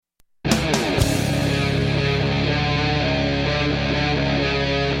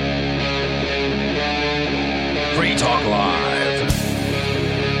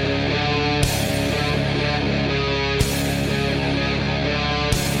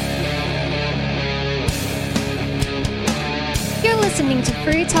listening to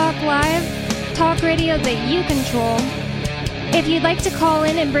Free Talk Live, talk radio that you control. If you'd like to call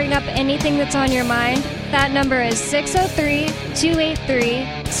in and bring up anything that's on your mind, that number is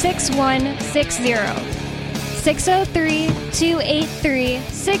 603-283-6160.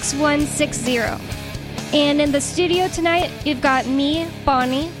 603-283-6160. And in the studio tonight, you've got me,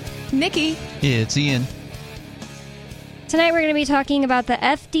 Bonnie, Nikki. It's Ian. Tonight we're going to be talking about the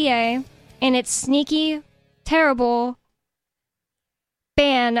FDA and its sneaky, terrible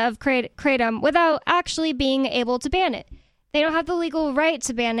ban of Kratom without actually being able to ban it. They don't have the legal right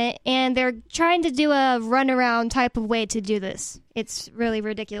to ban it, and they're trying to do a runaround type of way to do this. It's really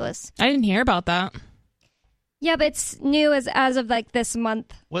ridiculous. I didn't hear about that. Yeah, but it's new as of like this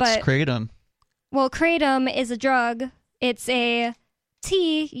month. What's Kratom? Well, Kratom is a drug. It's a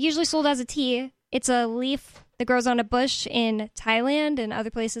tea, usually sold as a tea. It's a leaf that grows on a bush in Thailand and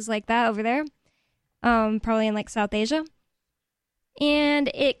other places like that over there. Probably in like South Asia. And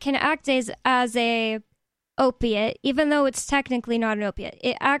it can act as a opiate, even though it's technically not an opiate.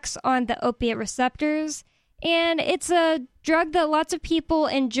 It acts on the opiate receptors, and it's a drug that lots of people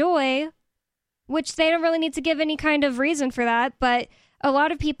enjoy, which they don't really need to give any kind of reason for that, but a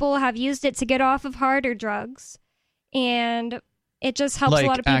lot of people have used it to get off of harder drugs, and it just helps a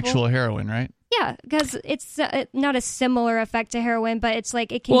lot of people. Like actual heroin, right? Yeah, because it's not a similar effect to heroin, but it's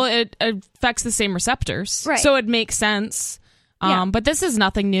like it can... Well, it affects the same receptors, right. So it makes sense. Yeah. But this is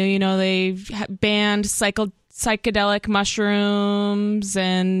nothing new. You know, they've banned psychedelic mushrooms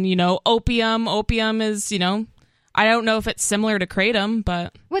and, you know, opium. Opium is, you know, I don't know if it's similar to Kratom,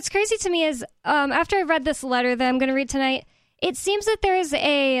 but... What's crazy to me is, after I read this letter that I'm going to read tonight, it seems that there's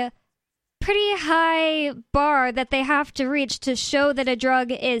a pretty high bar that they have to reach to show that a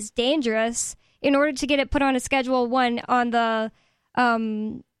drug is dangerous in order to get it put on a Schedule 1 on the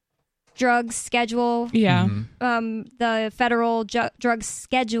drug schedule. Yeah. The federal drug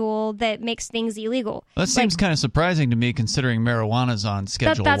schedule that makes things illegal. That seems kind of surprising to me, considering marijuana's on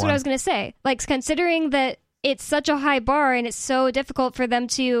Schedule 1. That's what I was going to say. Like, considering that it's such a high bar and it's so difficult for them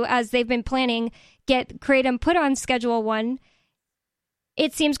to, as they've been planning, get Kratom put on Schedule 1,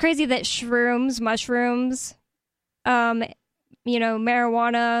 it seems crazy that shrooms, mushrooms,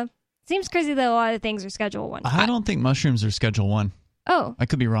 marijuana... Seems crazy that a lot of things are Schedule 1. I don't think mushrooms are Schedule 1. Oh. I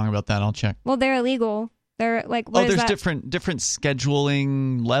could be wrong about that. I'll check. Well, they're illegal. They're like, what is there's that? different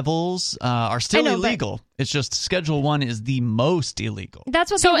scheduling levels are still illegal. It's just Schedule 1 is the most illegal.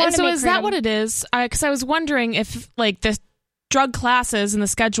 That's what they want to make. So is that what it is? Because I was wondering if, like, the drug classes and the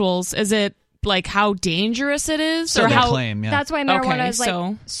schedules, is it like how dangerous it is, so or how? Claim, yeah. That's why marijuana is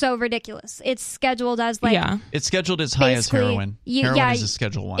like so ridiculous. It's scheduled as like it's scheduled as high as heroin. Heroin is a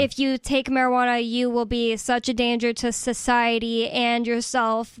Schedule 1. If you take marijuana, you will be such a danger to society and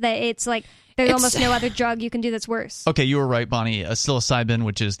yourself that it's like there's almost no other drug you can do that's worse. Okay, you were right, Bonnie. Psilocybin,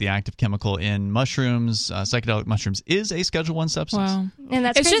 which is the active chemical in mushrooms, psychedelic mushrooms, is a Schedule 1 substance. Wow, and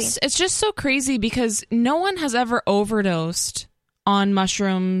that's crazy. It's just so crazy because no one has ever overdosed on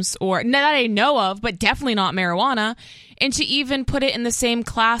mushrooms, or that I know of, but definitely not marijuana. And to even put it in the same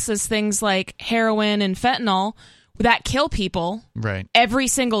class as things like heroin and fentanyl that kill people every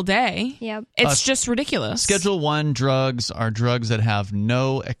single day. Yep. It's just ridiculous. Schedule 1 drugs are drugs that have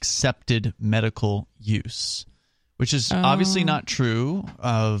no accepted medical use, which is obviously not true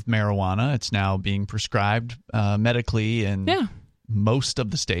of marijuana. It's now being prescribed medically in most of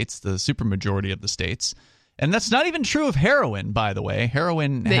the states, the supermajority of the states. And that's not even true of heroin, by the way.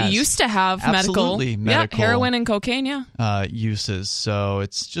 Heroin has used to have medical heroin and cocaine, uses. So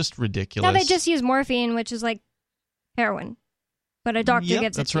it's just ridiculous. Now they just use morphine, which is like heroin, but a doctor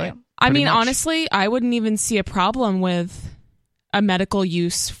gives it to you. I mean, honestly, I wouldn't even see a problem with a medical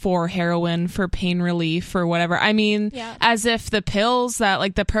use for heroin for pain relief or whatever. I mean, as if the pills that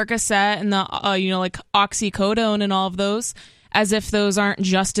like the Percocet and the like oxycodone and all of those, as if those aren't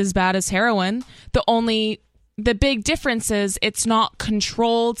just as bad as heroin. The big difference is it's not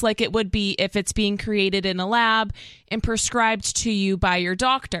controlled like it would be if it's being created in a lab and prescribed to you by your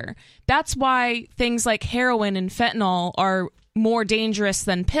doctor. That's why things like heroin and fentanyl are more dangerous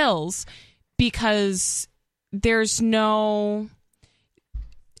than pills, because there's no...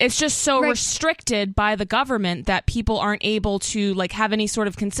 It's just so restricted by the government that people aren't able to like have any sort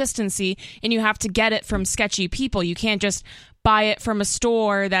of consistency, and you have to get it from sketchy people. You can't just buy it from a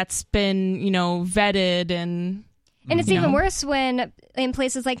store that's been, vetted and it's even worse when in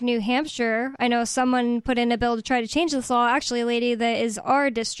places like New Hampshire, I know someone put in a bill to try to change this law. Actually, a lady that is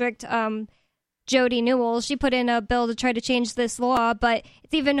our district, Jody Newell, she put in a bill to try to change this law, but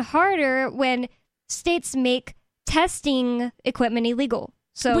it's even harder when states make testing equipment illegal.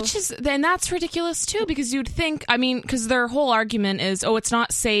 So, and that's ridiculous too, because you'd think, I mean, because their whole argument is, oh, it's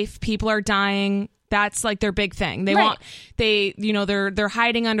not safe, people are dying. That's like their big thing. They're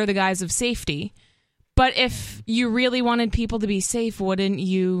hiding under the guise of safety. But if you really wanted people to be safe, wouldn't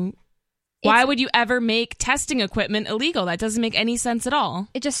you? Why would you ever make testing equipment illegal? That doesn't make any sense at all.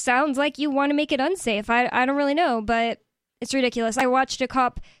 It just sounds like you want to make it unsafe. I don't really know, but it's ridiculous. I watched a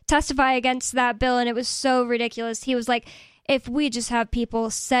cop testify against that bill, and it was so ridiculous. He was like, if we just have people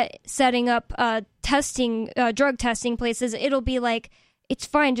setting up drug testing places, it'll be like, it's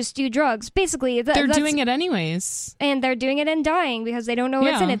fine, just do drugs. Basically, they're doing it anyways. And they're doing it and dying because they don't know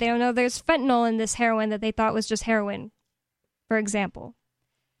what's in it. They don't know there's fentanyl in this heroin that they thought was just heroin, for example.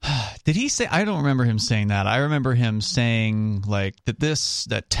 Did he say? I don't remember him saying that. I remember him saying like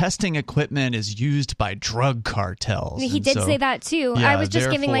that testing equipment is used by drug cartels. He did say that too. Yeah, I was just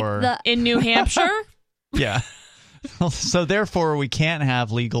giving like the in New Hampshire. Yeah. So therefore, we can't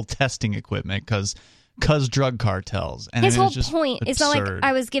have legal testing equipment because drug cartels. And his whole point, it's not like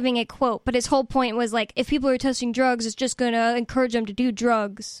I was giving a quote, but his whole point was like, if people are testing drugs, it's just going to encourage them to do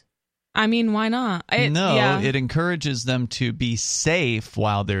drugs. I mean, why not? It encourages them to be safe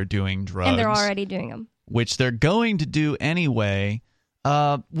while they're doing drugs. And they're already doing them. Which they're going to do anyway.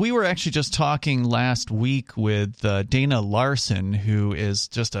 We were actually just talking last week with Dana Larson, who is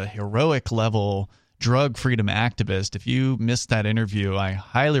just a heroic level drug freedom activist. If you missed that interview, I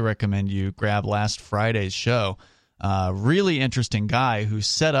highly recommend you grab last Friday's show. Really interesting guy who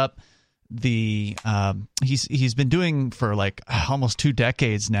set up he's been doing for like almost 2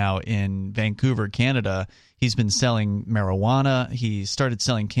 decades now in Vancouver, Canada. He's been selling marijuana. He started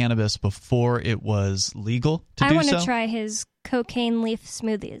selling cannabis before it was legal to do so. I want to try his cocaine leaf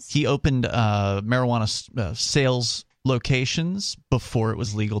smoothies. He opened marijuana sales locations before it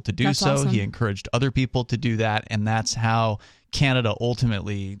was legal to do so. Awesome. He encouraged other people to do that, and that's how Canada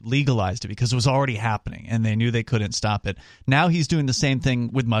ultimately legalized it, because it was already happening and they knew they couldn't stop it. Now he's doing the same thing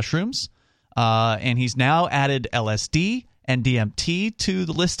with mushrooms, and he's now added LSD and DMT to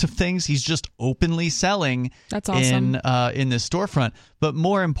the list of things he's just openly selling. That's awesome. in this storefront. But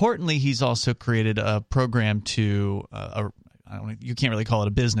more importantly, he's also created a program to you can't really call it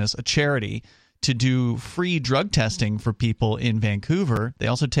a business, a charity, to do free drug testing for people in Vancouver. They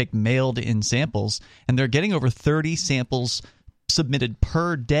also take mailed-in samples, and they're getting over 30 samples submitted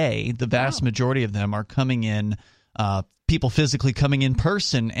per day. The vast majority of them are coming in, people physically coming in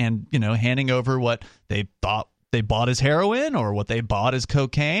person and, handing over what they thought they bought as heroin or what they bought as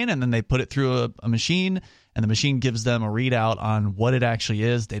cocaine, and then they put it through a machine, and the machine gives them a readout on what it actually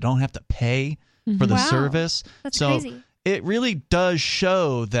is. They don't have to pay for the service. That's crazy. It really does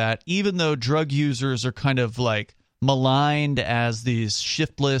show that even though drug users are kind of like maligned as these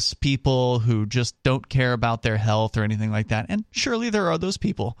shiftless people who just don't care about their health or anything like that, and surely there are those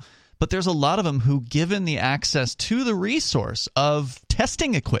people, but there's a lot of them who, given the access to the resource of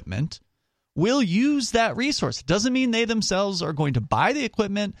testing equipment, will use that resource. It doesn't mean they themselves are going to buy the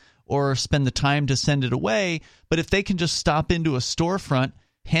equipment or spend the time to send it away, but if they can just stop into a storefront,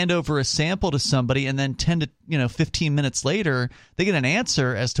 hand over a sample to somebody, and then 10 to 15 minutes later, they get an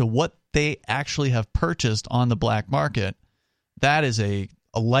answer as to what they actually have purchased on the black market. That is a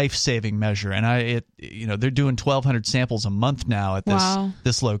life-saving measure, and they're doing 1,200 samples a month now at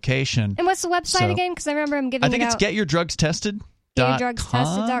this location. And what's the website again? Because I remember I'm giving. I think it's getyourdrugstested.com.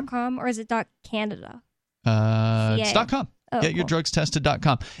 Getyourdrugstested.com, or is it .canada? It's .com.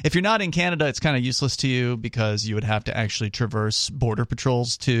 Getyourdrugstested.com. If you're not in Canada, it's kind of useless to you because you would have to actually traverse border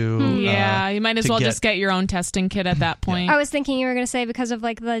patrols to. You might as well just get your own testing kit at that point. I was thinking you were going to say because of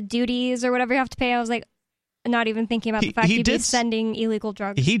like the duties or whatever you have to pay. I was like, not even thinking about the fact you'd be sending illegal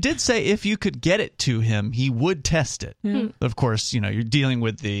drugs. He did say if you could get it to him, he would test it. But of course, you're dealing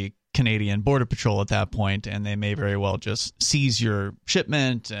with the Canadian Border Patrol at that point, and they may very well just seize your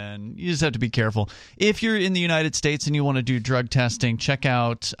shipment, and you just have to be careful. If you're in the United States and you want to do drug testing, check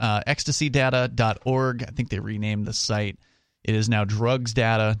out ecstasydata.org. I think they renamed the site. It is now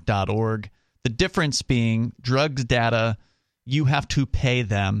drugsdata.org. The difference being drugs data, you have to pay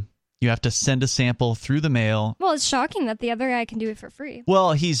them. You have to send a sample through the mail. Well, it's shocking that the other guy can do it for free.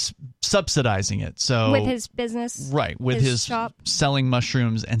 Well, he's subsidizing it. So with his business. Right. With his shop. Selling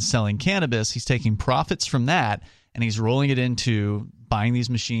mushrooms and selling cannabis, he's taking profits from that, and he's rolling it into buying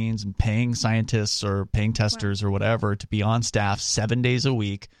these machines and paying scientists or paying testers or whatever to be on staff 7 days a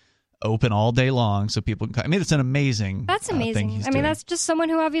week, open all day long, so people can. I mean, it's an amazing. That's amazing. Thing he's doing. That's just someone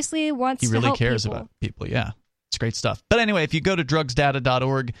who obviously wants. He really to help cares people. about people. Yeah. It's great stuff. But anyway, if you go to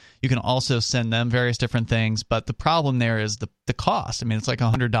drugsdata.org, you can also send them various different things. But the problem there is the cost. I mean, it's like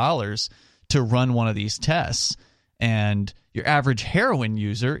 $100 to run one of these tests. And your average heroin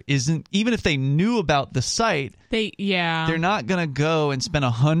user isn't, even if they knew about the site, they're not going to go and spend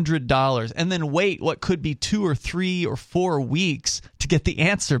 $100 and then wait what could be 2 or 3 or 4 weeks to get the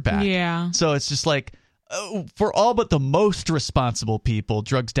answer back. Yeah. So it's just like, for all but the most responsible people,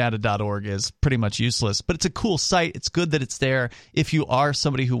 drugsdata.org is pretty much useless. But it's a cool site. It's good that it's there. If you are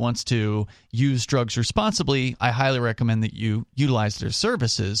somebody who wants to use drugs responsibly, I highly recommend that you utilize their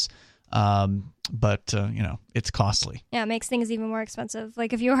services. But it's costly. Yeah, it makes things even more expensive.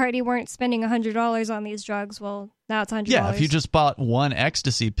 Like if you already weren't spending $100 on these drugs, well, now it's $100. Yeah, if you just bought one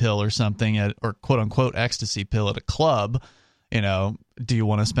ecstasy pill or something or quote unquote ecstasy pill at a club, do you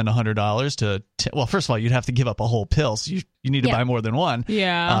want to spend $100 to well, first of all, you'd have to give up a whole pill, so you need to buy more than one.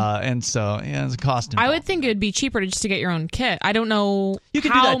 Yeah. And so it's a cost involved. I would think it would be cheaper to just to get your own kit. I don't know you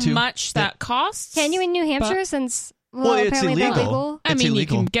can how do that too. much that costs. Can you in New Hampshire since it's apparently illegal. they're legal? I mean, illegal. you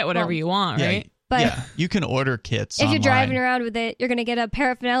can get whatever you want, right? But you can order kits if online. you're driving around with it, you're going to get a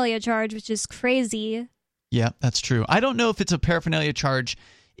paraphernalia charge, which is crazy. Yeah, that's true. I don't know if it's a paraphernalia charge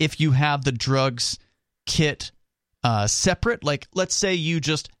if you have the drugs kit separate. Like, let's say you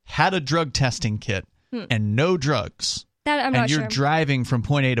just had a drug testing kit and no drugs. That I'm not sure. And you're driving from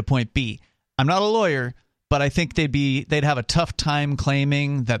point A to point B. I'm not a lawyer, but I think they'd have a tough time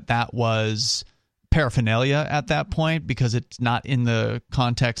claiming that was paraphernalia at that point because it's not in the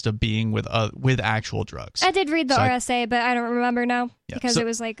context of being with actual drugs. I did read the RSA, but I don't remember now because it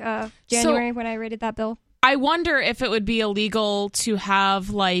was like January when I rated that bill. I wonder if it would be illegal to have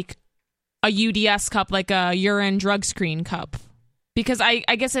like a UDS cup, like a urine drug screen cup. Because I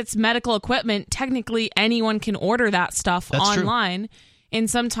guess it's medical equipment. Technically, anyone can order that stuff online. True. And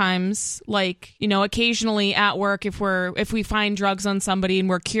sometimes, like, occasionally at work, if we find drugs on somebody and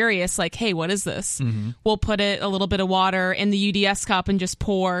we're curious, like, hey, what is this? Mm-hmm. We'll put a little bit of water in the UDS cup and just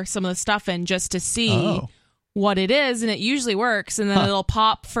pour some of the stuff in just to see what it is. And it usually works. And then it'll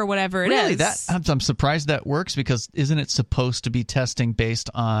pop for whatever it is. I'm surprised that works because isn't it supposed to be testing based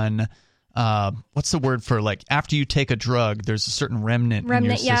on... what's the word for, like, after you take a drug, there's a certain remnant in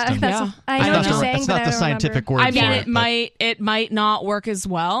your system. I know what you're saying, that's not the scientific word. I mean, it might not work as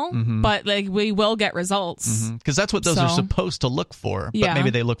well, but like we will get results because that's what those are supposed to look for. But maybe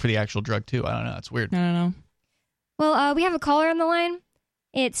they look for the actual drug too. I don't know. It's weird. I don't know. Well, we have a caller on the line.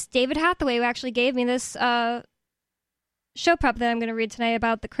 It's David Hathaway, who actually gave me this show prep that I'm going to read tonight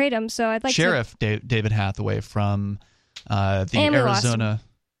about the Kratom. So I'd like Sheriff David Hathaway from the Arizona.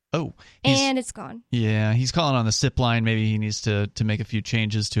 Oh, and it's gone. Yeah, he's calling on the SIP line. Maybe he needs to make a few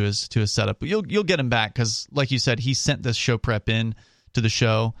changes to his setup. But you'll get him back because, like you said, he sent this show prep in to the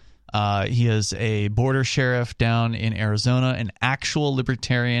show. He is a border sheriff down in Arizona, an actual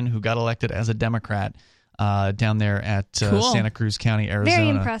libertarian who got elected as a Democrat down there at Santa Cruz County, Arizona. Very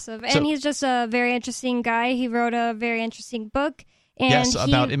impressive, and he's just a very interesting guy. He wrote a very interesting book. And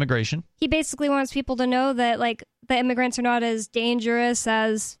about immigration. He basically wants people to know that, like, the immigrants are not as dangerous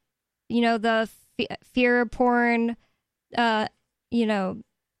as the fear porn,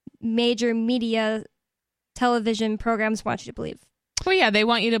 major media television programs want you to believe. Well, yeah, they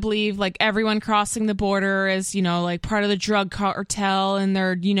want you to believe, like, everyone crossing the border is, like, part of the drug cartel, and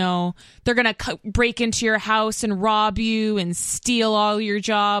they're going to break into your house and rob you and steal all your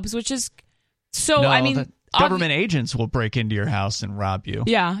jobs, which is so, government agents will break into your house and rob you.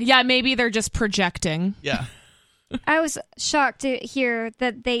 Yeah, maybe they're just projecting. Yeah. I was shocked to hear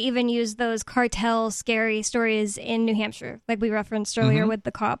that they even use those cartel scary stories in New Hampshire, like we referenced earlier with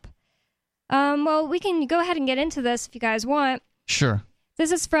the cop. Well, we can go ahead and get into this if you guys want. Sure.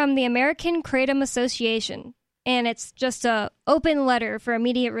 This is from the American Kratom Association, and it's just a open letter for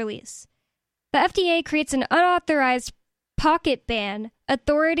immediate release. The FDA creates an unauthorized pocket ban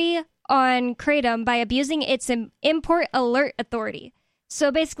authority on Kratom by abusing its import alert authority.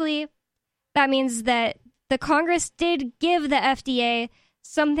 So basically, that means that the Congress did give the FDA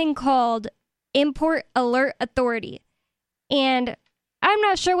something called import alert authority. And I'm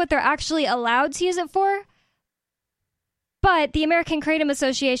not sure what they're actually allowed to use it for, but the American Kratom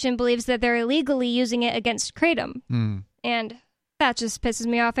Association believes that they're illegally using it against Kratom. And that just pisses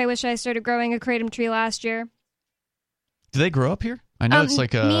me off. I wish I started growing a Kratom tree last year. Do they grow up here? I know it's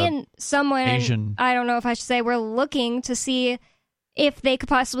like me and someone, Asian... I don't know if I should say, we're looking to see if they could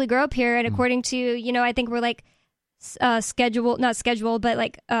possibly grow up here. And according to, I think we're like not scheduled, but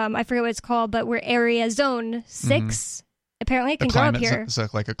like, I forget what it's called, but we're area zone 6. Apparently it can grow up here. It's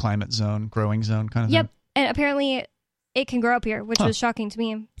like a climate zone, growing zone kind of thing. Yep. And apparently it can grow up here, which was shocking to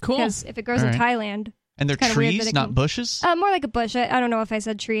me. Cool. Because if it grows in Thailand. And they're trees, not bushes? More like a bush. I don't know if I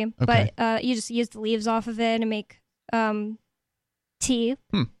said tree, but you just use the leaves off of it and make tea.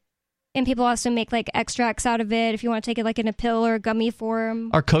 And people also make like extracts out of it if you want to take it like in a pill or a gummy form.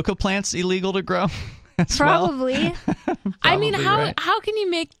 Are cocoa plants illegal to grow? Probably. I mean, right? how can you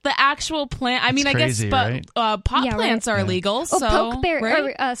make the actual plant? I mean, It's crazy, I guess, but right? pot plants are illegal. Oh,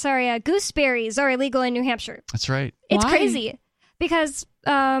 So, right? gooseberries are illegal in New Hampshire. That's right. It's Why? crazy because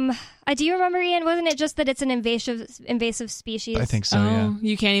do you remember, Ian? Wasn't it just that it's an invasive species? I think so. Yeah.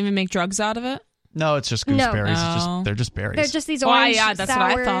 You can't even make drugs out of it. No, it's just gooseberries. No. They're just berries. They're just these orange, yeah, that's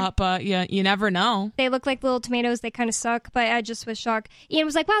sour, what I thought, but yeah, you never know. They look like little tomatoes. They kind of suck, but I just was shocked. Ian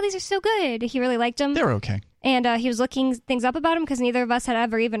was like, wow, these are so good. He really liked them. They were okay. And he was looking things up about them because neither of us had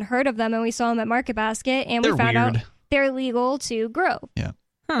ever even heard of them, and we saw them at Market Basket, and we found out they're legal to grow. Yeah.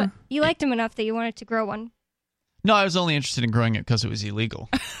 But you liked them enough that you wanted to grow one. No, I was only interested in growing it because it was illegal.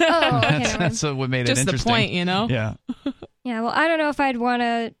 Oh, okay. That's what made it interesting. Just the point, you know? Yeah. Yeah, well, I don't know if I'd want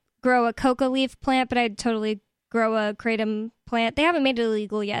to grow a coca leaf plant, but I'd totally grow a kratom plant. They haven't made it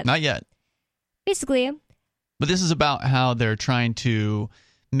illegal yet. Not yet. Basically. But this is about how they're trying to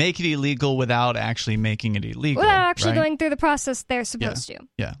make it illegal without actually making it illegal. Without actually right? going through the process they're supposed to.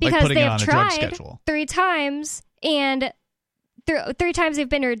 Yeah, Because like putting they it have on a drug tried schedule. 3 times, and 3 times they've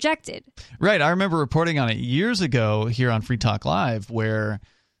been rejected. Right. I remember reporting on it years ago here on Free Talk Live where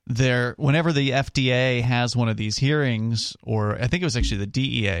whenever the FDA has one of these hearings, or I think it was actually the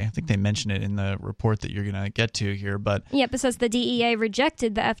DEA, I think they mention it in the report that you're going to get to here, but Yep, it says the DEA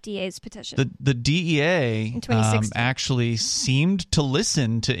rejected the FDA's petition. the DEA in 2016. actually seemed to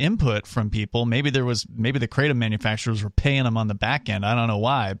listen to input from people. Maybe the Kratom manufacturers were paying them on the back end. I don't know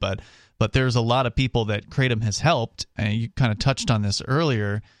why, but there's a lot of people that Kratom has helped, and you kind of touched on this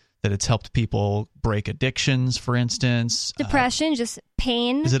earlier, that it's helped people break addictions, for instance. Depression, just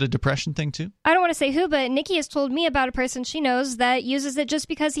pain. Is it a depression thing too? I don't want to say who, but Nikki has told me about a person she knows that uses it just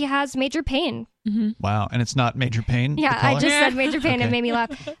because he has major pain. Mm-hmm. Wow, and it's not major pain? Yeah, I just said major pain. Okay. It made me laugh.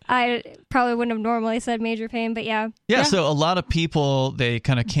 I probably wouldn't have normally said major pain, but yeah. Yeah, so a lot of people, they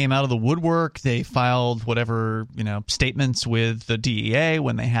kind of came out of the woodwork. They filed whatever, statements with the DEA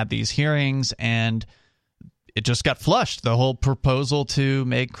when they had these hearings, and it just got flushed. The whole proposal to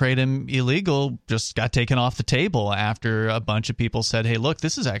make Kratom illegal just got taken off the table after a bunch of people said, hey, look,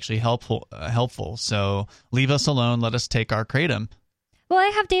 this is actually helpful. So leave us alone. Let us take our Kratom. Well, I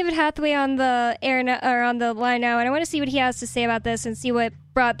have David Hathaway on the air or on the line now, and I want to see what he has to say about this and see what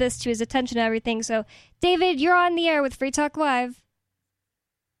brought this to his attention and everything. So, David, you're on the air with Free Talk Live.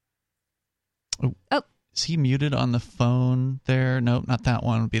 Oh. Is he muted on the phone there? Nope, not that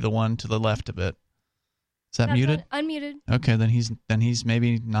one. It would be the one to the left of it. Is that muted? Unmuted. Okay, then he's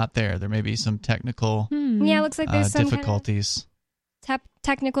maybe not there. There may be some technical Yeah, it looks like there's some difficulties.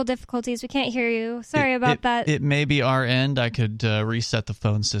 Technical difficulties. We can't hear you. Sorry about that. It may be our end. I could reset the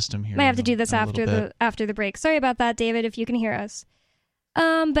phone system here. Might have to do this after the break. Sorry about that, David, if you can hear us.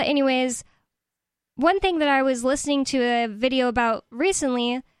 But anyways, one thing that I was listening to a video about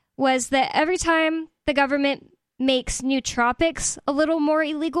recently was that every time the government makes nootropics a little more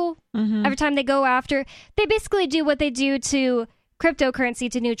illegal, every time they go after, they basically do what they do to cryptocurrency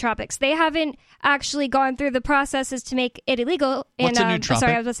to nootropics. They haven't actually gone through the processes to make it illegal. What's a nootropic?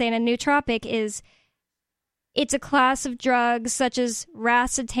 Sorry, I was saying a nootropic it's a class of drugs such as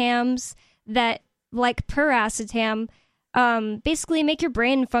racetams that, like piracetam, basically make your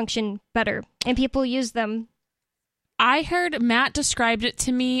brain function better, and people use them. I heard Matt described it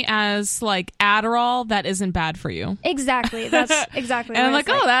to me as like Adderall that isn't bad for you. Exactly. That's exactly and what I'm like,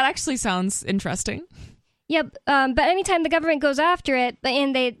 it's oh, that actually sounds interesting. Yep. But anytime the government goes after it,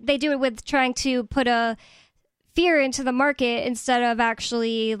 and they do it with trying to put a fear into the market instead of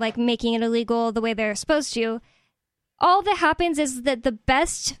actually like making it illegal the way they're supposed to, all that happens is that the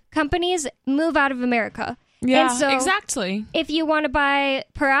best companies move out of America. Yeah, and so exactly. If you want to buy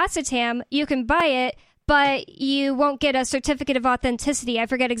piracetam, you can buy it, but you won't get a certificate of authenticity. I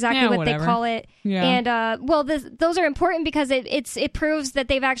forget exactly what whatever. they call it. Yeah. And, those are important because it proves that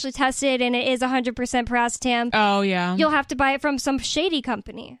they've actually tested and it is 100% piracetam. Oh, yeah. You'll have to buy it from some shady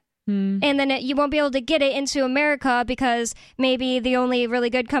company. And then you won't be able to get it into America because maybe the only really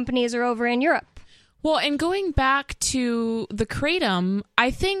good companies are over in Europe. Well, and going back to the Kratom,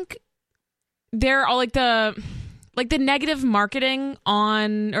 I think there are like the negative marketing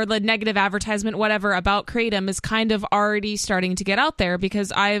or the negative advertisement, whatever, about Kratom is kind of already starting to get out there,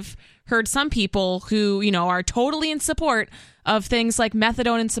 because I've heard some people who, are totally in support of things like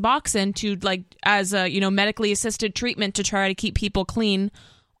methadone and Suboxone to as a, medically assisted treatment to try to keep people clean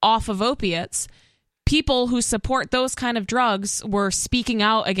off of opiates. People who support those kind of drugs were speaking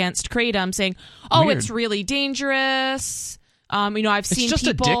out against Kratom, saying, oh, Weird. It's really dangerous. I've seen it's just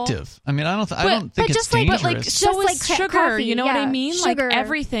people addictive. I mean, I don't think it's dangerous. But so is sugar. Coffee, you know what I mean? Sugar. Like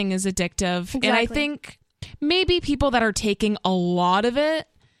everything is addictive, Exactly. and I think maybe people that are taking a lot of it.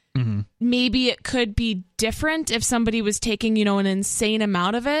 Mm-hmm. Maybe it could be different if somebody was taking, an insane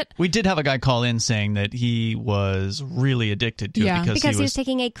amount of it. We did have a guy call in saying that he was really addicted to it because he was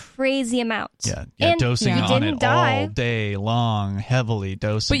taking a crazy amount. Yeah, dosing on it die. all day long, heavily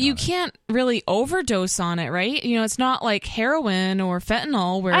dosing. But you can't really overdose on it, right? It's not like heroin or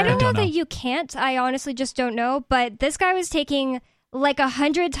fentanyl. Where I don't know that you can't. I honestly just don't know. But this guy was taking like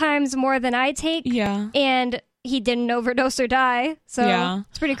 100 times more than I take. Yeah, and he didn't overdose or die, so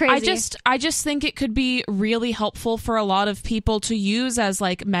it's pretty crazy. I just think it could be really helpful for a lot of people to use as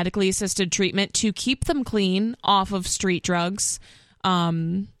like medically assisted treatment to keep them clean off of street drugs,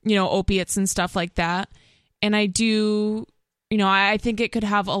 opiates and stuff like that. And I think it could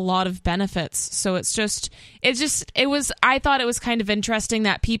have a lot of benefits. So I thought it was kind of interesting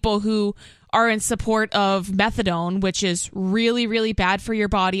that people who are in support of methadone, which is really, really bad for your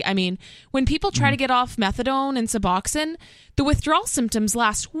body. I mean, when people try to get off methadone and Suboxone, the withdrawal symptoms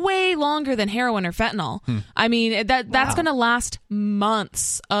last way longer than heroin or fentanyl. I mean, that's going to last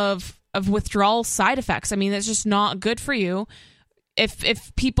months of withdrawal side effects. I mean, it's just not good for you.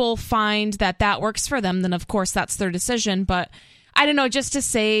 If people find that works for them, then of course that's their decision. But I don't know, just to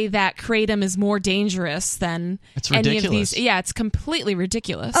say that Kratom is more dangerous than any of these. Yeah, it's completely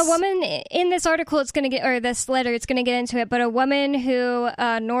ridiculous. A woman in this article, this letter, it's going to get into it, but a woman who,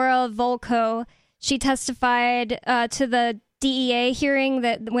 Nora Volko, she testified to the DEA hearing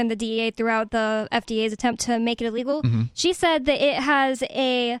that when the DEA threw out the FDA's attempt to make it illegal, she said that it has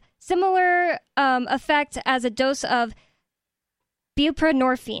a similar effect as a dose of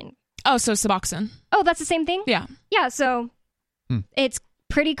buprenorphine. Oh, so Suboxone. Oh, that's the same thing? Yeah. Yeah, so it's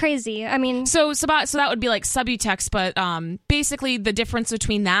pretty crazy. I mean, so that would be like Subutex, but basically the difference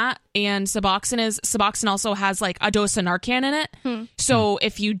between that and Suboxone is Suboxone also has like a dose of Narcan in it. So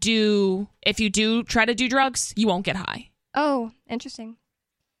if you do try to do drugs, you won't get high. Oh, interesting.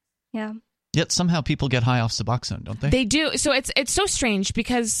 Yeah. Yet somehow people get high off Suboxone, don't they? They do. So it's so strange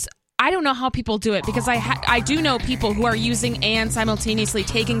because I don't know how people do it, because I do know people who are using and simultaneously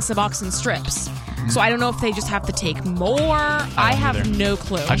taking Suboxone strips. So I don't know if they just have to take more. I have no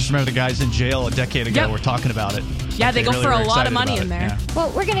clue. I just remember the guys in jail a decade ago were talking about it. Yeah, they go really for a lot of money in there. Yeah.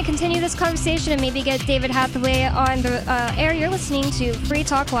 Well, we're going to continue this conversation and maybe get David Hathaway on the air. You're listening to Free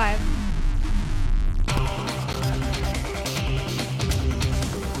Talk Live.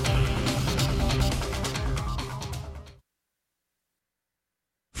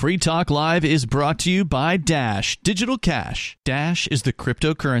 Free Talk Live is brought to you by Dash Digital Cash. Dash is the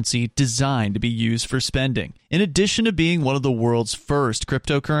cryptocurrency designed to be used for spending. In addition to being one of the world's first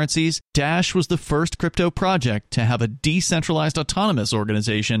cryptocurrencies, Dash was the first crypto project to have a decentralized autonomous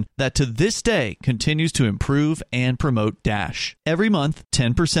organization that to this day continues to improve and promote Dash. Every month,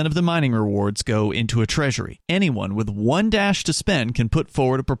 10% of the mining rewards go into a treasury. Anyone with one Dash to spend can put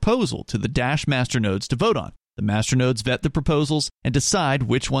forward a proposal to the Dash masternodes to vote on. The masternodes vet the proposals and decide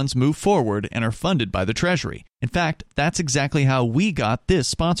which ones move forward and are funded by the Treasury. In fact, that's exactly how we got this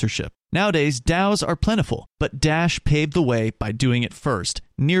sponsorship. Nowadays, DAOs are plentiful, but Dash paved the way by doing it first,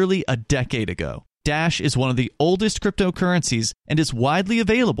 nearly a decade ago. Dash is one of the oldest cryptocurrencies and is widely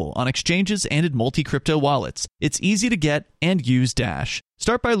available on exchanges and in multi-crypto wallets. It's easy to get and use Dash.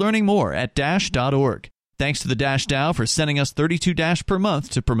 Start by learning more at dash.org. Thanks to the Dash DAO for sending us 32 Dash per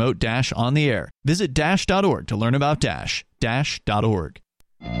month to promote Dash on the air. Visit dash.org to learn about Dash. Dash.org.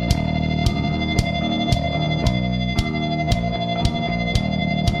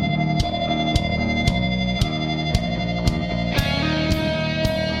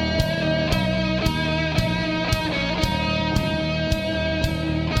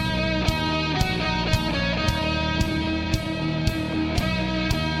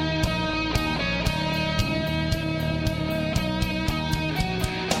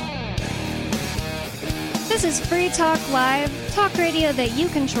 This is Free Talk Live, talk radio that you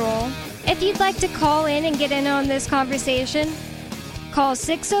control. If you'd like to call in and get in on this conversation, call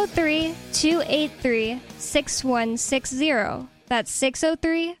 603-283-6160. That's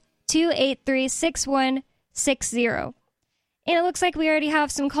 603-283-6160. And it looks like we already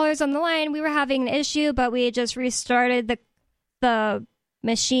have some callers on the line. We were having an issue, but we had just restarted the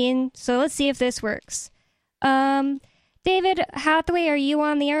machine. So let's see if this works. David Hathaway, are you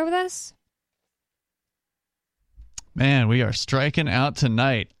on the air with us? Man, we are striking out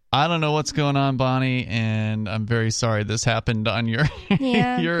tonight. I don't know what's going on, Bonnie, and I'm very sorry this happened on your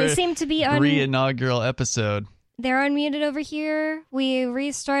your they seem to be re-inaugural episode. They're unmuted over here. We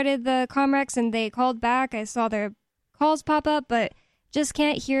restarted the Comrex, and they called back. I saw their calls pop up, but just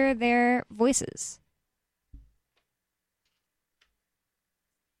can't hear their voices.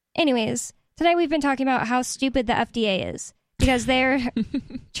 Anyways, tonight we've been talking about how stupid the FDA is because they're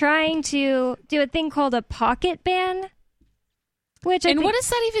trying to do a thing called a pocket ban. What does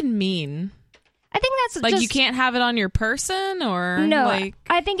that even mean? I think that's like you can't have it on your person, or no? Like,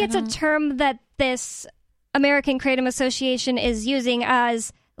 I think it's a term that this American Kratom Association is using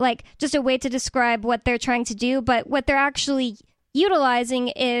as like just a way to describe what they're trying to do, but what they're actually utilizing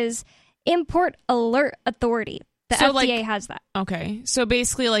is Import Alert Authority. The FDA has that. Okay, so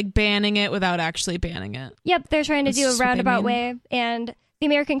basically like banning it without actually banning it. Yep, they're trying to do a roundabout way, and the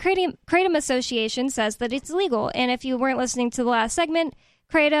American Kratom Association says that it's legal. And if you weren't listening to the last segment,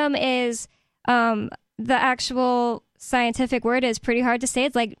 Kratom is the actual scientific word is pretty hard to say.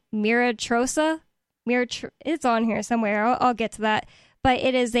 It's like Miratrosa. It's on here somewhere. I'll get to that. But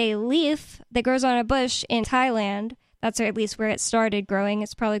it is a leaf that grows on a bush in Thailand. That's at least where it started growing.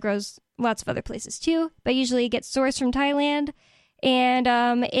 It probably grows lots of other places too, but usually it gets sourced from Thailand. And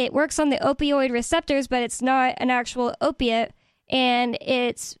it works on the opioid receptors, but it's not an actual opiate. And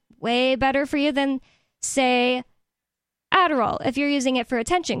it's way better for you than, say, Adderall if you're using it for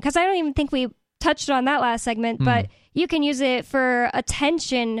attention. Because I don't even think we touched on that last segment, but you can use it for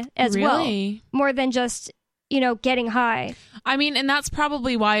attention as well, more than just, getting high. I mean, and that's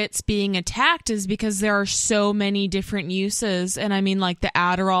probably why it's being attacked, is because there are so many different uses. And I mean, like the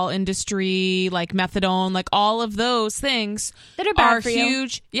Adderall industry, like methadone, like all of those things that are bad for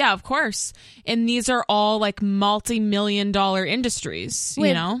huge. You. Yeah, of course. And these are all like multi-million-dollar industries,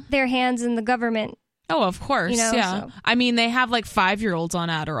 with their hands in the government. Oh, of course. Yeah. So. I mean, they have like 5-year-olds on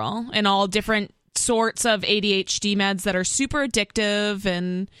Adderall and all different sorts of ADHD meds that are super addictive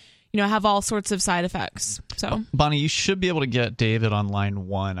and have all sorts of side effects. So, Bonnie, you should be able to get David on line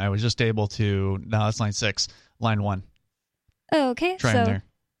 1. I was just able to. No, that's line 6. Line 1. Oh, okay. Try him there.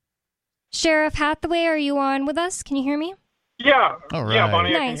 Sheriff Hathaway, are you on with us? Can you hear me? Yeah. All right. Yeah,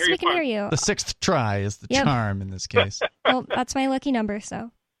 Bonnie, nice. We can hear you. The 6th try is the charm in this case. Well, that's my lucky number,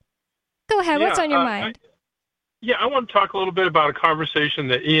 so. Go ahead. What's on your mind? I want to talk a little bit about a conversation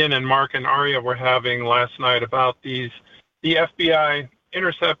that Ian and Mark and Aria were having last night about the FBI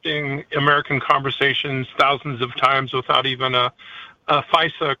intercepting American conversations thousands of times without even a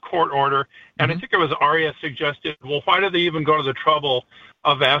FISA court order. And I think it was Aria suggested, well, why do they even go to the trouble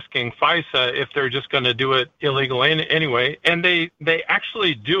of asking FISA if they're just going to do it illegally anyway? And they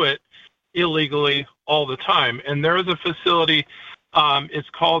actually do it illegally all the time. And there is a facility, it's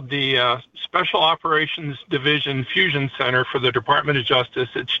called the Special Operations Division Fusion Center for the Department of Justice.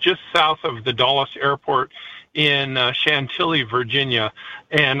 It's just south of the Dulles Airport in Chantilly, Virginia.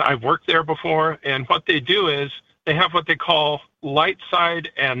 And I've worked there before. And what they do is they have what they call light side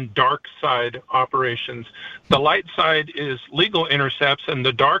and dark side operations. The light side is legal intercepts, and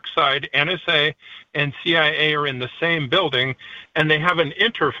the dark side, NSA and CIA are in the same building, and they have an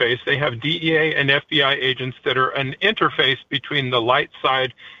interface. They have DEA and FBI agents that are an interface between the light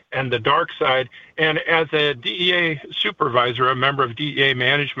side and the dark side. And as a DEA supervisor, a member of DEA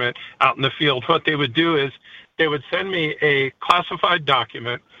management out in the field, what they would do is they would send me a classified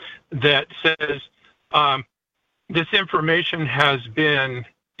document that says, this information has been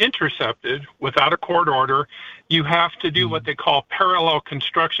intercepted without a court order. You have to do what they call parallel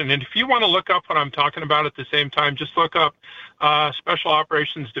construction. And if you want to look up what I'm talking about at the same time, just look up Special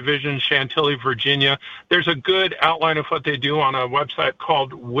Operations Division, Chantilly, Virginia. There's a good outline of what they do on a website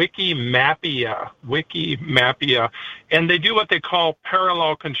called Wikimapia. And they do what they call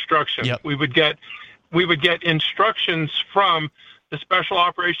parallel construction. Yep. We would get instructions from the Special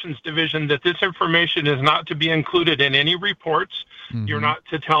Operations Division that this information is not to be included in any reports. You're not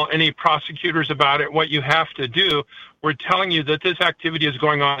to tell any prosecutors about it. What you have to do, we're telling you that this activity is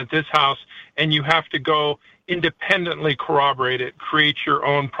going on at this house, and you have to go independently corroborate it, create your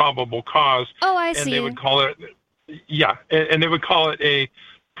own probable cause. Oh, I see. And they would call it, and they would call it a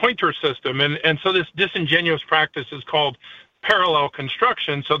pointer system. And so this disingenuous practice is called parallel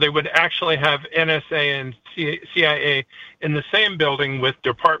construction. So they would actually have NSA and CIA in the same building with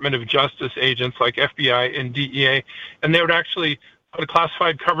Department of Justice agents like FBI and DEA, and they would actually put a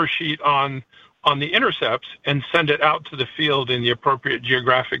classified cover sheet on the intercepts and send it out to the field in the appropriate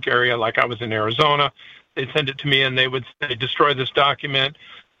geographic area. Like I was in Arizona, they'd send it to me and they would say, destroy this document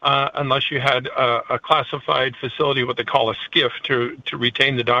unless you had a classified facility, what they call a SCIF, to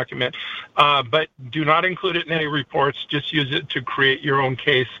retain the document. But do not include it in any reports. Just use it to create your own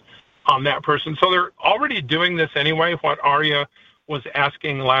case on that person. So they're already doing this anyway. What Aria was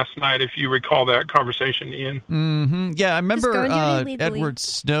asking last night, if you recall that conversation, Ian. Mm-hmm. Yeah, I remember Edward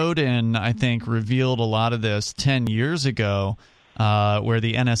Snowden, I think, revealed a lot of this 10 years ago, where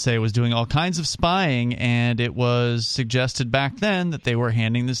the NSA was doing all kinds of spying, and it was suggested back then that they were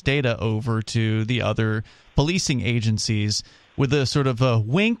handing this data over to the other policing agencies with a sort of a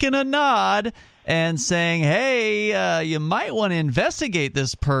wink and a nod, and saying, "Hey, you might want to investigate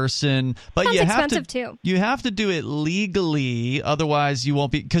this person, but Sounds you have expensive to too. You have to do it legally, otherwise you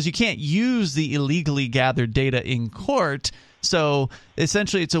won't be, because you can't use the illegally gathered data in court." So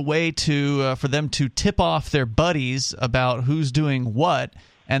essentially, it's a way to for them to tip off their buddies about who's doing what,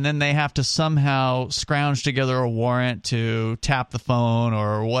 and then they have to somehow scrounge together a warrant to tap the phone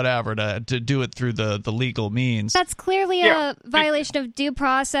or whatever to do it through the legal means. That's clearly a violation of due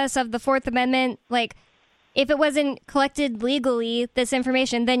process of the Fourth Amendment. Like, if it wasn't collected legally, this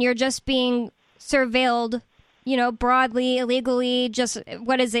information, then you're just being surveilled, broadly, illegally. Just,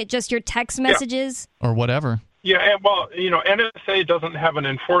 what is it? Just your text messages? Or whatever. Yeah, and well, NSA doesn't have an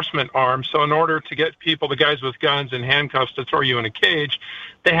enforcement arm, so in order to get people, the guys with guns and handcuffs, to throw you in a cage,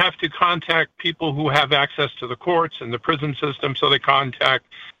 they have to contact people who have access to the courts and the prison system, so they contact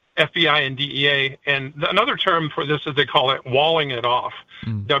FBI and DEA. And another term for this is they call it walling it off,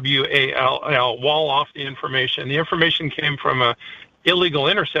 W-A-L-L, wall off the information. The information came from a illegal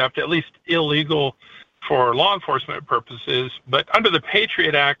intercept, at least illegal for law enforcement purposes, but under the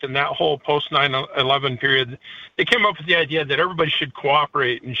Patriot Act and that whole post-9/11 period, they came up with the idea that everybody should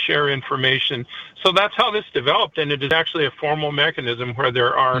cooperate and share information. So that's how this developed, and it is actually a formal mechanism where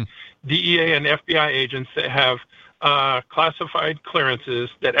there are DEA and FBI agents that have classified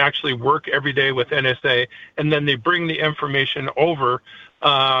clearances that actually work every day with NSA, and then they bring the information over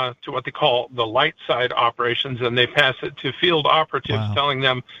to what they call the light side operations, and they pass it to field operatives, telling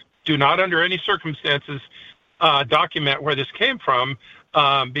them, do not under any circumstances document where this came from,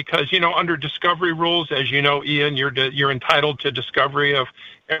 because, under discovery rules, as you know, Ian, you're entitled to discovery of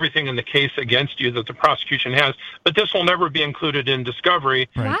everything in the case against you that the prosecution has, but this will never be included in discovery,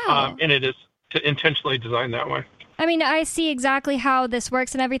 and it is intentionally designed that way. I mean, I see exactly how this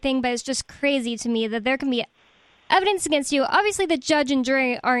works and everything, but it's just crazy to me that there can be evidence against you. Obviously, the judge and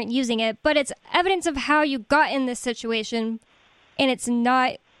jury aren't using it, but it's evidence of how you got in this situation, and it's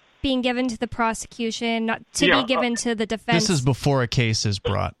not being given to the prosecution, not to be given to the defense. This is before a case is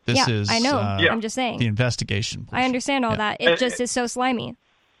brought. This is I know. I'm just saying. The investigation portion. I understand all that. It just is so slimy.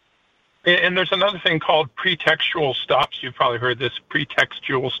 And there's another thing called pretextual stops. You've probably heard this,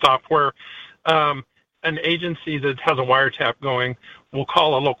 pretextual stop, where an agency that has a wiretap going will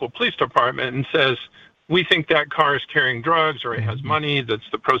call a local police department and says, we think that car is carrying drugs or it has money, that's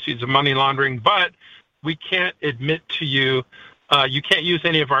the proceeds of money laundering, but we can't admit to you, you can't use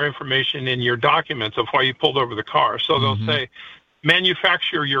any of our information in your documents of why you pulled over the car. So they'll say,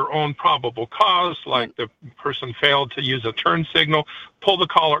 manufacture your own probable cause, like the person failed to use a turn signal, pull the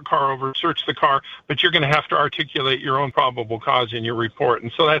car over, search the car, but you're going to have to articulate your own probable cause in your report.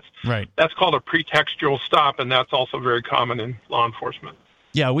 And so that's called a pretextual stop, and that's also very common in law enforcement.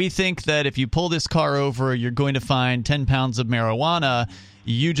 Yeah, we think that if you pull this car over, you're going to find 10 pounds of marijuana.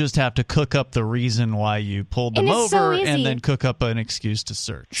 You just have to cook up the reason why you pulled them over and then cook up an excuse to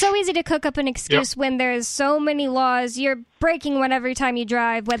search. So easy to cook up an excuse when there's so many laws. You're breaking one every time you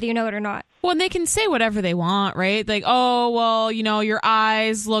drive, whether you know it or not. Well, and they can say whatever they want, right? Like, oh, well, your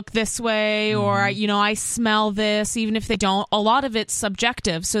eyes look this way, or, I smell this, even if they don't. A lot of it's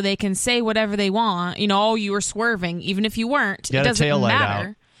subjective, so they can say whatever they want. Oh, you were swerving, even if you weren't. You it doesn't matter.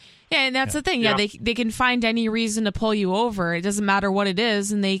 Out. Yeah, and that's the thing. Yeah, they can find any reason to pull you over. It doesn't matter what it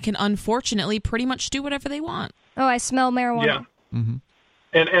is, and they can unfortunately pretty much do whatever they want. Oh, I smell marijuana. Yeah. Mm-hmm.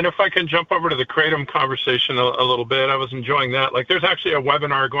 And if I can jump over to the Kratom conversation a little bit, I was enjoying that. Like, there's actually a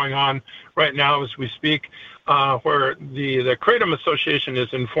webinar going on right now as we speak, where the Kratom Association is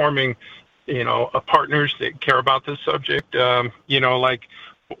informing, partners that care about this subject, like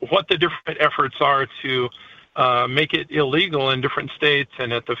what the different efforts are to make it illegal in different states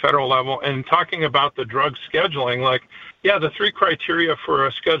and at the federal level, and talking about the drug scheduling. Like, the 3 criteria for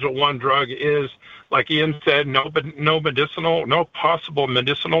a Schedule 1 drug is, like Ian said, no possible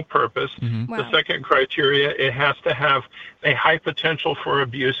medicinal purpose. Wow. The second criteria, it has to have a high potential for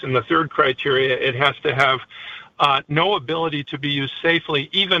abuse. And the third criteria, it has to have no ability to be used safely,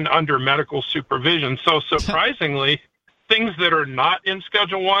 even under medical supervision. So surprisingly, things that are not in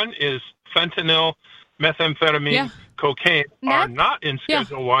Schedule 1 is fentanyl, methamphetamine, cocaine are not in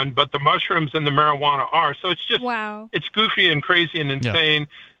Schedule 1, but the mushrooms and the marijuana are. So it's just, it's goofy and crazy and insane.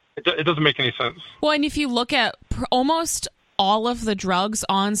 It doesn't make any sense. Well, and if you look at almost all of the drugs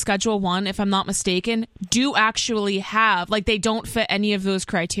on Schedule 1, if I'm not mistaken, do actually have, like, they don't fit any of those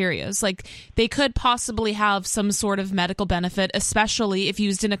criterias. Like, they could possibly have some sort of medical benefit, especially if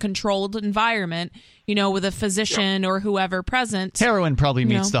used in a controlled environment, you know, with a physician or whoever present. Heroin probably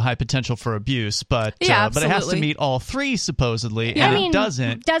meets the high potential for abuse, but it has to meet all three, supposedly, and it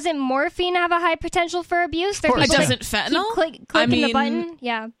doesn't. Doesn't morphine have a high potential for abuse? Of course. It doesn't fentanyl? Clicking the button?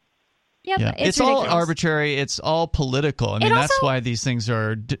 Yeah. Yep, it's all arbitrary. It's all political. I mean, that's why these things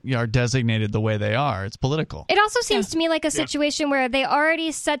are designated the way they are. It's political. It also seems to me like a situation where they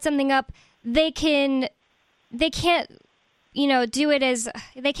already set something up. They can't, do it as,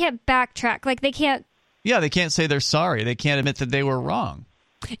 they can't backtrack. Like, they can't. Yeah, they can't say they're sorry. They can't admit that they were wrong.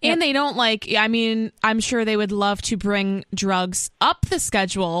 And they don't I'm sure they would love to bring drugs up the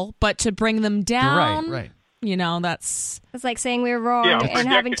schedule, but to bring them down. Right. You know, it's like saying we were wrong and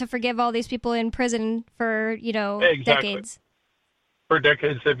having to forgive all these people in prison for, decades. For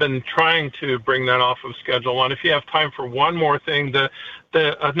decades, they've been trying to bring that off of Schedule 1. If you have time for one more thing,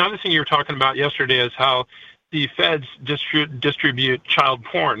 another thing you were talking about yesterday is how the feds distribute child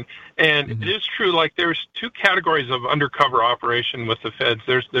porn. And it is true, like, there's two categories of undercover operation with the feds.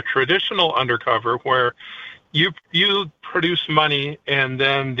 There's the traditional undercover where you produce money and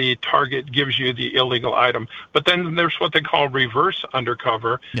then the target gives you the illegal item. But then there's what they call reverse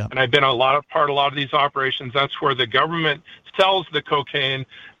undercover. Yeah. And I've been a lot of these operations. That's where the government sells the cocaine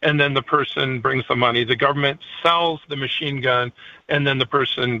and then the person brings the money. The government sells the machine gun and then the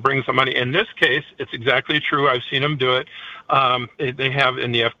person brings the money. In this case, it's exactly true. I've seen them do it. They have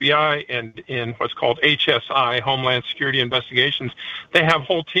in the FBI and in what's called HSI, Homeland Security Investigations, they have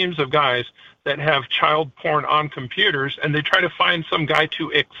whole teams of guys that have child porn on computers, and they try to find some guy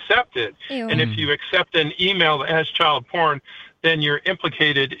to accept it. Ew. And if you accept an email that has child porn, then you're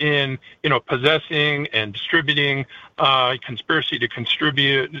implicated in, possessing and distributing, conspiracy to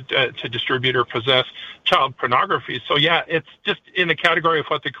distribute or possess child pornography. So yeah, it's just in the category of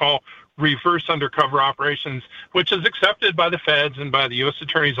what they call reverse undercover operations, which is accepted by the feds and by the U.S.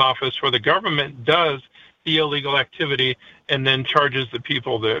 Attorney's Office, where the government does the illegal activity and then charges the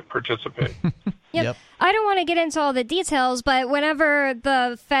people that participate. Yep. I don't want to get into all the details, but whenever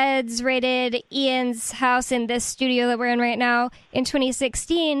the feds raided Ian's house in this studio that we're in right now in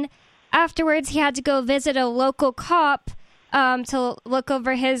 2016, afterwards he had to go visit a local cop to look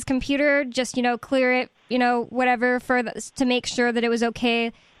over his computer, just, clear it, whatever, to make sure that it was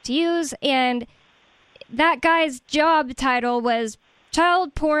okay to use. And that guy's job title was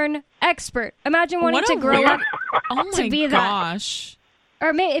child porn expert. Imagine wanting to grow up to be that.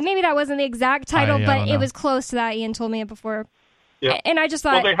 Or maybe that wasn't the exact title, but it was close to that. Ian told me it before. Yeah. And I just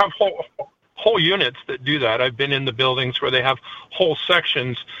thought... Well, they have whole units that do that. I've been in the buildings where they have whole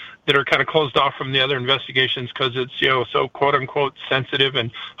sections that are kind of closed off from the other investigations because it's, so quote-unquote sensitive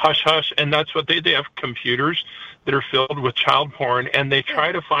and hush-hush. And that's what they have computers that are filled with child porn, and they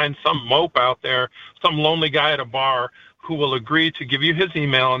try to find some mope out there, some lonely guy at a bar who will agree to give you his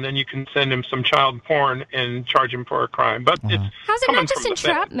email, and then you can send him some child porn and charge him for a crime. But it's how's it not just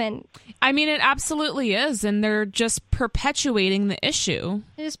entrapment? I mean, it absolutely is, and they're just perpetuating the issue.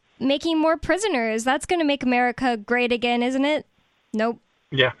 They're just making more prisoners. That's going to make America great again, isn't it? Nope.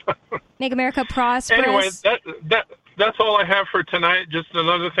 Yeah. Make America prosperous. Anyway, that's all I have for tonight. Just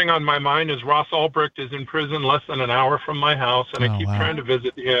another thing on my mind is Ross Ulbricht is in prison less than an hour from my house, and I keep trying to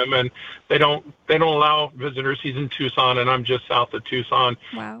visit him, and they don't allow visitors. He's in Tucson, and I'm just south of Tucson.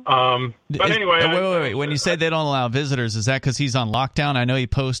 Wow. But anyway, wait. When you say they don't allow visitors, is that because he's on lockdown? I know he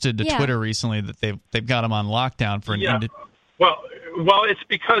posted to Twitter recently that they've got him on lockdown for an Well, it's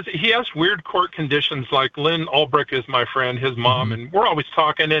because he has weird court conditions. Like Lynn Ulbricht is my friend, his mom, and we're always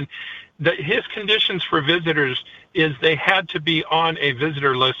talking. And his conditions for visitors is they had to be on a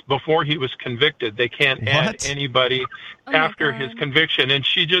visitor list before he was convicted. They can't add anybody after his conviction. And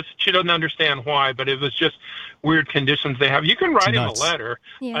she doesn't understand why, but it was just weird conditions they have. You can write him a letter.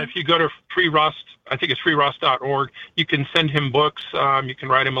 If you go to I think it's freeross.org, you can send him books. You can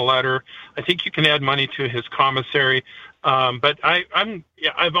write him a letter. I think you can add money to his commissary. But I'm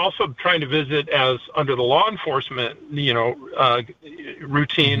also trying to visit as under the law enforcement,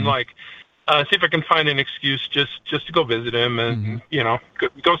 routine, like see if I can find an excuse just to go visit him and,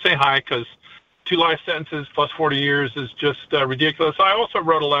 go say hi, because 2 life sentences plus 40 years is just ridiculous. I also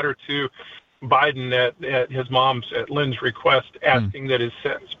wrote a letter to Biden at his mom's, at Lynn's request, asking that his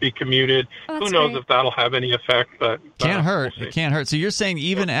sentence be commuted. Who knows if that'll have any effect, but can't hurt. It can't hurt. So you're saying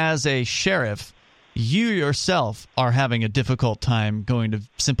even as a sheriff, you yourself are having a difficult time going to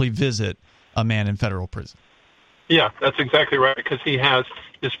simply visit a man in federal prison. Yeah, that's exactly right, because he has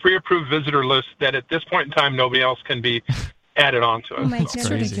this pre-approved visitor list that at this point in time nobody else can be added on to it. Oh my It's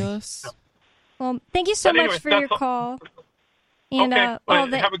goodness. ridiculous. Well, thank you so But anyways, much for that's your all. call. And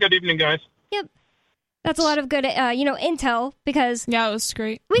Okay. Have a good evening, guys. Yep. That's a lot of good, intel, because Yeah, it was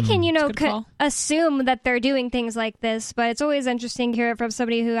great. we can, Good call. assume that they're doing things like this, but it's always interesting to hear it from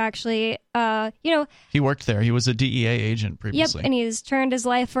somebody who actually, He worked there. He was a DEA agent yep, previously. and he's turned his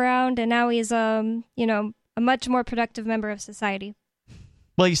life around, and now he's, a much more productive member of society.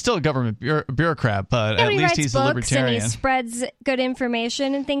 Well, he's still a government bureaucrat, but Yeah, at he least writes he's a books libertarian. and he spreads good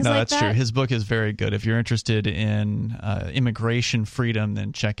information and things No, like that's that. true. His book is very good. If you're interested in immigration freedom,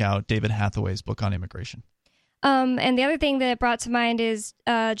 then check out David Hathaway's book on immigration. And the other thing that it brought to mind is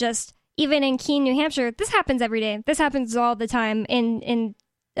just even in Keene, New Hampshire, this happens every day. This happens all the time in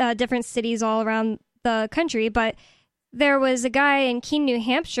different cities all around the country. But there was a guy in Keene, New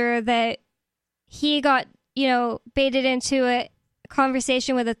Hampshire that he got, baited into a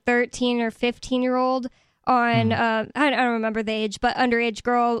conversation with a 13 or 15-year-old on, I don't remember the age, but underage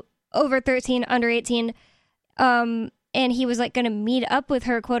girl, over 13, under 18. And he was like going to meet up with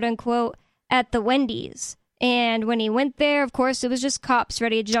her, quote unquote, at the Wendy's. And when he went there, of course, it was just cops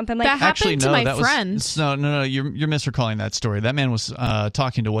ready to jump him. Like, That happened to my friend. No, you're misrecalling that story. That man was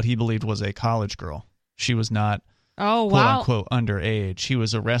talking to what he believed was a college girl. She was not, Oh, quote wow. unquote, underage. He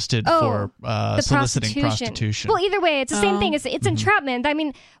was arrested for the soliciting prostitution. Well, either way, it's the same thing. It's entrapment. I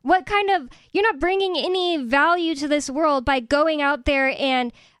mean, you're not bringing any value to this world by going out there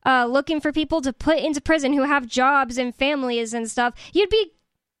and looking for people to put into prison who have jobs and families and stuff. You'd be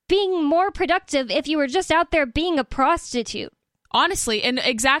being more productive if you were just out there being a prostitute. Honestly, and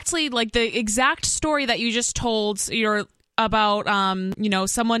exactly like the exact story that you just told, about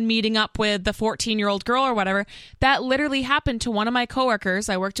someone meeting up with the 14-year-old girl or whatever, that literally happened to one of my coworkers.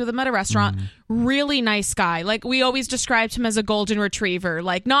 I worked with him at a restaurant. Really nice guy. Like, we always described him as a golden retriever.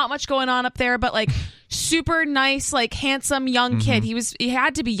 Like, not much going on up there, but like super nice, like handsome young kid. He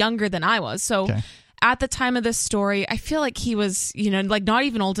had to be younger than I was. So at the time of this story, I feel like he was, like not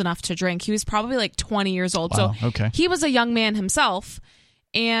even old enough to drink. He was probably like 20 years old. Wow, so he was a young man himself.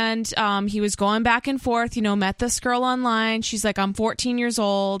 And he was going back and forth, met this girl online. She's like, I'm 14 years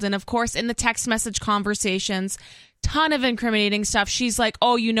old. And of course, in the text message conversations, ton of incriminating stuff. She's like,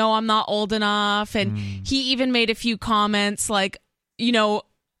 oh, I'm not old enough. And he even made a few comments like,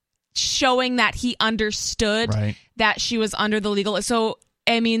 showing that he understood that she was under the legal. So,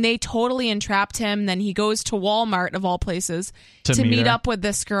 I mean, they totally entrapped him. Then he goes to Walmart, of all places, to meet up with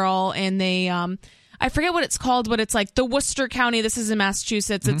this girl. And they... I forget what it's called, but it's like the Worcester County. This is in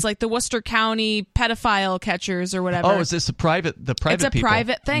Massachusetts. It's like the Worcester County pedophile catchers or whatever. Oh, is this the private It's a people?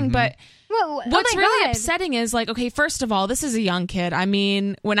 private thing, but Whoa, what's really God. upsetting is like, okay, first of all, this is a young kid. I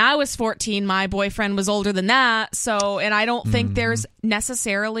mean, when I was 14, my boyfriend was older than that. So, and I don't think there's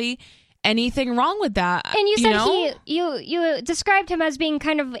necessarily anything wrong with that. And you said you described him as being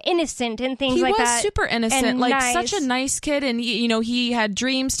kind of innocent and things like that. He was super innocent, and like nice. such a nice kid. And, he had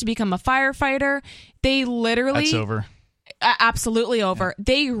dreams to become a firefighter. They literally... That's over. Absolutely over. Yeah.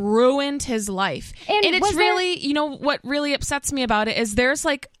 They ruined his life. And it's really, what really upsets me about it is there's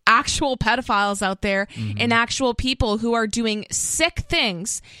like actual pedophiles out there and actual people who are doing sick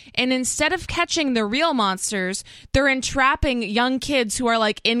things. And instead of catching the real monsters, they're entrapping young kids who are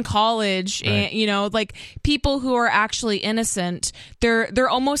like in college and, like people who are actually innocent. They're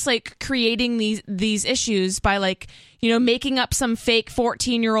almost like creating these issues by like, making up some fake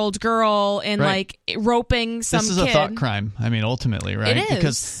 14-year-old girl and like roping some kid. This is a thought crime. I mean, ultimately, right? It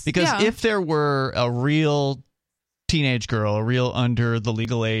is. Because if there were a real teenage girl, a real under the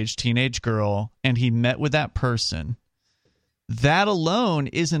legal age teenage girl, and he met with that person, that alone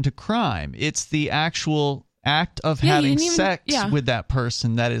isn't a crime. It's the actual act of having sex with that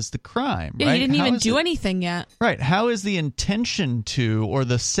person that is the crime, right? He didn't even do anything yet. Right. How is the intention to or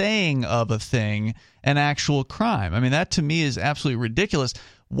the saying of a thing an actual crime? I mean, that to me is absolutely ridiculous.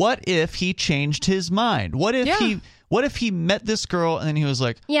 What if he changed his mind? What if he met this girl and then he was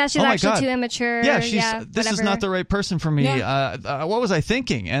like, yeah, she's actually too immature. Yeah, this is not the right person for me. Yeah. What was I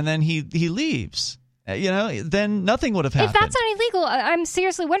thinking? And then he leaves. Then nothing would have happened. If that's not illegal, I'm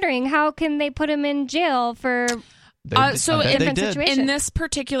seriously wondering how can they put him in jail for different situation. In this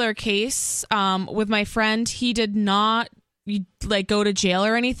particular case, with my friend, he did not like go to jail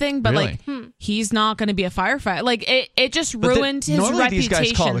or anything, but really? He's not going to be a firefighter. Like it just ruined his reputation. Normally these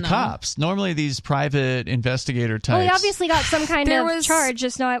guys call the cops. Normally these private investigator types. Well, he obviously got some kind of charge,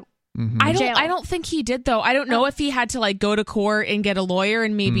 just not. I don't think he did though. I don't know if he had to like go to court and get a lawyer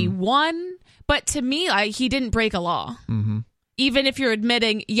and maybe won. But to me, he didn't break a law. even if you're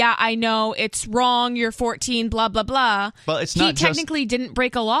admitting, yeah, I know it's wrong, you're 14, blah, blah, blah. Well, it's not he technically didn't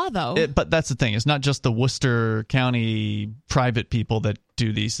break a law, though. But that's the thing. It's not just the Worcester County private people that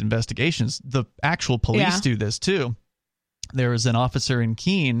do these investigations. The actual police do this, too. There was an officer in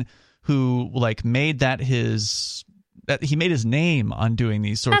Keene who made that he made his name on doing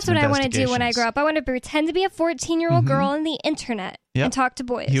these sorts of investigations. That's what I want to do when I grow up. I want to pretend to be a 14-year-old girl on the internet and talk to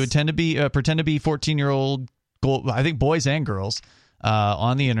boys. He would pretend to be 14-year-old, I think boys and girls,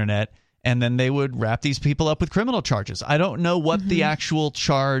 on the internet, and then they would wrap these people up with criminal charges. I don't know what the actual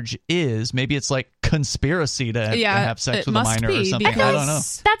charge is. Maybe it's like conspiracy to have sex with a minor or something. I don't know.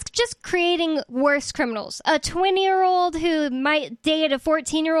 That's just creating worse criminals. A 20-year-old who might date a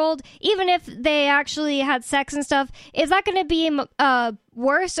 14-year-old, even if they actually had sex and stuff, is that going to be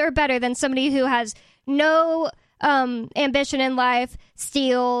worse or better than somebody who has no ambition in life,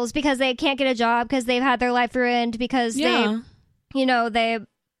 steals because they can't get a job, because they've had their life ruined, because they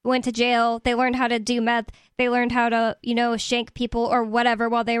went to jail, they learned how to do meth, they learned how to, shank people or whatever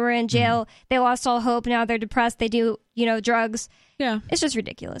while they were in jail. They lost all hope, now they're depressed, they do, drugs. Yeah. It's just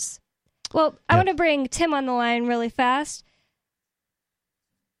ridiculous. Well, I want to bring Tim on the line really fast.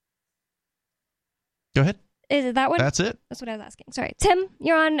 Go ahead. Is it that one? That's it. That's what I was asking. Sorry. Tim,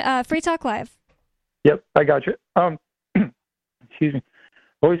 you're on Free Talk Live. Yep, I got you. Excuse me.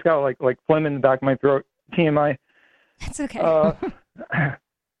 Always got like phlegm in the back of my throat. TMI. That's okay.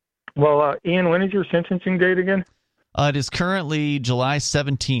 Well, Ian, when is your sentencing date again? It is currently July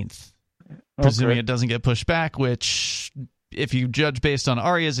 17th, presuming it doesn't get pushed back, which, if you judge based on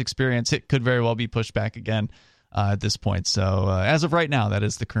Aria's experience, it could very well be pushed back again at this point. So as of right now, that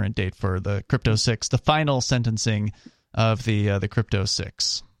is the current date for the Crypto 6, the final sentencing of the Crypto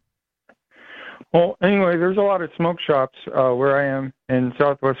 6. Well, anyway, there's a lot of smoke shops where I am in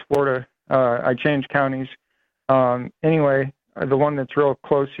Southwest Florida. I changed counties. Anyway, the one that's real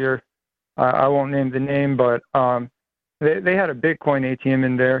close here, I won't name the name, but they had a Bitcoin ATM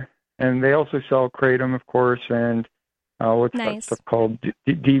in there, and they also sell Kratom, of course, and what's that stuff called?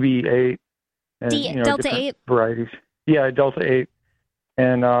 DB8. And, Delta 8? Varieties. Yeah, Delta 8.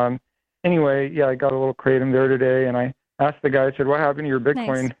 And anyway, I got a little Kratom there today, and I asked the guy, I said, what happened to your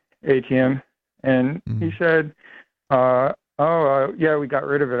Bitcoin ATM? And he said, we got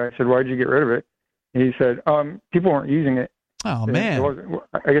rid of it. I said, why'd you get rid of it? He said, people weren't using it. Oh, man.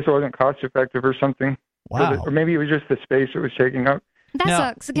 I guess it wasn't cost effective or something. Wow. Or maybe it was just the space it was taking up. That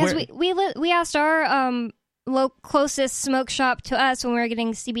sucks, because we asked our closest smoke shop to us when we were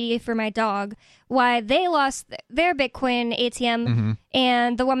getting CBD for my dog why they lost their Bitcoin ATM,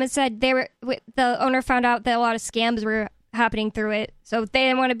 and the woman said the owner found out that a lot of scams were happening through it, so they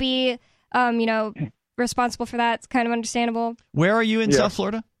didn't want to be responsible for that. It's kind of understandable. Where are you in South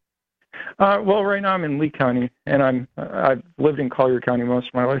Florida? Well, right now I'm in Lee County, and I've lived in Collier County most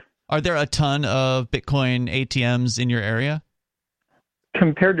of my life. Are there a ton of Bitcoin ATMs in your area?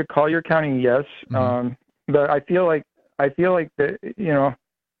 Compared to Collier County, yes. But I feel like that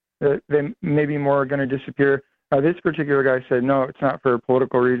they maybe more are going to disappear. This particular guy said no, it's not for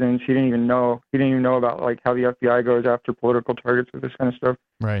political reasons. He didn't even know about how the FBI goes after political targets with this kind of stuff.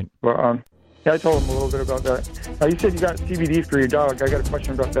 Right. But I told him a little bit about that. You said you got CBD for your dog. I got a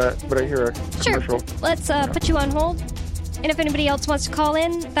question about that, but I hear a commercial. Let's put you on hold. And if anybody else wants to call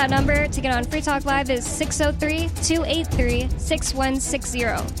in, that number to get on Free Talk Live is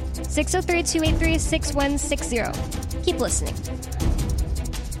 603-283-6160. 603-283-6160. Keep listening.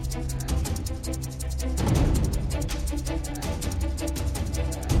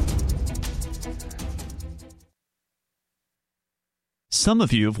 Some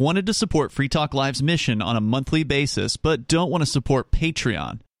of you have wanted to support Free Talk Live's mission on a monthly basis, but don't want to support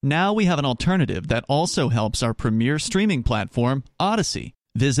Patreon. Now we have an alternative that also helps our premier streaming platform, Odyssey.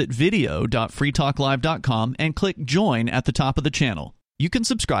 Visit video.freetalklive.com and click Join at the top of the channel. You can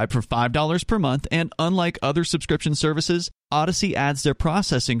subscribe for $5 per month, and unlike other subscription services, Odyssey adds their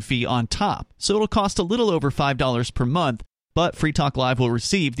processing fee on top, so it'll cost a little over $5 per month, but Free Talk Live will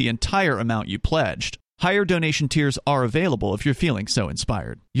receive the entire amount you pledged. Higher donation tiers are available if you're feeling so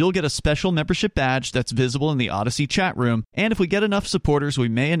inspired. You'll get a special membership badge that's visible in the Odyssey chat room, and if we get enough supporters, we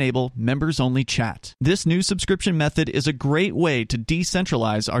may enable members-only chat. This new subscription method is a great way to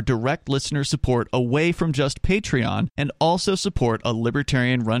decentralize our direct listener support away from just Patreon and also support a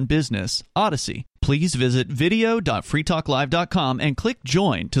libertarian-run business, Odyssey. Please visit video.freetalklive.com and click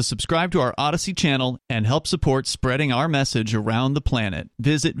Join to subscribe to our Odyssey channel and help support spreading our message around the planet.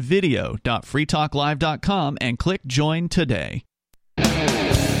 Visit video.freetalklive.com and click Join today.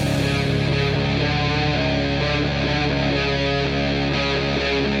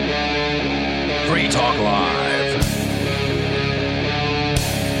 Free Talk Live.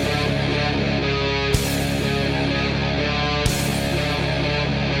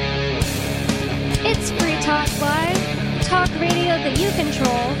 Talk Live, talk radio that you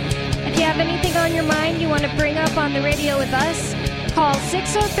control. If you have anything on your mind you want to bring up on the radio with us, call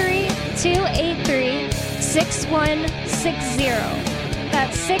 603-283-6160.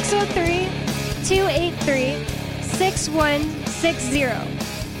 That's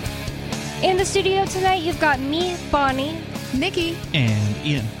 603-283-6160. In the studio tonight, you've got me, Bonnie, Nikki, and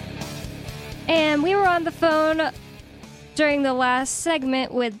Ian. And we were on the phone during the last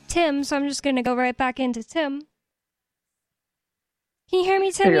segment with Tim, so I'm just going to go right back into Tim. Can you hear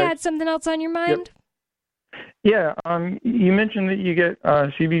me, Tim? Hey, you had something else on your mind? Yep. Yeah, you mentioned that you get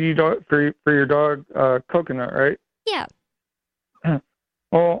CBD for your dog, Coconut, right? Yeah.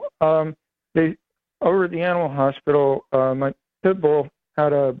 Well, they over at the animal hospital, my pit bull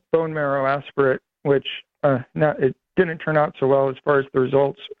had a bone marrow aspirate, which it didn't turn out so well as far as the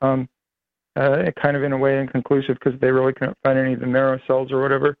results. It kind of in a way inconclusive because they really couldn't find any of the marrow cells or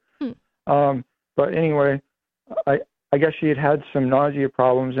whatever. But anyway, I guess she had some nausea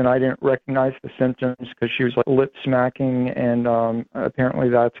problems, and I didn't recognize the symptoms because she was like lip smacking, and apparently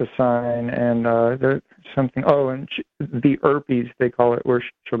that's a sign. And there's something. Oh, and the herpes they call it, where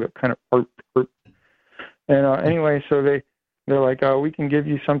she'll get kind of herp. And anyway, so they're like, we can give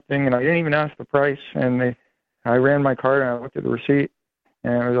you something, and I didn't even ask the price. And I ran my card and I looked at the receipt,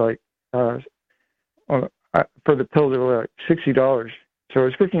 and it was like, for the pills, it was like $60. So it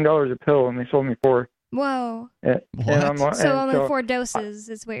was $15 a pill, and they sold me 4. Whoa. And only 4 doses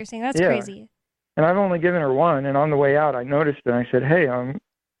is what you're saying. That's crazy. And I've only given her 1, and on the way out, I noticed it, and I said, hey,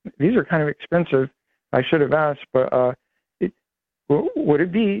 these are kind of expensive. I should have asked, but would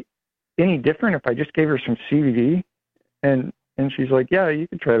it be any different if I just gave her some CBD? And she's like, yeah, you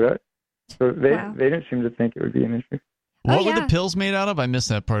could try that. So they didn't seem to think it would be an issue. What were the pills made out of? I missed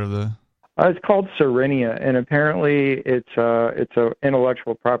that part of the... It's called Serenia, and apparently it's a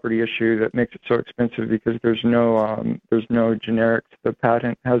intellectual property issue that makes it so expensive because there's no generics. The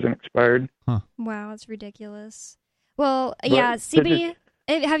patent hasn't expired. Huh. Wow, that's ridiculous. Well, yeah, CBD.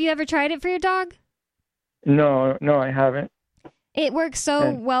 Have you ever tried it for your dog? No, I haven't. It works so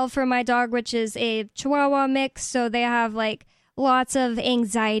well for my dog, which is a Chihuahua mix, so they have like lots of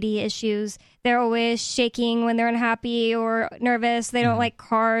anxiety issues. They're always shaking when they're unhappy or nervous. They don't like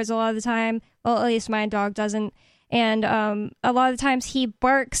cars a lot of the time. Well, at least my dog doesn't. And a lot of the times he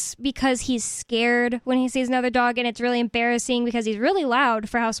barks because he's scared when he sees another dog, and it's really embarrassing because he's really loud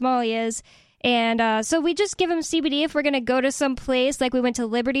for how small he is. And so we just give him CBD if we're going to go to some place. Like we went to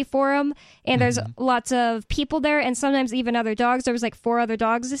Liberty Forum, and there's lots of people there, and sometimes even other dogs. There was like 4 other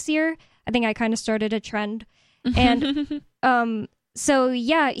dogs this year. I think I kind of started a trend. And so,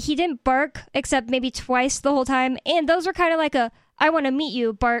 yeah, he didn't bark except maybe twice the whole time. And those were kind of like a, I want to meet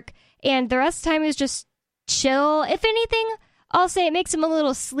you bark. And the rest of the time he was just chill. If anything, I'll say it makes him a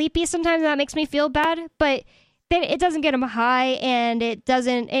little sleepy sometimes, and that makes me feel bad. But it doesn't get him high, and it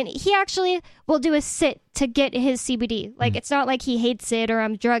doesn't. And he actually will do a sit to get his CBD. Like, it's not like he hates it or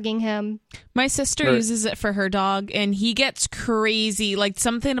I'm drugging him. My sister uses it for her dog, and he gets crazy. Like,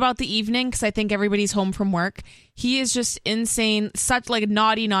 something about the evening, because I think everybody's home from work. He is just insane, such like a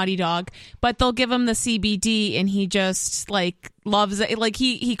naughty dog. But they'll give him the CBD, and he just like loves it. Like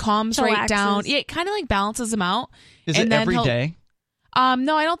he calms right down. Yeah, it kind of like balances him out. Is it every day?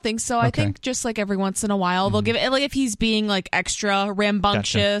 No, I don't think so. Okay. I think just like every once in a while they'll give it, like if he's being like extra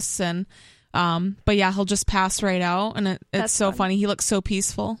rambunctious. Gotcha. And but yeah, he'll just pass right out, and it's so funny. He looks so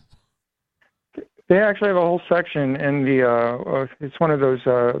peaceful. They actually have a whole section in the it's one of those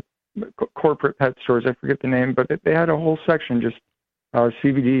corporate pet stores. I forget the name, but they had a whole section just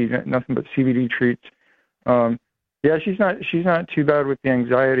CBD, nothing but CBD treats. Yeah, she's not too bad with the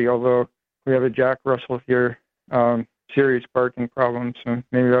anxiety, although we have a Jack Russell here. Serious barking problems, so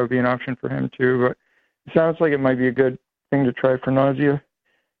maybe that would be an option for him too. But it sounds like it might be a good thing to try for nausea.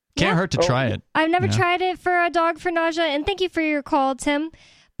 Can't hurt to try it. I've never tried it for a dog for nausea, and thank you for your call, Tim.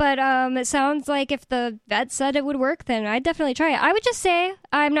 But it sounds like if the vet said it would work, then I'd definitely try it. I would just say,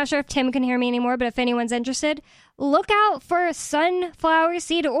 I'm not sure if Tim can hear me anymore, but if anyone's interested, look out for sunflower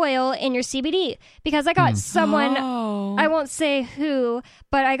seed oil in your CBD. Because I got someone, I won't say who,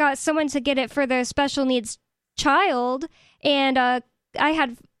 but I got someone to get it for their special needs child, and I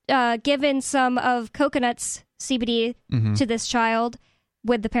had given some of Coconut's CBD to this child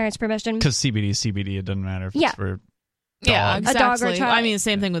with the parents' permission. Because CBD is CBD, it doesn't matter if it's for yeah, exactly. A dog or child. I mean, the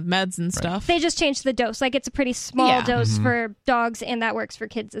same thing with meds and stuff. They just changed the dose. Like, it's a pretty small dose for dogs, and that works for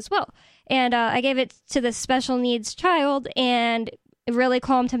kids as well. And I gave it to the special needs child, and it really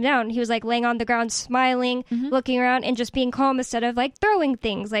calmed him down. He was like laying on the ground, smiling, looking around, and just being calm instead of like throwing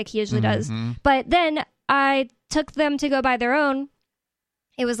things like he usually does. But then I took them to go buy their own,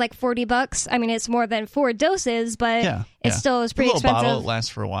 it was like $40. I mean, it's more than 4 doses, but it still was pretty a little expensive. Bottle, it lasts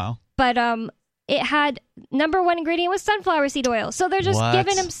for a while. But it had number one ingredient was sunflower seed oil. So they're just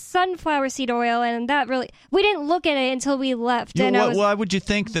giving him sunflower seed oil, and that really we didn't look at it until we left. Why would you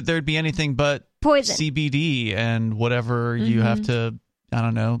think that there'd be anything but poison, CBD, and whatever you have to? I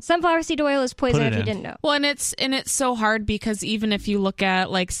don't know. Sunflower seed oil is poison if you didn't know. Well, and it's so hard because even if you look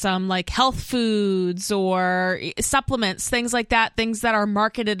at like some like health foods or supplements, things like that, things that are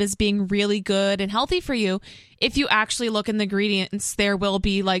marketed as being really good and healthy for you, if you actually look in the ingredients, there will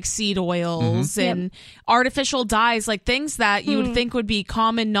be like seed oils and artificial dyes, like things that you would think would be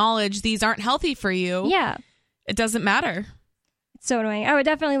common knowledge. These aren't healthy for you. Yeah. It doesn't matter. It's so annoying. I would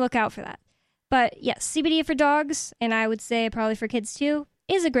definitely look out for that. But yes, CBD for dogs, and I would say probably for kids too,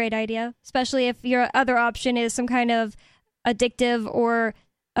 is a great idea, especially if your other option is some kind of addictive or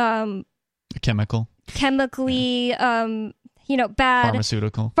chemically bad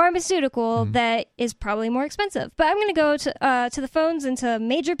pharmaceutical that is probably more expensive. But I'm going to go to the phones and to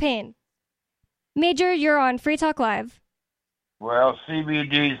Major Payne. Major, you're on Free Talk Live. Well,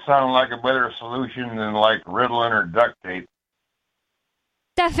 CBD sounds like a better solution than like Ritalin or duct tape.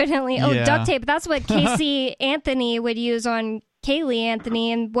 Definitely. Oh, duct tape. That's what Casey Anthony would use on Kaylee Anthony,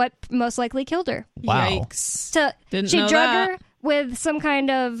 and what most likely killed her. Wow. Yikes. She drug her with some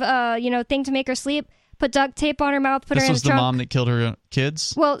kind of thing to make her sleep, put duct tape on her mouth, put her in the trunk. This was the mom that killed her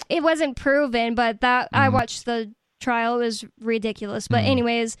kids? Well, it wasn't proven, but I watched the trial. It was ridiculous. But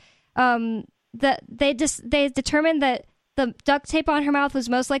anyways, they determined that the duct tape on her mouth was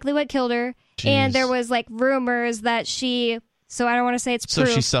most likely what killed her. Jeez. And there was like rumors that so I don't want to say it's proof.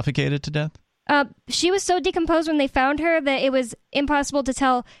 So she suffocated to death? She was so decomposed when they found her that it was impossible to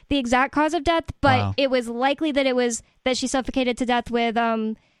tell the exact cause of death, but it was likely that she suffocated to death with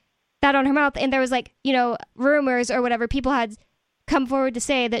that on her mouth. And there was rumors or whatever. People had come forward to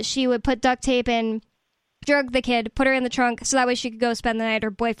say that she would put duct tape and drug the kid, put her in the trunk, so that way she could go spend the night at her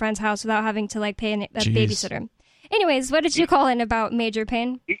boyfriend's house without having to pay a babysitter. Anyways, what did you call in about Major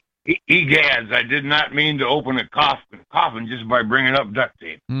Payne? Egads, I did not mean to open a coffin just by bringing up duct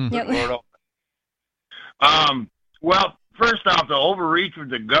tape. Yep. Well, first off, the overreach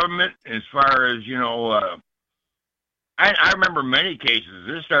with the government as far as, I remember many cases.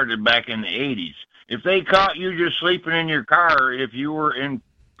 This started back in the 80s. If they caught you just sleeping in your car, if you were in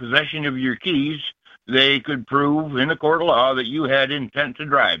possession of your keys, they could prove in a court of law that you had intent to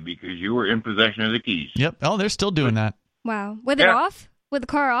drive because you were in possession of the keys. Yep. Oh, they're still doing that. Wow. With it off? With the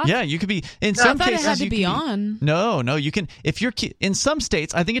car off? Yeah, you could be in some cases. It had to be on. No, you can. If you're in some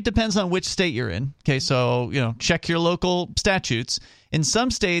states, I think it depends on which state you're in. Okay, so check your local statutes. In some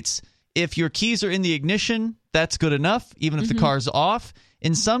states, if your keys are in the ignition, that's good enough, even if the car's off.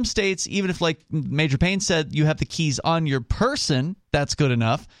 In some states, even if, like Major Payne said, you have the keys on your person, that's good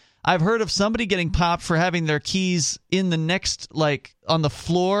enough. I've heard of somebody getting popped for having their keys in the next, on the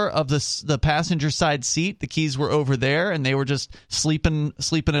floor of the passenger side seat. The keys were over there, and they were just sleeping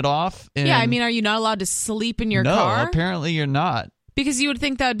it off. And yeah, I mean, are you not allowed to sleep in your car? No, apparently you're not. Because you would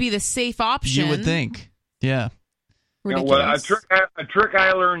think that would be the safe option. You would think, yeah. Ridiculous. A trick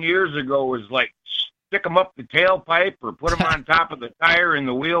I learned years ago was stick them up the tailpipe or put them on top of the tire in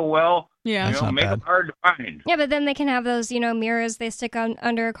the wheel well. Yeah, make them hard to find. Yeah, but then they can have those, mirrors they stick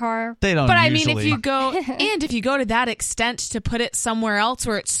under a car. They don't. But usually. I mean, if you go to that extent to put it somewhere else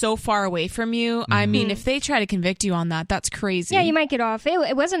where it's so far away from you, I mean, if they try to convict you on that, that's crazy. Yeah, you might get off.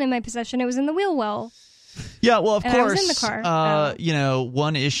 It wasn't in my possession. It was in the wheel well. Yeah, well, of course. I was in the car.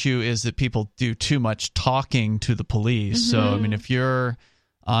 One issue is that people do too much talking to the police. So, I mean, if you're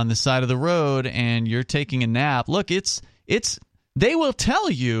on the side of the road and you're taking a nap, look, they will tell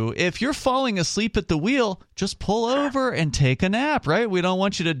you if you're falling asleep at the wheel, just pull over and take a nap, right? We don't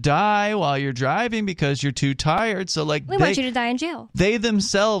want you to die while you're driving because you're too tired. So, we want you to die in jail. They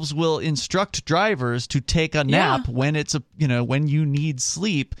themselves will instruct drivers to take a nap when it's when you need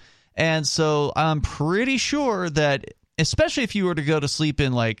sleep. And so I'm pretty sure that, especially if you were to go to sleep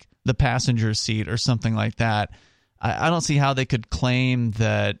in the passenger seat or something like that, I don't see how they could claim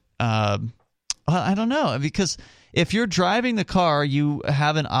that. I don't know, because if you're driving the car, you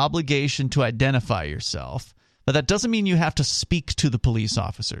have an obligation to identify yourself, but that doesn't mean you have to speak to the police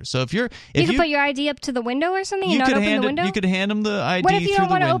officer. So if you could put your ID up to the window or something, you not open the window. You could hand them the ID. What if you don't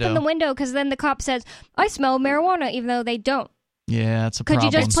want to open the window because then the cop says, "I smell marijuana," even though they don't? Yeah, it's a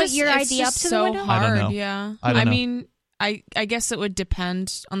problem. Could you just put your ID up to the window? Hard, I don't know. Yeah, I mean, I guess it would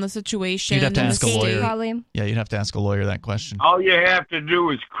depend on the situation. You'd have to ask a lawyer. Probably. Yeah, you'd have to ask a lawyer that question. All you have to do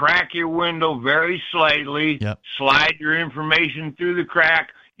is crack your window very slightly, slide your information through the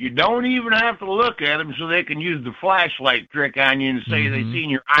crack. You don't even have to look at them so they can use the flashlight trick on you and say they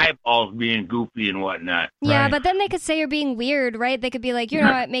seen your eyeballs being goofy and whatnot. Yeah, Right. but then they could say you're being weird, right? They could be like, you're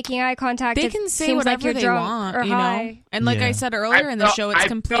not making eye contact. They It can say seems whatever like you're they drunk want, or you know. high. And like I said earlier in the show, it's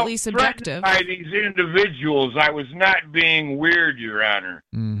completely subjective. By these individuals, I was not being weird, Your Honor.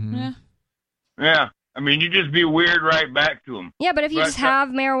 Yeah. Yeah. I mean, you just be weird right back to them. Yeah, but if you just have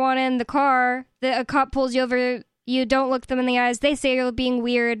marijuana in the car, a cop pulls you over, you don't look them in the eyes, they say you're being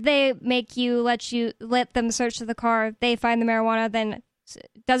weird, they make you let them search the car, they find the marijuana, then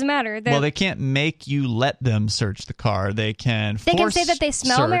it doesn't matter. Well, they can't make you let them search the car. They can say that they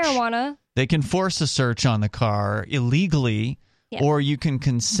smell marijuana. They can force a search on the car illegally, or you can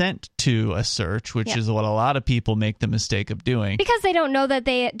consent to a search, which is what a lot of people make the mistake of doing. Because they don't know that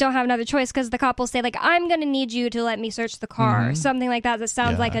they don't have another choice, because the cop will say, like, I'm going to need you to let me search the car, something like that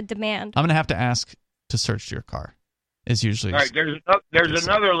sounds like a demand. I'm going to have to ask to search your car, is usually... All right, there's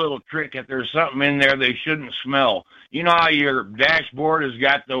another little trick. If there's something in there they shouldn't smell. You know how your dashboard has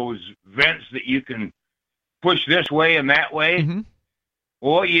got those vents that you can push this way and that way?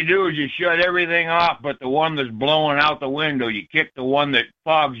 Well, what you do is you shut everything off but the one that's blowing out the window. You kick the one that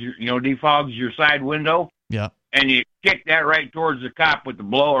defogs your side window. Yeah. And you kick that right towards the cop with the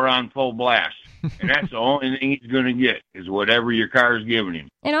blower on full blast. And that's the only thing he's going to get is whatever your car is giving him.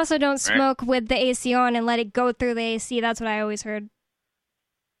 And also don't smoke with the AC on and let it go through the AC. That's what I always heard.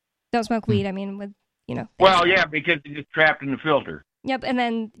 Don't smoke weed, I mean, with, Well, yeah, because it gets trapped in the filter. Yep, and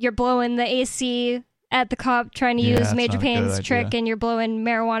then you're blowing the AC at the cop trying to use Major Payne's trick, and you're blowing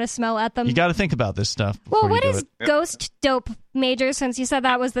marijuana smell at them. You got to think about this stuff. Well, what is ghost dope, Major, since you said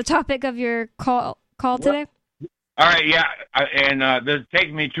that was the topic of your call today? All right, yeah, and this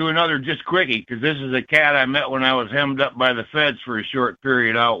takes me to another just quickie, because this is a cat I met when I was hemmed up by the feds for a short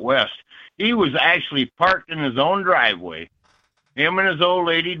period out west. He was actually parked in his own driveway. Him and his old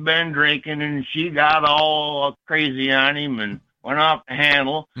lady'd been drinking, and she got all crazy on him and went off the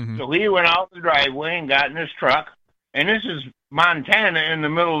handle. So he went out the driveway and got in his truck. And this is Montana in the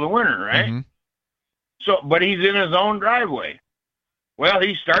middle of the winter, right? But he's in his own driveway. Well,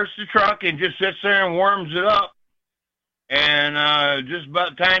 he starts the truck and just sits there and warms it up. And just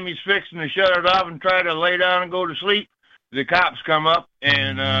about the time he's fixing to shut it off and try to lay down and go to sleep, the cops come up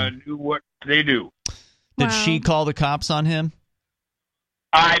and do what they do. Did she call the cops on him?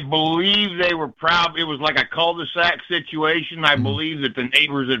 I believe they were it was like a cul-de-sac situation. I believe that the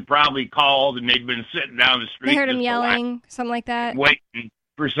neighbors had probably called and they'd been sitting down the street. They heard him yelling, something like that. Waiting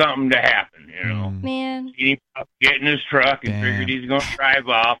for something to happen, Man. He get in his truck and figured he's going to drive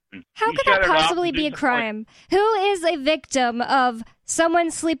off. And how could that possibly be a crime? Who is a victim of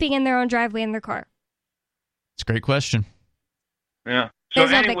someone sleeping in their own driveway in their car? It's a great question. Yeah. So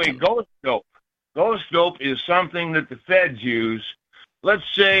anyway, ghost dope. Ghost dope is something that the feds use. Let's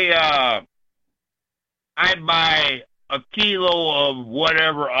say I buy a kilo of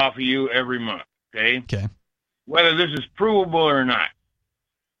whatever off of you every month, okay? Whether this is provable or not.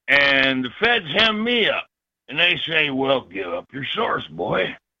 And the feds hem me up, and they say, well, give up your source,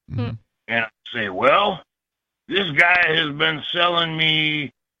 boy. And I say, well, this guy has been selling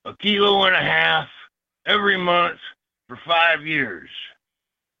me 1.5 kilos every month for 5 years.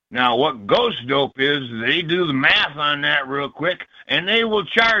 Now, what ghost dope is, they do the math on that real quick, and they will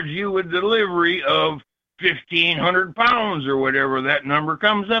charge you with delivery of 1,500 pounds or whatever that number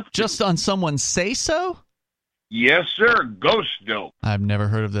comes up to. Just on someone's say-so? Yes, sir. Ghost dope. I've never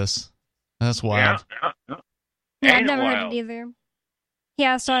heard of this. That's wild. Yeah, I've never heard it either.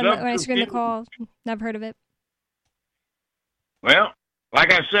 Yeah, so when I screened the call, never heard of it. Well,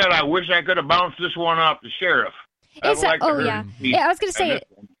 like I said, I wish I could have bounced this one off the sheriff. Yeah, I was going to say,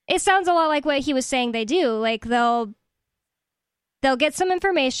 it sounds a lot like what he was saying they do. Like, they'll get some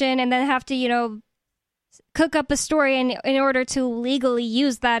information and then have to, cook up a story in order to legally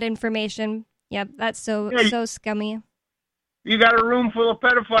use that information. Yeah, that's so scummy. You got a room full of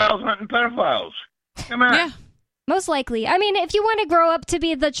pedophiles hunting pedophiles. Come on. Yeah. Most likely. I mean, if you want to grow up to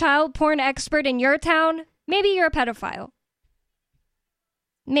be the child porn expert in your town, maybe you're a pedophile.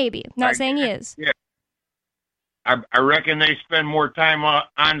 Maybe. Not saying he is. Yeah. I reckon they spend more time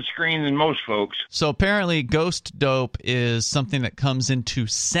on screen than most folks. So apparently ghost dope is something that comes into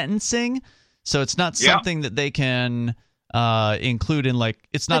sentencing. So it's not something that they can include in, like,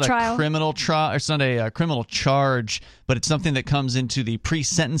 it's not a criminal trial. It's not a criminal charge, but it's something that comes into the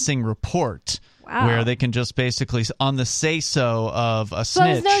pre-sentencing report Wow. where they can just basically, on the say-so of a snitch. So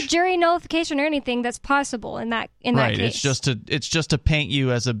there's no jury nullification or anything that's possible in that right. case. It's just to paint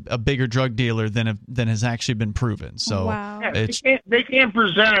you as a bigger drug dealer than has actually been proven. So wow. They can't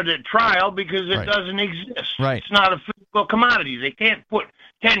present it at trial because it doesn't exist. Right. It's not a physical commodity. They can't put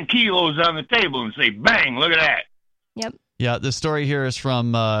 10 kilos on the table and say, bang, look at that. Yep. Yeah, the story here is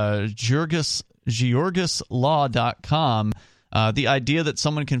from georgislaw.com. The idea that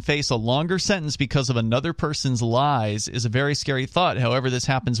someone can face a longer sentence because of another person's lies is a very scary thought. However, this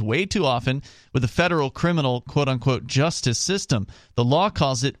happens way too often with the federal criminal quote-unquote justice system. The law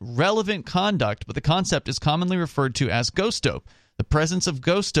calls it relevant conduct, but the concept is commonly referred to as ghost dope. The presence of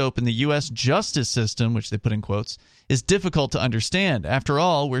ghost dope in the U.S. justice system, which they put in quotes, is difficult to understand. After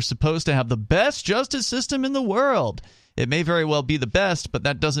all, we're supposed to have the best justice system in the world. It may very well be the best, but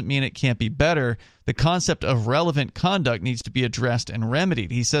that doesn't mean it can't be better. The concept of relevant conduct needs to be addressed and remedied.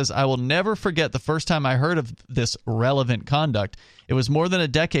 He says, I will never forget the first time I heard of this relevant conduct. It was more than a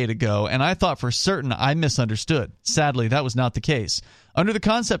decade ago, and I thought for certain I misunderstood. Sadly, that was not the case. Under the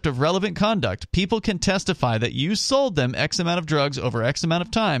concept of relevant conduct, people can testify that you sold them X amount of drugs over X amount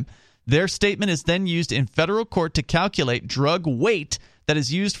of time. Their statement is then used in federal court to calculate drug weight that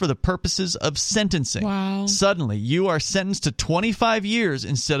is used for the purposes of sentencing. Wow. Suddenly, you are sentenced to 25 years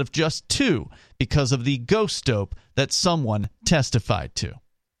instead of just 2 because of the ghost dope that someone testified to.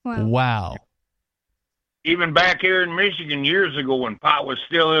 Wow. Even back here in Michigan years ago when pot was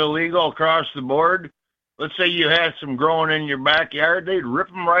still illegal across the board, let's say you had some growing in your backyard, they'd rip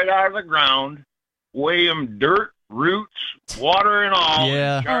them right out of the ground, weigh them dirt, roots, water, and all.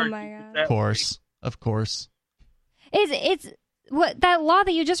 Yeah. Oh, my God. Of course. It's what that law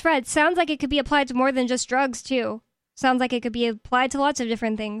that you just read sounds like it could be applied to more than just drugs, too. Sounds like it could be applied to lots of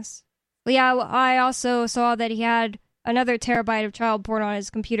different things. But yeah, I also saw that he had another terabyte of child porn on his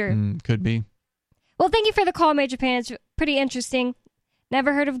computer. Could be. Well, thank you for the call, Major Pan. It's pretty interesting.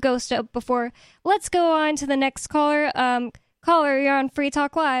 Never heard of ghost dope before. Let's go on to the next caller. Caller, you're on Free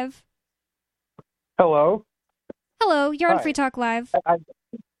Talk Live. Hello? Hello, you're on Hi. Free Talk Live.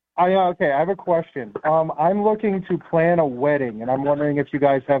 Okay, I have a question. I'm looking to plan a wedding, and I'm wondering if you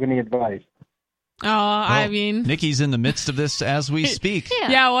guys have any advice. I mean, Nikki's in the midst of this as we speak.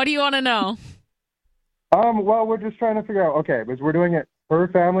 Yeah, what do you want to know? Well, we're just trying to figure out, okay, because we're doing it, her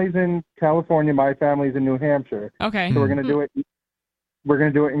family's in California, my family's in New Hampshire. Okay. So we're going to do it. We're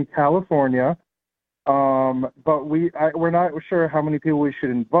going to do it in California. But we're not sure how many people we should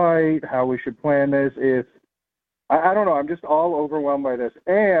invite, how we should plan this. I don't know. I'm just all overwhelmed by this.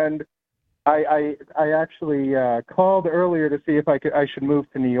 And I actually called earlier to see if I should move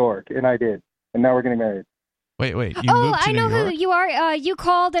to New York, and I did. And now we're getting married. Wait. You moved to I know New York? who you are. You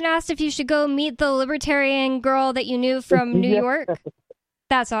called and asked if you should go meet the libertarian girl that you knew from New York.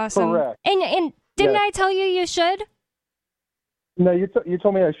 That's awesome. Correct. And didn't I tell you should? No, you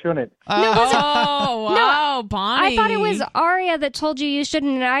told me I shouldn't. No, it wasn't. Oh, wow, Bonnie. I thought it was Aria that told you you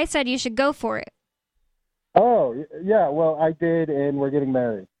shouldn't, and I said you should go for it. Oh, yeah, well, I did, and we're getting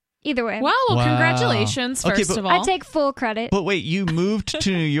married. Either way. Well, Wow. congratulations, Okay, first but- of all. I take full credit. But wait, you moved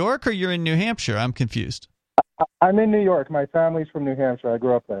to New York or you're in New Hampshire? I'm confused. I'm in New York. My family's from New Hampshire. I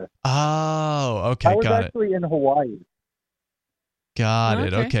grew up there. Oh, okay, I was got it. actually in Hawaii. Got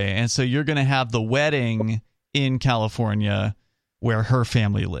it. Okay. Okay. And so you're going to have the wedding in California where her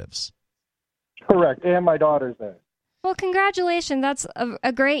family lives. Correct, and my daughter's there. Well, congratulations. That's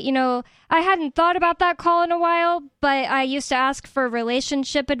a great, I hadn't thought about that call in a while, but I used to ask for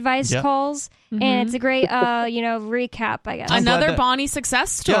relationship advice calls, and it's a great, recap, I guess. Another Bonnie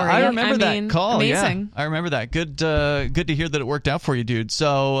success story. Yeah, I remember that call. Amazing. Yeah, I remember that. Good to hear that it worked out for you, dude.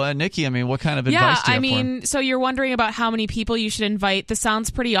 So, Nikki, what kind of advice do you have for him? So you're wondering about how many people you should invite. This sounds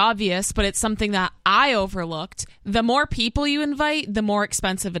pretty obvious, but it's something that I overlooked. The more people you invite, the more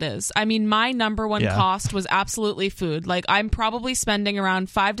expensive it is. My number one cost was absolutely food. Like, I'm probably spending around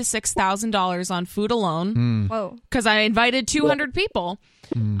 $5,000 to $6,000 on food alone. Whoa! Because I invited 200 people.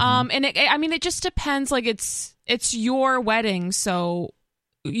 And it just depends. Like, it's your wedding, so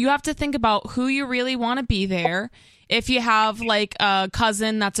you have to think about who you really want to be there. If you have like a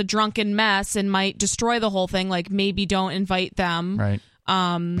cousin that's a drunken mess and might destroy the whole thing, like maybe don't invite them. Right.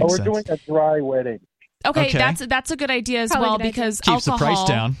 We're doing a dry wedding. Okay, that's a good idea as well because keeps alcohol, the price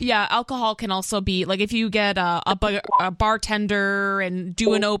down. Yeah, alcohol can also be like if you get a bartender and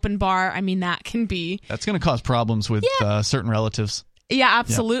do an open bar. That can be. That's going to cause problems with certain relatives. Yeah,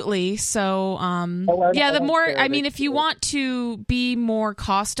 absolutely. So, the more, I mean, if you want to be more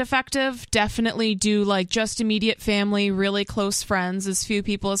cost effective, definitely do like just immediate family, really close friends, as few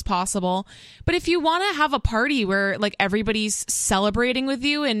people as possible. But if you want to have a party where like everybody's celebrating with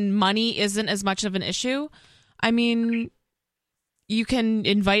you and money isn't as much of an issue, I mean, you can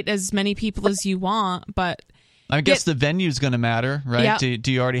invite as many people as you want, but I guess the venue's going to matter, right? Yeah.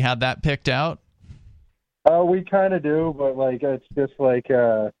 Do you already have that picked out? We kind of do, but like it's just like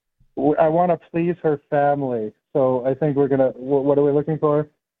I want to please her family, so I think we're gonna. What are we looking for?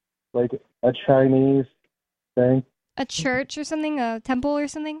 Like a Chinese thing? A church or something? A temple or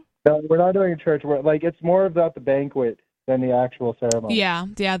something? No, we're not doing a church. It's more about the banquet than the actual ceremony.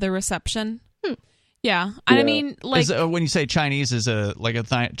 Yeah, the reception. Yeah, I mean, like when you say Chinese, is a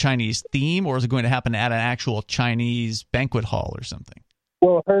Chinese theme, or is it going to happen at an actual Chinese banquet hall or something?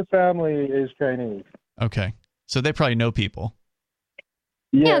 Well, her family is Chinese. Okay, so they probably know people.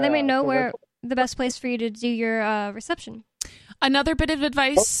 Yeah, they may know where the best place for you to do your reception. Another bit of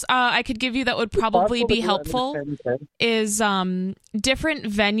advice I could give you that would probably be helpful is different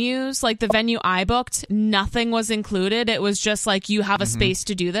venues. Like the venue I booked, nothing was included. It was just like you have a space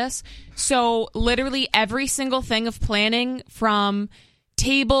to do this. So literally every single thing of planning, from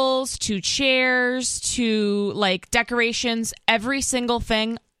tables to chairs to like decorations, every single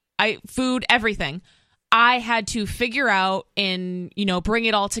thing, food, everything, I had to figure out and, bring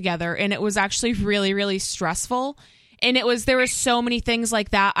it all together. And it was actually really, really stressful. And there were so many things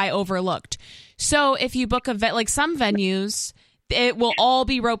like that I overlooked. So if you book like some venues, it will all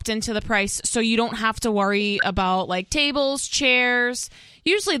be roped into the price. So you don't have to worry about like tables, chairs.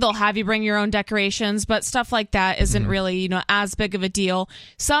 Usually they'll have you bring your own decorations, but stuff like that isn't really, as big of a deal.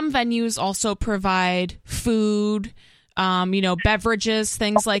 Some venues also provide food, beverages,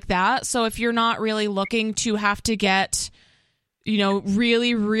 things like that. So if you're not really looking to have to get,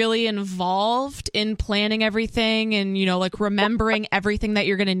 really, really involved in planning everything and, like remembering everything that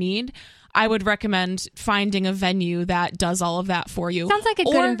you're going to need, I would recommend finding a venue that does all of that for you. Sounds like a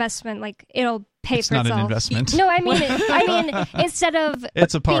good investment. Like it'll pay for itself. It's not an investment. No, I mean, instead of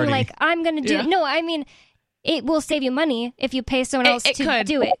it's a party. being like, I'm going to do it. No, I mean, it will save you money if you pay someone else to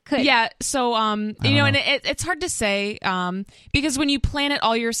do it. Could. Yeah. So, and it's hard to say because when you plan it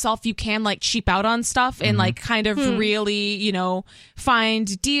all yourself, you can like cheap out on stuff and like kind of really,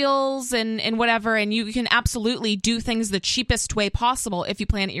 find deals and whatever. And you can absolutely do things the cheapest way possible if you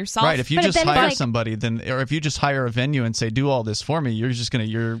plan it yourself. Right. If you just hire somebody, or if you just hire a venue and say, do all this for me, you're going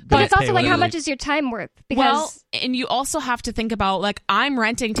to But it's also like, how much is your time worth? Because and you also have to think about like, I'm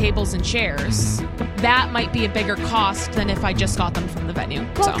renting tables and chairs. That might be a bigger cost than if I just got them from the venue.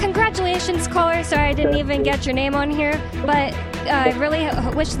 Well, congratulations, caller. Sorry I didn't even get your name on here, but I really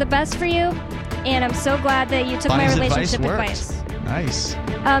wish the best for you, and I'm so glad that you took my relationship advice. Nice.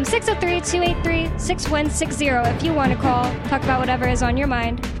 603-283-6160 if you want to call, talk about whatever is on your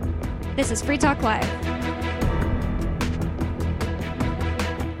mind. This is Free Talk Live.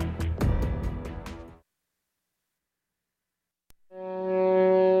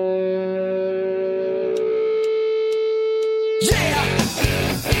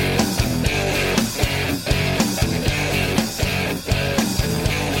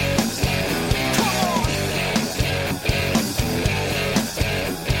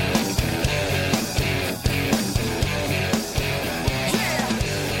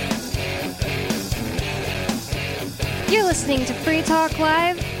 Listening to Free Talk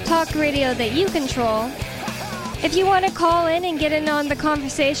Live, talk radio that you control. If you want to call in and get in on the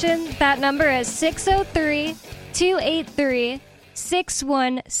conversation, that number is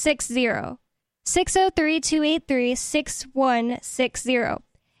 603-283-6160. 603-283-6160.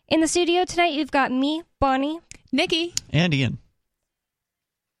 In the studio tonight, you've got me, Bonnie, Nikki, and Ian.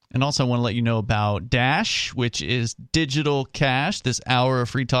 And also I want to let you know about Dash, which is digital cash. This hour of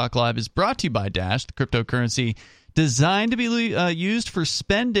Free Talk Live is brought to you by Dash, the cryptocurrency designed to be used for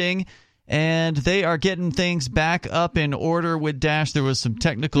spending, and they are getting things back up in order with Dash. There was some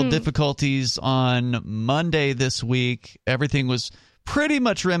technical difficulties on Monday this week. Everything was pretty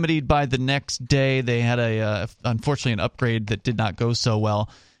much remedied by the next day. They had unfortunately an upgrade that did not go so well,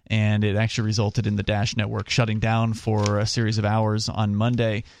 and it actually resulted in the Dash network shutting down for a series of hours on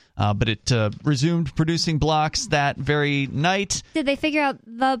Monday. But it resumed producing blocks that very night. Did they figure out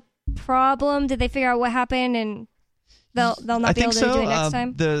the problem? Did they figure out what happened and they'll not be able to do it next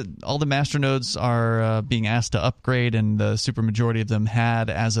time? All the masternodes are being asked to upgrade, and the super majority of them had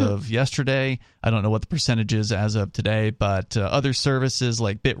as of yesterday. I don't know what the percentage is as of today, but other services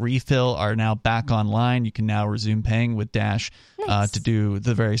like BitRefill are now back online. You can now resume paying with Dash to do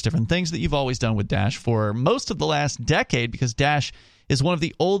the various different things that you've always done with Dash for most of the last decade, because Dash is one of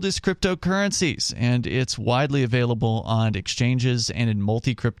the oldest cryptocurrencies, and it's widely available on exchanges and in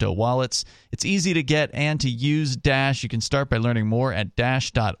multi-crypto wallets. It's easy to get and to use Dash. You can start by learning more at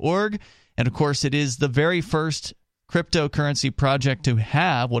dash.org. And, of course, it is the very first cryptocurrency project to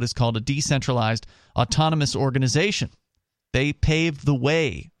have what is called a decentralized autonomous organization. They paved the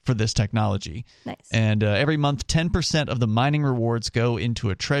way for this technology. Nice. And every month, 10% of the mining rewards go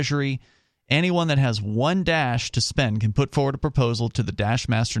into a treasury. Anyone that has one Dash to spend can put forward a proposal to the Dash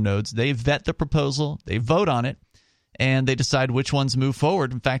master nodes. They vet the proposal, they vote on it, and they decide which ones move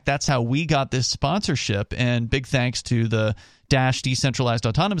forward. In fact, that's how we got this sponsorship, and big thanks to the Dash Decentralized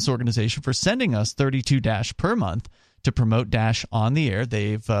Autonomous Organization for sending us 32 Dash per month to promote Dash on the air.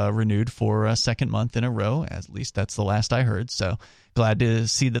 They've renewed for a second month in a row, at least that's the last I heard. So glad to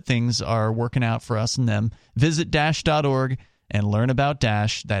see that things are working out for us and them. Visit dash.org and learn about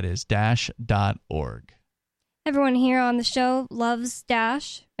Dash. That is dash.org. Everyone here on the show loves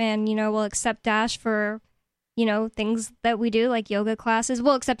Dash, and, we'll accept Dash for, things that we do, like yoga classes.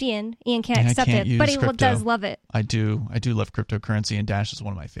 We'll accept Ian. Ian can't accept it, but he does love it. I do love cryptocurrency, and Dash is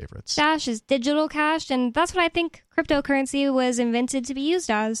one of my favorites. Dash is digital cash, and that's what I think cryptocurrency was invented to be used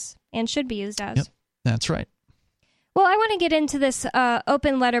as, and should be used as. Yep, that's right. Well, I want to get into this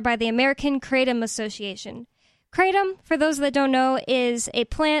open letter by the American Kratom Association. Kratom, for those that don't know, is a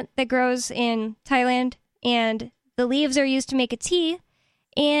plant that grows in Thailand, and the leaves are used to make a tea,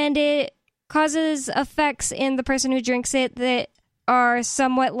 and it causes effects in the person who drinks it that are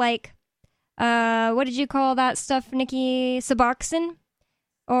somewhat like, what did you call that stuff, Nikki? Suboxone?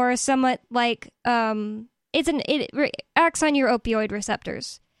 Or somewhat like, it acts on your opioid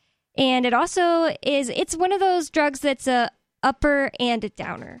receptors. And it also it's one of those drugs that's a upper and a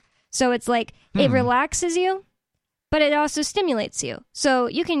downer. So it's like, it relaxes you, but it also stimulates you. So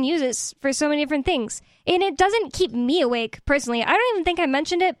you can use it for so many different things. And it doesn't keep me awake, personally. I don't even think I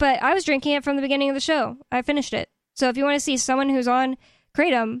mentioned it, but I was drinking it from the beginning of the show. I finished it. So if you want to see someone who's on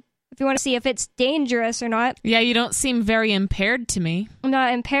Kratom, if you want to see if it's dangerous or not. Yeah, you don't seem very impaired to me. I'm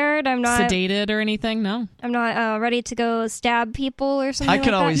not impaired. I'm not sedated or anything, no. I'm not ready to go stab people or something like that. I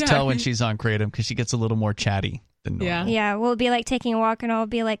can always tell when she's on Kratom because she gets a little more chatty than normal. Yeah, we'll be like taking a walk and I'll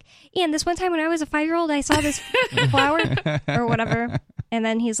be like, Ian, this one time when I was a 5-year-old, I saw this flower or whatever. And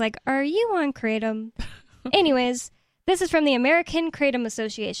then he's like, are you on Kratom? Anyways, this is from the American Kratom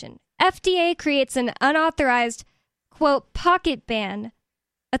Association. FDA creates an unauthorized, quote, pocket ban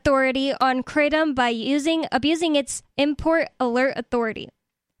authority on Kratom by abusing its import alert authority.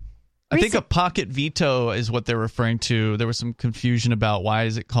 I think a pocket veto is what they're referring to. There was some confusion about why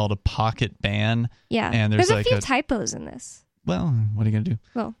is it called a pocket ban. Yeah, and there's like a few typos in this. Well, what are you going to do?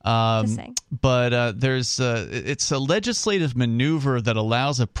 Well, just saying. But it's a legislative maneuver that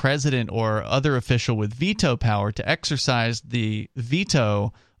allows a president or other official with veto power to exercise the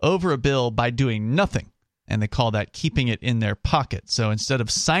veto over a bill by doing nothing. And they call that keeping it in their pocket. So instead of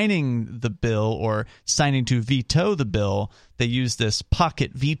signing the bill or signing to veto the bill, they use this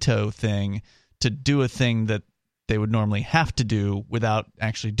pocket veto thing to do a thing that they would normally have to do without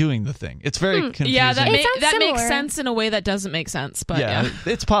actually doing the thing. It's very confusing. Yeah, that makes sense in a way that doesn't make sense. But yeah.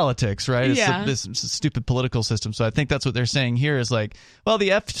 It's politics, right? It's yeah. this stupid political system. So I think that's what they're saying here is like, well, the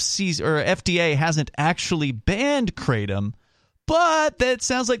FDA hasn't actually banned Kratom, but that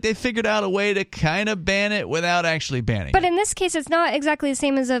sounds like they figured out a way to kind of ban it without actually banning it. But in this case, it's not exactly the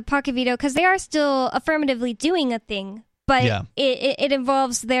same as a pocket veto because they are still affirmatively doing a thing, but it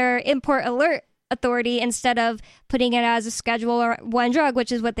involves their import alert authority instead of putting it as a Schedule 1 drug, which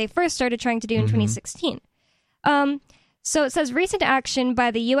is what they first started trying to do in 2016. So it says recent action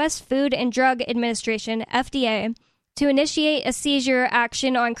by the U.S. Food and Drug Administration, FDA, to initiate a seizure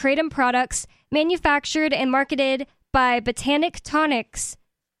action on Kratom products manufactured and marketed by Botanic Tonics,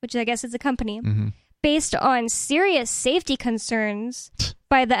 which I guess is a company, based on serious safety concerns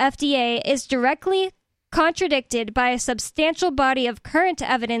by the FDA is directly contradicted by a substantial body of current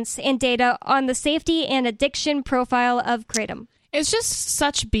evidence and data on the safety and addiction profile of Kratom. It's just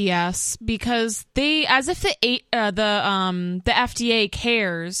such BS because as if the FDA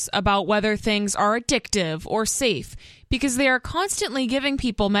cares about whether things are addictive or safe, because they are constantly giving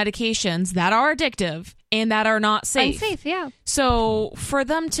people medications that are addictive and that are not safe. Unsafe, yeah. So for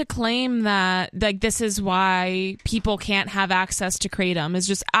them to claim that like this is why people can't have access to Kratom is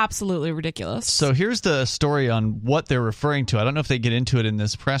just absolutely ridiculous. So here's the story on what they're referring to. I don't know if they get into it in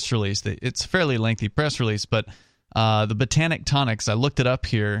this press release. It's a fairly lengthy press release, but the Botanic Tonics, I looked it up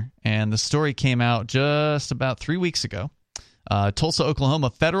here, and the story came out just about 3 weeks ago. Tulsa, Oklahoma,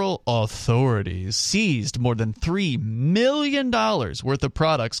 federal authorities seized more than $3 million worth of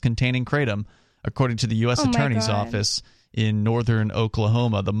products containing Kratom, according to the U.S. Attorney's Office in northern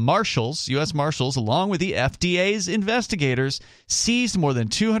Oklahoma. The Marshals, U.S. Marshals, along with the FDA's investigators, seized more than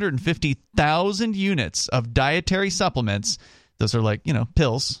 250,000 units of dietary supplements. Those are like,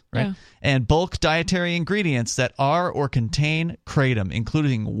 pills, right? Yeah. And bulk dietary ingredients that are or contain kratom,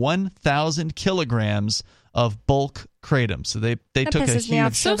 including 1,000 kilograms of bulk kratom. So they took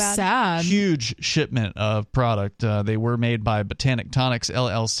a huge shipment of product. They were made by Botanic Tonics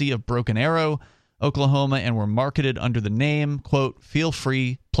LLC of Broken Arrow, Oklahoma, and were marketed under the name, quote, Feel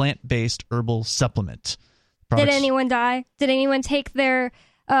Free Plant-Based Herbal Supplement. Did anyone die? Did anyone take their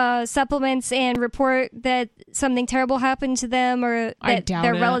supplements and report that something terrible happened to them or that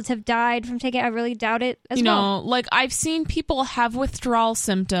their relative died from taking it? I really doubt it as well. Like I've seen people have withdrawal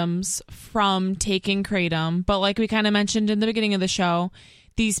symptoms from taking kratom, but like we kind of mentioned in the beginning of the show,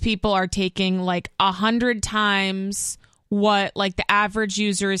 these people are taking like 100 times what like the average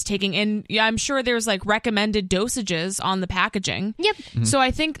user is taking. And yeah, I'm sure there's like recommended dosages on the packaging. Yep. Mm-hmm. So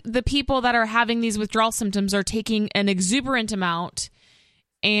I think the people that are having these withdrawal symptoms are taking an exuberant amount.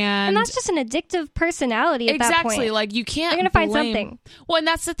 And that's just an addictive personality at that point. Exactly. Like you can't. They're going to find something. Well, and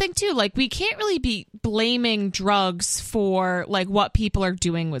that's the thing too. Like we can't really be blaming drugs for like what people are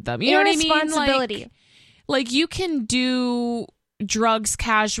doing with them. You know what I mean? Responsibility. Like you can do drugs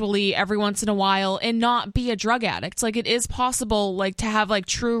casually every once in a while and not be a drug addict. Like it is possible like to have like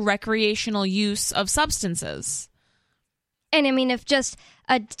true recreational use of substances. And I mean, if just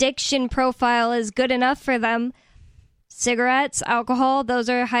addiction profile is good enough for them, cigarettes, alcohol, those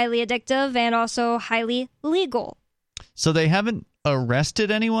are highly addictive and also highly legal. So they haven't arrested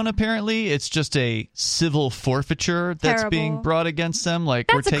anyone, apparently. It's just a civil forfeiture that's being brought against them. Like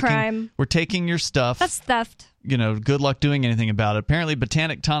that's a crime. We're taking your stuff. That's theft. Good luck doing anything about it. Apparently,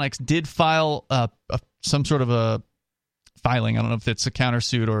 Botanic Tonics did file some sort of a filing. I don't know if it's a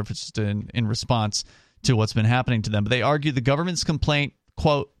countersuit or if it's just in response to what's been happening to them. But they argue the government's complaint,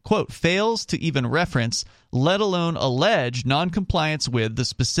 quote, fails to even reference, let alone allege, noncompliance with the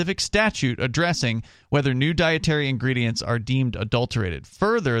specific statute addressing whether new dietary ingredients are deemed adulterated.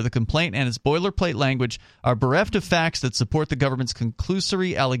 Further, the complaint and its boilerplate language are bereft of facts that support the government's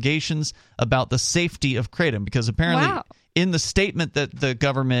conclusory allegations about the safety of kratom, because apparently in the statement that the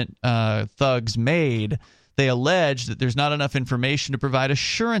government thugs made, they allege that there's not enough information to provide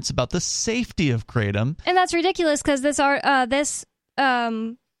assurance about the safety of kratom. And that's ridiculous because this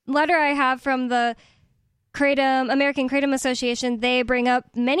letter I have from the American Kratom Association, they bring up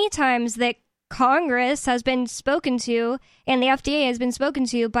many times that Congress has been spoken to and the FDA has been spoken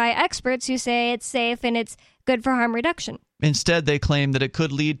to by experts who say it's safe and it's good for harm reduction. Instead, they claim that it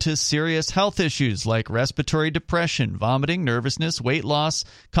could lead to serious health issues like respiratory depression, vomiting, nervousness, weight loss,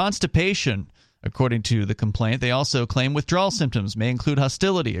 constipation. According to the complaint, they also claim withdrawal symptoms may include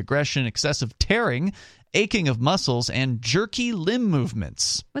hostility, aggression, excessive tearing, aching of muscles, and jerky limb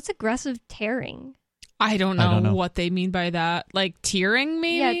movements. What's aggressive tearing? I don't know what they mean by that. Like tearing,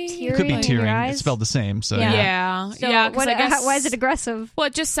 maybe? Yeah, tearing. Could be tearing. It's spelled the same. So yeah. So I guess, why is it aggressive? Well,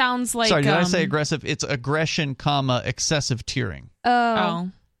 it just sounds like... Sorry, did I say aggressive? It's aggression, excessive tearing. Oh.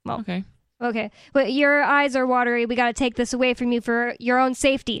 Well, okay. Okay. But your eyes are watery. We got to take this away from you for your own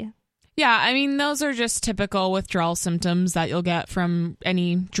safety. Yeah, I mean, those are just typical withdrawal symptoms that you'll get from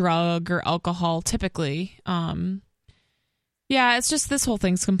any drug or alcohol, typically. Yeah, it's just this whole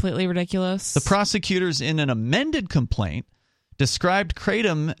thing's completely ridiculous. The prosecutors, in an amended complaint, described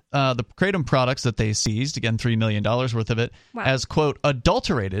kratom, the kratom products that they seized, again, $3 million worth of it, as, quote,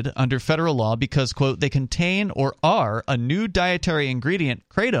 adulterated under federal law because, quote, they contain or are a new dietary ingredient,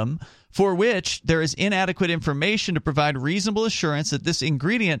 kratom, for which there is inadequate information to provide reasonable assurance that this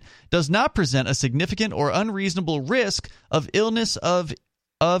ingredient does not present a significant or unreasonable risk of illness of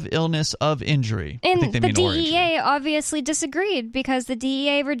injury. And I think the DEA obviously disagreed because the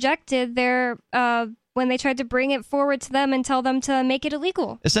DEA rejected their when they tried to bring it forward to them and tell them to make it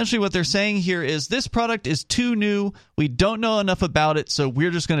illegal. Essentially what they're saying here is this product is too new. We don't know enough about it, so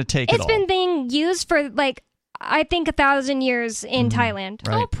we're just going to take it all. It's been being used for I think 1,000 years in Thailand.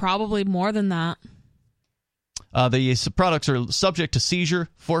 Right. Oh, probably more than that. The products are subject to seizure,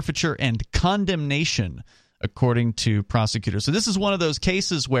 forfeiture, and condemnation, according to prosecutors. So this is one of those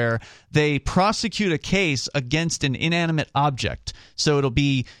cases where they prosecute a case against an inanimate object. So it'll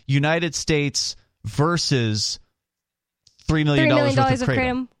be United States versus $3 million worth of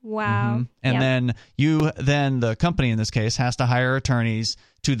kratom. Wow. Mm-hmm. And then the company in this case has to hire attorneys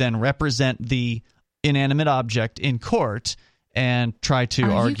to then represent the inanimate object in court and try to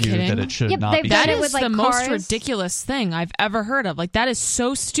argue that it should not be. That is the most ridiculous thing I've ever heard of. Like, that is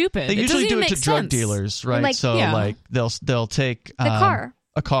so stupid. They usually do it to drug dealers, right? They'll take the car.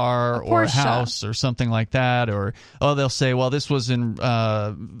 a car or a house or something like that, or they'll say, well, this was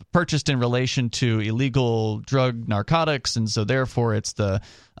purchased in relation to illegal drug narcotics, and so therefore it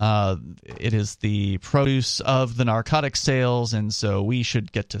is the produce of the narcotic sales, and so we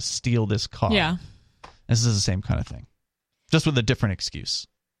should get to steal this car. Yeah, this is the same kind of thing, just with a different excuse.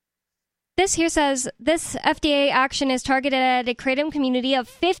 This here says, this FDA action is targeted at a Kratom community of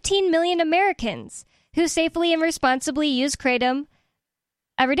 15 million Americans who safely and responsibly use Kratom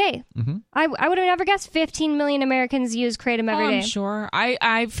every day. Mm-hmm. I would have never guessed 15 million Americans use Kratom every day. I'm sure.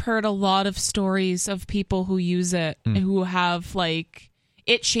 I've heard a lot of stories of people who use it who have, like,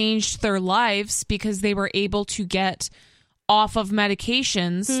 it changed their lives because they were able to get off of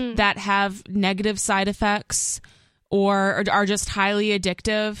medications that have negative side effects or are just highly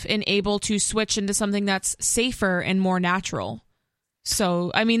addictive and able to switch into something that's safer and more natural.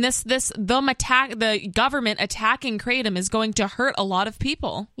 So, I mean, the government attacking Kratom is going to hurt a lot of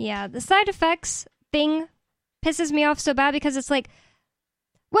people. Yeah, the side effects thing pisses me off so bad because it's like,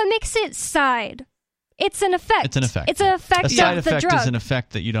 what makes it side? It's an effect. It's an effect. It's an effect of the drug. A side effect is an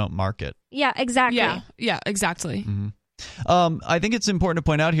effect that you don't market. Yeah, exactly. Yeah, exactly. Mm-hmm. I think it's important to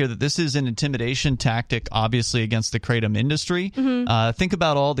point out here that this is an intimidation tactic, obviously, against the Kratom industry. Mm-hmm. Think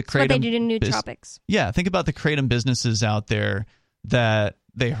about all the Kratom... what they do to nootropics. Yeah, think about the Kratom businesses out there that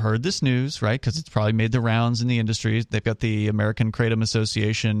they heard this news, right? Because it's probably made the rounds in the industry. They've got the American Kratom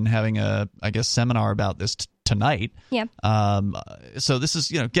Association having a, seminar about this tonight. Yeah. So this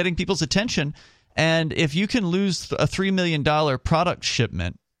is, getting people's attention. And if you can lose a $3 million product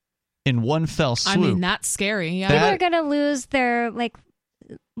shipment in one fell swoop. I mean, that's scary. Yeah. People are going to lose their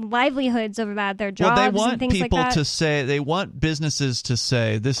livelihoods over that, their jobs and things like that. They want businesses to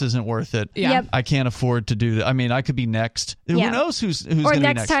say, this isn't worth it. Yeah. Yep. I can't afford to do that. I mean, I could be next. Yeah. Who knows who's going to be next? Or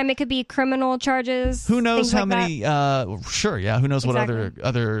next time it could be criminal charges. Who knows how like many, sure, yeah, who knows exactly. what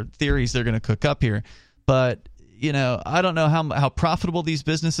other theories they're going to cook up here. But I don't know how profitable these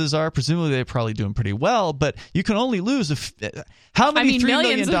businesses are. Presumably, they're probably doing pretty well. But you can only lose how many $3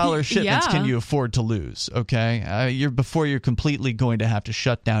 million shipments can you afford to lose? Okay, before you're completely going to have to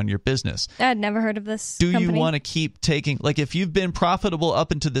shut down your business. I'd never heard of this. Do company. you want to keep taking? If you've been profitable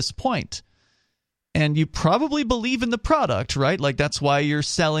up until this point, and you probably believe in the product, right? That's why you're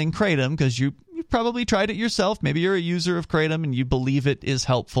selling Kratom, because you probably tried it yourself. Maybe you're a user of Kratom and you believe it is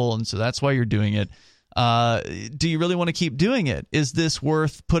helpful, and so that's why you're doing it. Do you really want to keep doing it? Is this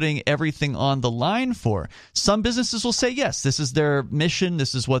worth putting everything on the line for? Some businesses will say yes. This is their mission.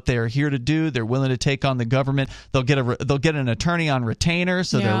 This is what they are here to do. They're willing to take on the government. They'll get an attorney on retainer,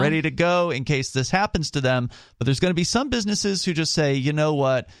 so they're ready to go in case this happens to them. But there's going to be some businesses who just say, you know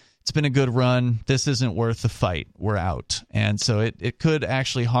what? It's been a good run. This isn't worth the fight. We're out. And so it could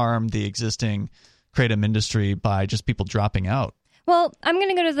actually harm the existing Kratom industry by just people dropping out. Well, I'm going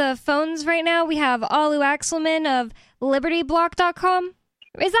to go to the phones right now. We have Alu Axelman of LibertyBlock.com.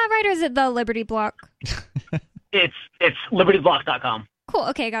 Is that right, or is it the Liberty Block? It's LibertyBlock.com. Cool.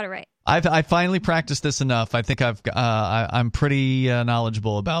 Okay, I got it right. I finally practiced this enough. I think I'm pretty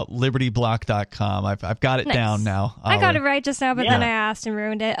knowledgeable about LibertyBlock.com. I've got it down now. I got it right just now, but then I asked and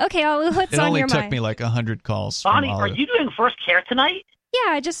ruined it. Okay, Alu, what's on your mind? It only took me 100 calls. Bonnie, are you doing First Care tonight?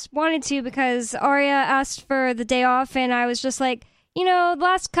 Yeah, I just wanted to because Arya asked for the day off, and I was just like, the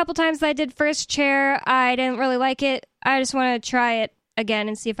last couple times that I did First Chair, I didn't really like it. I just want to try it again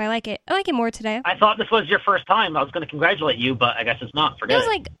and see if I like it. I like it more today. I thought this was your first time. I was going to congratulate you, but I guess it's not. Forget it. It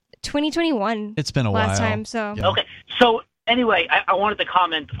was 2021. It's been a while. Last time, so. Yeah. Okay, so anyway, I wanted to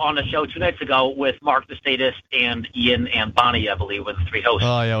comment on a show 2 nights ago with Mark the Statist and Ian and Bonnie, I believe, were the 3 hosts.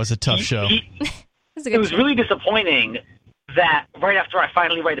 Oh, yeah, it was a tough show. It was really disappointing that right after I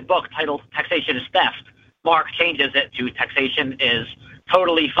finally write a book titled Taxation is Theft, Mark changes it to Taxation is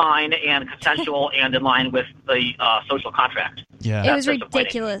totally fine and consensual and in line with the social contract. Yeah, it was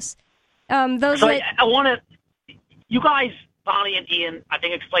ridiculous. I want to, you guys, Bonnie and Ian, I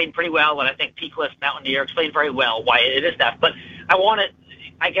think explained pretty well, and I think Peakless Mountaineer explained very well why it is theft. But I want to,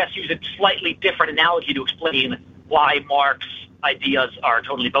 I guess, use a slightly different analogy to explain why Mark's ideas are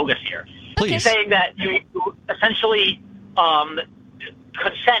totally bogus here. Please. He's saying that you essentially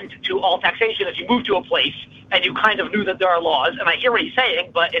consent to all taxation as you move to a place, and you kind of knew that there are laws. And I hear what he's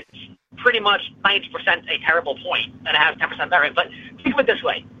saying, but it's pretty much 90% a terrible point, and it has 10% merit. But think of it this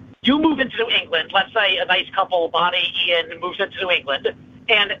way. You move into New England, let's say a nice couple, Bonnie, Ian, moves into New England,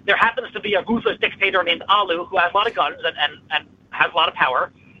 and there happens to be a ruthless dictator named Alu who has a lot of guns and has a lot of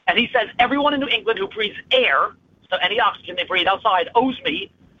power, and he says everyone in New England who breathes air, so any oxygen they breathe outside, owes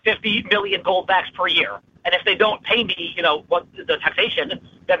me 50 million gold backs per year. And if they don't pay me, what the taxation,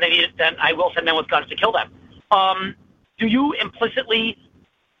 then I will send them with guns to kill them. Do you implicitly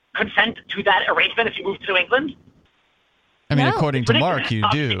consent to that arrangement if you move to New England? I mean, No. according to Mark, you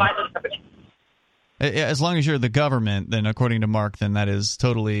do. As long as you're the government, then according to Mark, then that is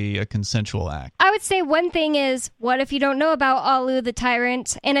totally a consensual act. I would say one thing is, what if you don't know about Alu the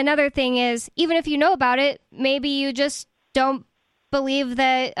tyrant? And another thing is, even if you know about it, maybe you just don't believe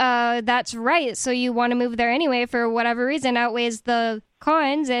that that's right, so you want to move there anyway for whatever reason outweighs the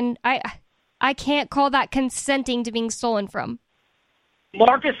cons, and I can't call that consenting to being stolen from.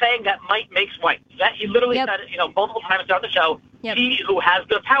 Mark is saying that might makes right. That he literally said it, multiple times throughout the show. Yep. He who has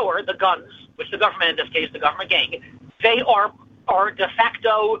the power, the guns, which the government, in this case, the government gang, they are de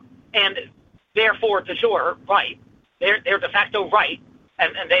facto and therefore de jure right. They're de facto right,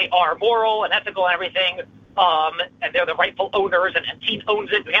 and they are moral and ethical and everything. And they're the rightful owners, and Teen owns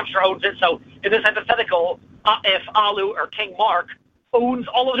it, New Hampshire owns it. So in this hypothetical, if Alu or King Mark owns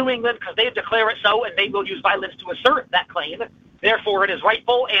all of New England because they declare it so, and they will use violence to assert that claim, therefore it is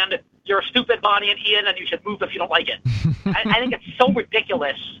rightful, and you're stupid, Bonnie and Ian, and you should move if you don't like it. I think it's so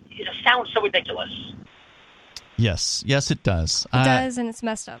ridiculous. It just sounds so ridiculous. Yes, it does. It does, and it's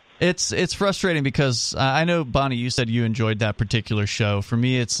messed up. It's frustrating because I know, Bonnie, you said you enjoyed that particular show. For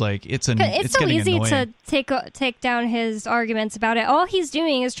me, it's like it's so easy annoying. to take down his arguments about it. All he's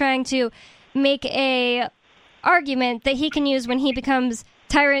doing is trying to make a argument that he can use when he becomes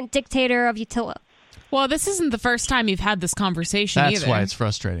tyrant dictator of Utila. Well, this isn't the first time you've had this conversation either. That's why it's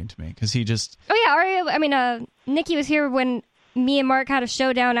frustrating to me, because he just... Oh, yeah, Nikki was here when me and Mark had a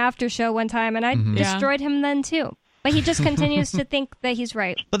showdown after show one time, and I destroyed him then, too. But he just continues to think that he's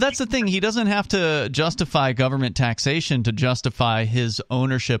right. But that's the thing. He doesn't have to justify government taxation to justify his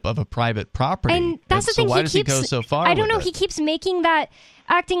ownership of a private property. And that's the thing. Why does he go so far I don't know. with it? He keeps making that,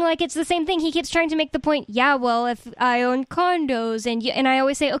 acting like it's the same thing. He keeps trying to make the point, yeah, well, if I own condos, and I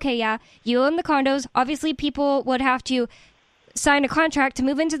always say, okay, yeah, you own the condos. Obviously, people would have to sign a contract to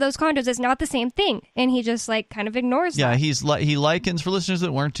move into those condos. It's not the same thing. And he just, kind of ignores that. Yeah, he likens, for listeners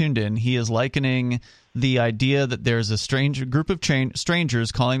that weren't tuned in, he is likening the idea that there's a group of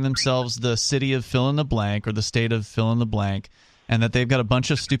strangers calling themselves the city of fill in the blank or the state of fill in the blank, and that they've got a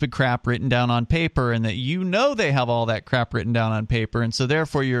bunch of stupid crap written down on paper, and that they have all that crap written down on paper, and so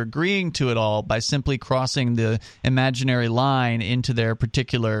therefore you're agreeing to it all by simply crossing the imaginary line into their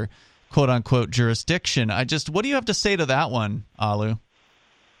particular quote-unquote jurisdiction. What do you have to say to that one, Alu?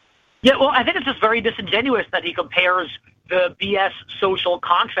 Yeah, well, I think it's just very disingenuous that he compares the BS social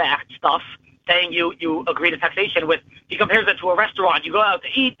contract stuff, saying you agree to taxation, he compares it to a restaurant. You go out to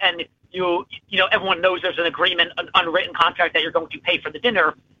eat, and everyone knows there's an agreement, an unwritten contract that you're going to pay for the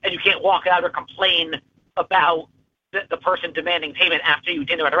dinner, and you can't walk out or complain about the person demanding payment after you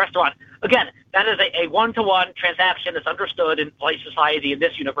dinner at a restaurant. Again, that is a one-to-one transaction that's understood in polite society, in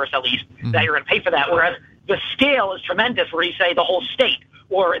this universe at least, that you're going to pay for that, whereas the scale is tremendous where you say the whole state,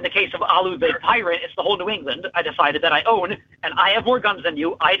 or in the case of Alu the tyrant, it's the whole New England I decided that I own, and I have more guns than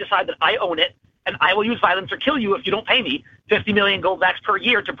you. I decide that I own it, and I will use violence or kill you if you don't pay me 50 million gold backs per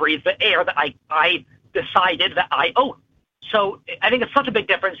year to breathe the air that I decided that I own. So I think it's such a big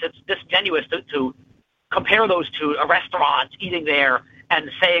difference. It's disingenuous to compare those to a restaurant, eating there,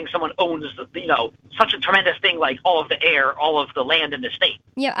 and saying someone owns, such a tremendous thing like all of the air, all of the land in the state.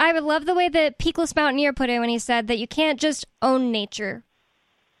 Yeah, I would love the way that Peakless Mountaineer put it when he said that you can't just own nature.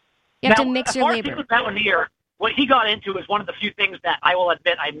 You have to mix your labor. Peakless Mountaineer, what he got into is one of the few things that I will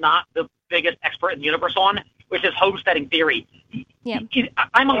admit I'm not the biggest expert in the universe on, which is homesteading theory. Yeah.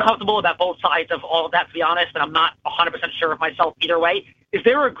 I'm uncomfortable about both sides of all of that, to be honest, and I'm not 100% sure of myself either way. Is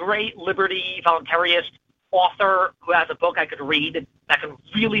there a great liberty voluntarist author who has a book I could read that can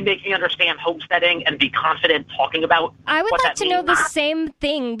really make me understand homesteading and be confident talking about I would like to know the same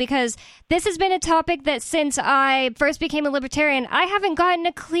thing, because this has been a topic that since I first became a libertarian, I haven't gotten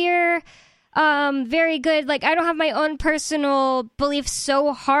a clear, very good, I don't have my own personal beliefs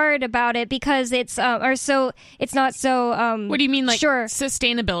so hard about it because it's not so what do you mean, sure.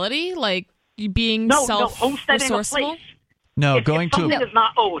 Sustainability? Like you being homesteading self-resourceful? No, if something is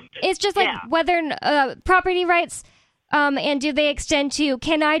not owned. It's just whether property rights, and do they extend to,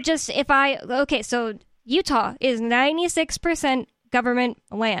 so Utah is 96% government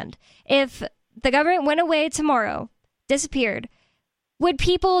land. If the government went away tomorrow, disappeared, would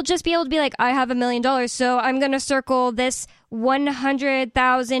people just be able to be like, I have $1 million, so I'm going to circle this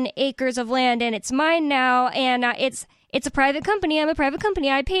 100,000 acres of land, and it's mine now, and it's a private company, I'm a private company,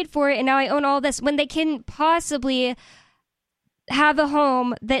 I paid for it, and now I own all this, when they can possibly have a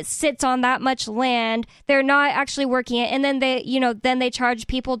home that sits on that much land, they're not actually working it, and then they charge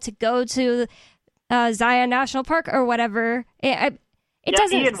people to go to Zion National Park or whatever. It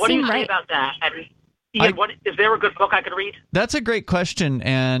doesn't Ian, what do seem you say right about that? Ian, is there a good book I could read? That's a great question,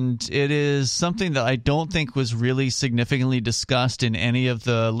 and it is something that I don't think was really significantly discussed in any of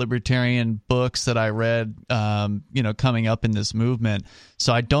the libertarian books that I read, coming up in this movement.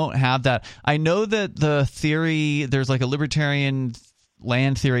 So I don't have that. I know that the theory, there's like a libertarian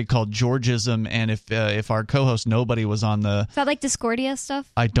land theory called Georgism, and if our co-host Nobody was on the... Is that like Discordia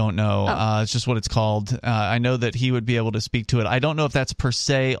stuff? I don't know. Oh. It's just what it's called. I know that he would be able to speak to it. I don't know if that's per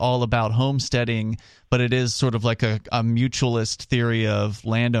se all about homesteading, but it is sort of like a mutualist theory of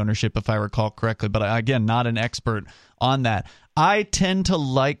land ownership, if I recall correctly. But again, not an expert on that. I tend to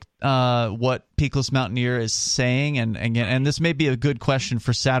like what Peakless Mountaineer is saying, and this may be a good question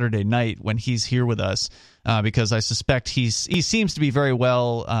for Saturday night when he's here with us, because I suspect he seems to be very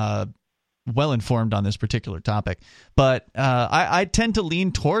well informed on this particular topic. But I tend to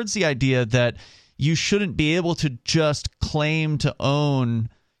lean towards the idea that you shouldn't be able to just claim to own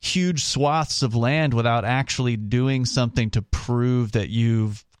huge swaths of land without actually doing something to prove that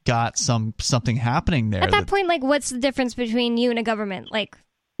you've got something happening there. At that point, like, what's the difference between you and a government? Like,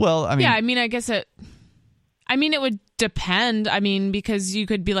 well, I mean, yeah, I mean, I guess it would depend. I mean, because you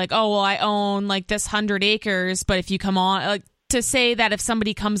could be like, oh, well, I own like this 100 acres, but if you come on, like, to say that if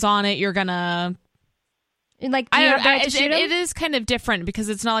somebody comes on it, you're gonna like, it is kind of different because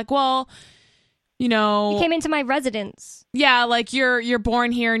it's not like, well, you came into my residence. Yeah, like you're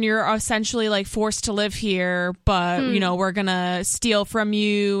born here and you're essentially like forced to live here, but we're gonna steal from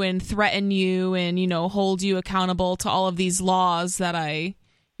you and threaten you and hold you accountable to all of these laws that I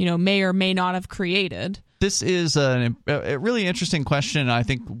may or may not have created. This is a really interesting question. I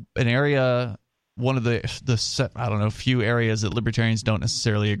think an area, one of the few areas that libertarians don't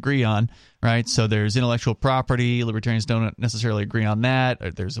necessarily agree on, right? So there's intellectual property. Libertarians don't necessarily agree on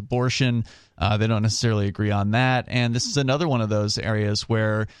that. There's abortion. They don't necessarily agree on that. And this is another one of those areas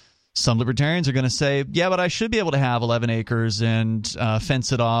where some libertarians are going to say, yeah, but I should be able to have 11 acres and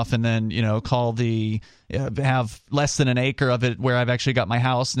fence it off and then, have less than an acre of it where I've actually got my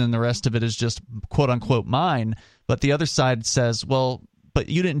house and then the rest of it is just quote unquote mine. But the other side says, well, but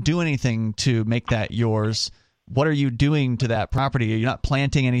you didn't do anything to make that yours. What are you doing to that property? You're not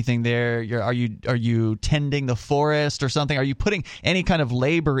planting anything there. Are you tending the forest or something? Are you putting any kind of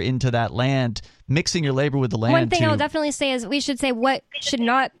labor into that land, mixing your labor with the land? One thing I'll definitely say is we should say what should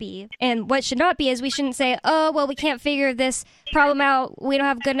not be. And what should not be is we shouldn't say, oh, well, we can't figure this problem out. We don't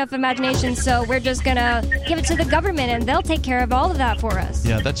have good enough imagination, so we're just going to give it to the government and they'll take care of all of that for us.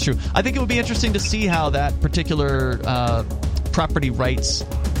 Yeah, that's true. I think it would be interesting to see how that particular property rights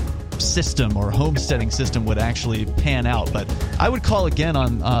system or homesteading system would actually pan out. But I would call again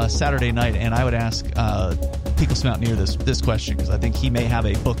on Saturday night and I would ask Peakless Mountaineer this question because I think he may have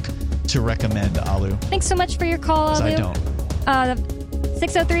a book to recommend, Alu. Thanks so much for your call, Alu. I don't.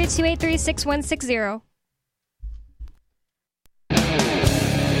 603-283-6160.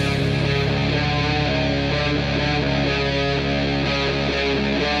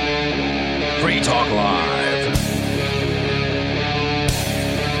 Free Talk Live.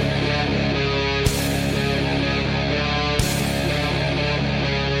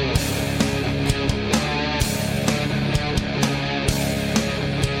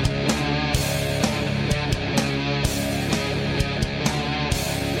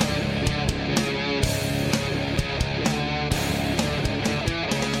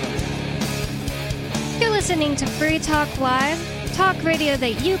 Listening to Free Talk Live, talk radio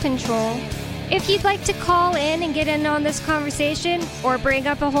that you control. If you'd like to call in and get in on this conversation or bring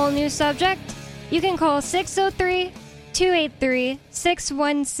up a whole new subject, you can call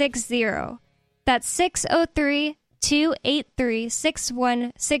 603-283-6160. That's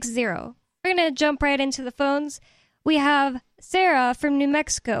 603-283-6160. We're going to jump right into the phones. We have Sarah from New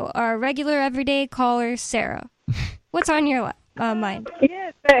Mexico, our regular everyday caller, Sarah. What's on your mind?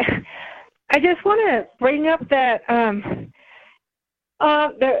 Yes, I just want to bring up that remember I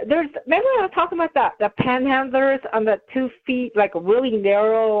was talking about the panhandlers on the 2 feet, like really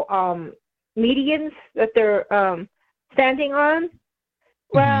narrow medians that they're standing on.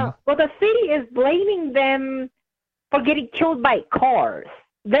 Well, the city is blaming them for getting killed by cars.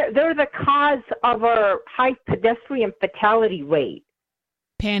 They're the cause of our high pedestrian fatality rate.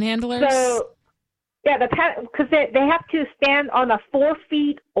 Panhandlers? So, yeah, because they have to stand on a 4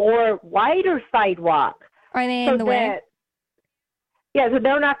 feet or wider sidewalk. Are they in the way? Yeah, so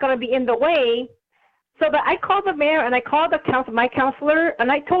they're not going to be in the way. So but I called the mayor and I called my counselor,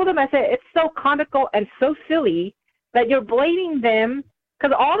 and I told him, I said, it's so comical and so silly that you're blaming them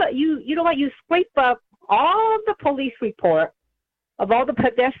because all that you know what, you scrape up all of the police report of all the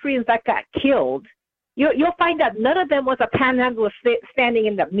pedestrians that got killed. You'll find that none of them was a panhandler standing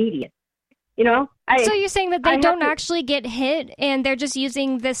in the median. So you're saying that they don't actually get hit and they're just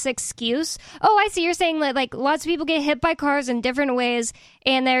using this excuse? Oh, I see. You're saying that like lots of people get hit by cars in different ways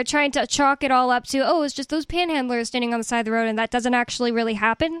and they're trying to chalk it all up to, oh, it's just those panhandlers standing on the side of the road and that doesn't actually really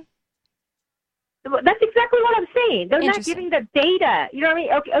happen? That's exactly what I'm saying. They're not giving the data. You know what I mean?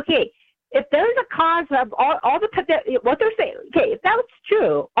 Okay. If there's a cause of all the what they're saying, okay, if that's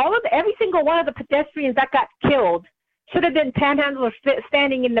true, every single one of the pedestrians that got killed should have been panhandlers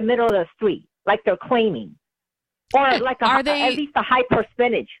standing in the middle of the street, like they're claiming, or like at least a high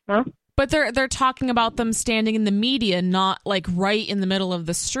percentage, huh? But they're talking about them standing in the median, not like right in the middle of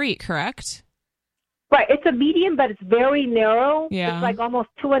the street, correct? Right, it's a median, but it's very narrow. Yeah. It's like almost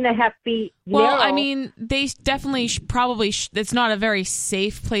 2.5 feet narrow. Well, I mean, they definitely it's not a very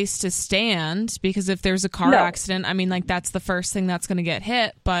safe place to stand because if there's a car accident, I mean, like that's the first thing that's going to get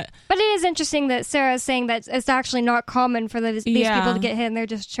hit. But it is interesting that Sarah is saying that it's actually not common for these people to get hit, and they're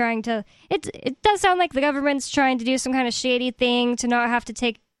just trying to. It does sound like the government's trying to do some kind of shady thing to not have to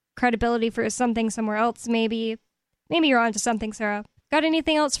take credibility for something somewhere else. Maybe you're onto something, Sarah. Got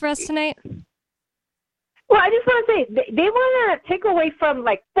anything else for us tonight? Well, I just want to say, they want to take away from,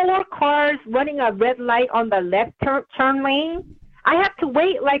 like, 4 cars running a red light on the left turn lane. I have to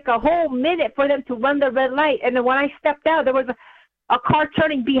wait, like, a whole minute for them to run the red light. And then when I stepped out, there was a car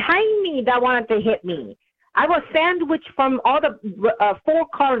turning behind me that wanted to hit me. I was sandwiched from all the 4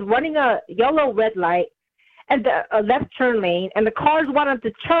 cars running a yellow red light and the left turn lane, and the cars wanted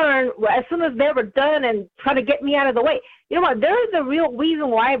to turn as soon as they were done and try to get me out of the way. You know what? There is a real reason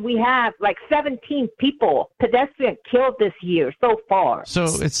why we have like 17 pedestrians killed this year so far. So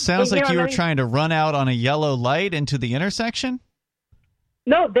it sounds like you were trying to run out on a yellow light into the intersection?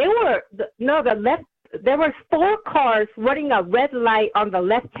 No, the left. There were 4 cars running a red light on the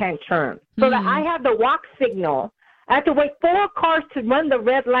left-hand turn. So that I had the walk signal. I had to wait 4 cars to run the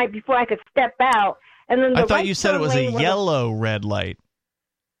red light before I could step out. And then I thought you said it was a yellow red light.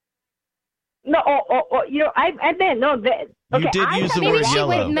 No, I meant no. Okay, you did use the word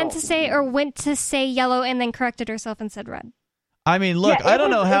yellow. Maybe she went to say yellow and then corrected herself and said red. I mean, look, I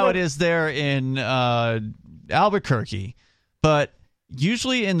don't know how it is there in Albuquerque, but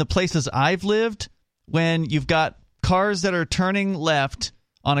usually in the places I've lived, when you've got cars that are turning left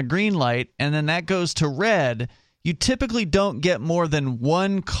on a green light and then that goes to red, you typically don't get more than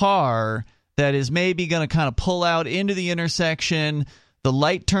 1 car that is maybe going to kind of pull out into the intersection. The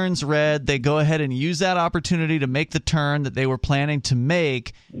light turns red. They go ahead and use that opportunity to make the turn that they were planning to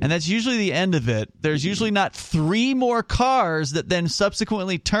make, and that's usually the end of it. There's usually not 3 more cars that then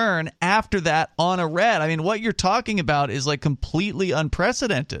subsequently turn after that on a red. I mean, what you're talking about is like completely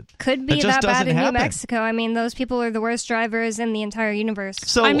unprecedented. Could be that bad in New Mexico. I mean, those people are the worst drivers in the entire universe.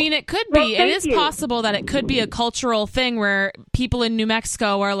 So, I mean, it could be. It is possible that it could be a cultural thing where people in New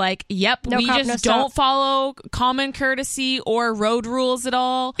Mexico are like, yep, we just don't follow common courtesy or road rules at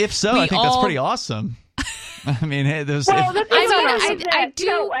all. If so, I think that's pretty awesome. I mean, hey, I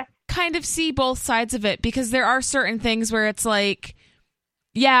do kind of see both sides of it because there are certain things where it's like,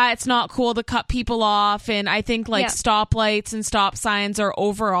 yeah, it's not cool to cut people off, and I think like stoplights and stop signs are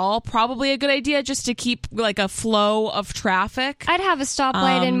overall probably a good idea just to keep like a flow of traffic. I'd have a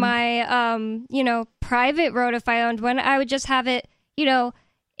stoplight in my private road if I owned one. I would just have it,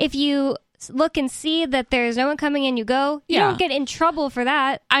 if you look and see that there's no one coming in, you go. You don't get in trouble for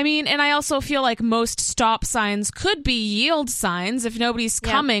that. I mean, and I also feel like most stop signs could be yield signs. If nobody's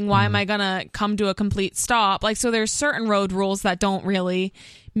coming, why am I going to come to a complete stop? Like, so there's certain road rules that don't really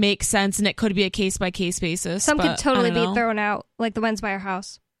make sense, and it could be a case-by-case basis. Some could totally be thrown out, like the ones by our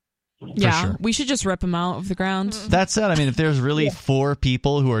house. Yeah, sure. We should just rip them out of the ground. That said, I mean, if there's really 4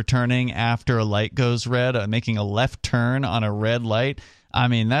 people who are turning after a light goes red, making a left turn on a red light, I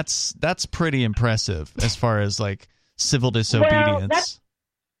mean, that's pretty impressive as far as like civil disobedience.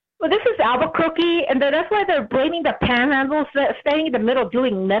 Well, this is Albuquerque, and that's why they're blaming the panhandlers staying in the middle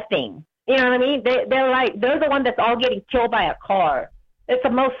doing nothing. You know what I mean? They're the one that's all getting killed by a car. It's the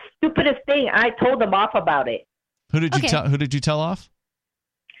most stupidest thing. I told them off about it. Who did you tell off?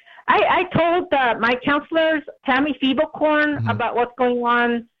 I told my counselors, Tammy Feeblecorn, about what's going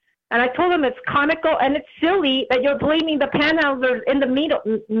on. And I told them it's comical and it's silly that you're blaming the panhandlers in the media.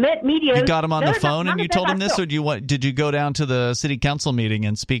 You got them on the phone and you told them this, or did you go down to the city council meeting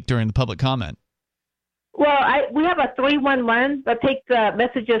and speak during the public comment? Well, we have a 311 that takes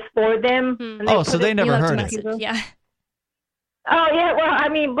messages for them. So they never heard it. Yeah. Oh, yeah. Well, I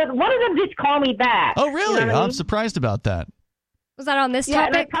mean, but one of them did call me back. Oh, really? You know I'm surprised about that. Was that on this topic?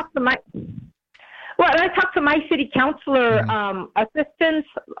 And I talked to well, Well, I talked to my city councilor assistant,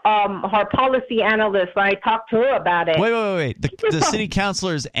 her policy analyst. I talked to her about it. Wait. The city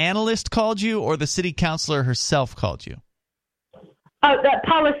councilor's analyst called you, or the city councilor herself called you? The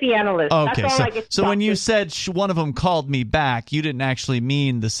policy analyst. Okay, That's all I get so when to. you said one of them called me back, you didn't actually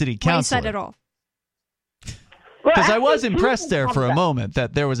mean the city councilor. What you said at all. Because I was impressed there for a moment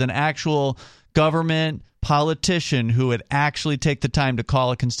that there was an actual government politician who would actually take the time to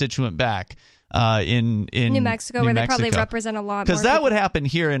call a constituent back in New Mexico, where they probably represent a lot more. Because that would happen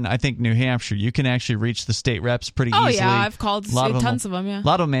here in, I think, New Hampshire. You can actually reach the state reps pretty easily. Oh, yeah, I've called tons of them, yeah. A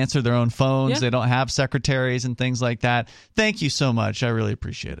lot of them answer their own phones. Yeah. They don't have secretaries and things like that. Thank you so much. I really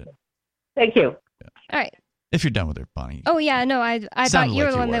appreciate it. Thank you. Yeah. All right. If you're done with her, Bonnie. Oh, yeah, no, I thought you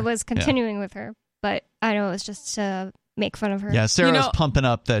were the one that was Yeah. continuing with her. But I know it was just to make fun of her. Yeah, Sarah's pumping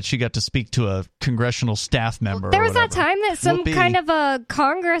up that she got to speak to a congressional staff member. There was or that whatever. time that some Whoopee. kind of a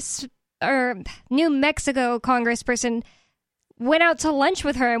Congress or New Mexico congressperson went out to lunch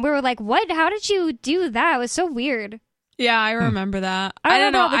with her, and we were like, what? How did you do that? It was so weird. Yeah, I remember that. I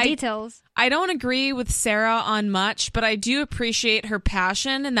don't know know all the details. I don't agree with Sarah on much, but I do appreciate her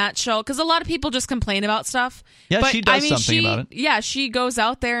passion in that show, because a lot of people just complain about stuff. Yeah, but, she does something about it. Yeah, she goes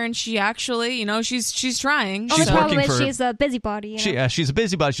out there and she actually, she's trying. The problem is she's a busybody. She's a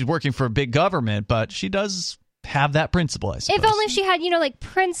busybody. She's working for a big government, but she does have that principle, I suppose. If only she had,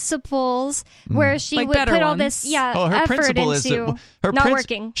 principles where she like would put all ones. this, her effort principle is into her not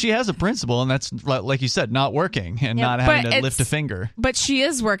working. She has a principle, and that's, like you said, not working and not having to lift a finger. But she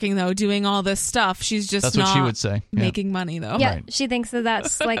is working, though, doing all this stuff. She's just that's not what she would say. Making money, though. Yeah, Right. she thinks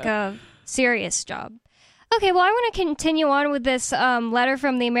that's like a serious job. Okay, well, I want to continue on with this letter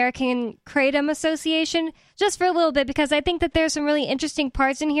from the American Kratom Association just for a little bit, because I think that there's some really interesting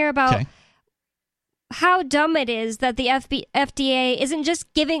parts in here about how dumb it is that the FDA isn't just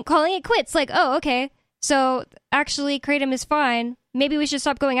calling it quits. Like, oh, okay, so actually Kratom is fine. Maybe we should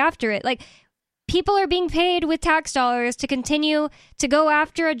stop going after it. Like, people are being paid with tax dollars to continue to go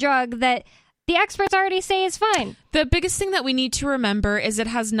after a drug that the experts already say is fine. The biggest thing that we need to remember is it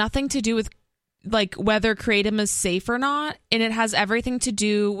has nothing to do with whether Kratom is safe or not, and it has everything to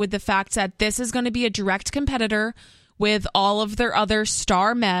do with the fact that this is going to be a direct competitor with all of their other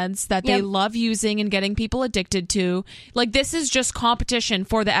star meds that they love using and getting people addicted to. Like, this is just competition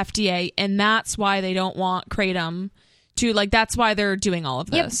for the FDA, and that's why they don't want Kratom to, that's why they're doing all of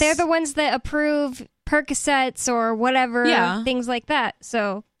this. Yep, they're the ones that approve Percocets or whatever, things like that.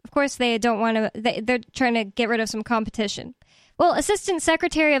 So, of course, they don't want to, they're trying to get rid of some competition. Well, Assistant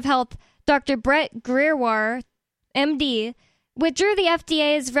Secretary of Health Dr. Brett Greerwar, MD, withdrew the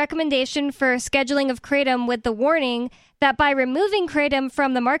FDA's recommendation for scheduling of Kratom with the warning that by removing Kratom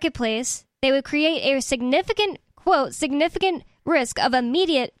from the marketplace, they would create a significant, quote, significant risk of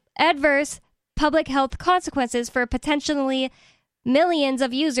immediate adverse public health consequences for potentially millions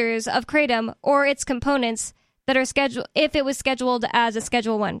of users of Kratom or its components that are scheduled if it was scheduled as a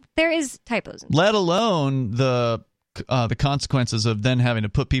Schedule 1. There is typos. Let alone the consequences of then having to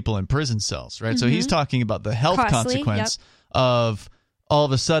put people in prison cells, right? So he's talking about the health consequence of all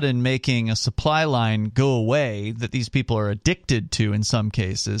of a sudden making a supply line go away that these people are addicted to in some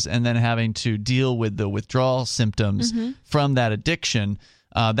cases, and then having to deal with the withdrawal symptoms from that addiction.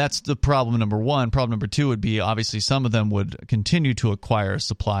 That's the problem number one. Problem number two would be, obviously, some of them would continue to acquire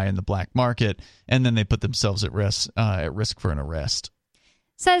supply in the black market, and then they put themselves at risk for an arrest.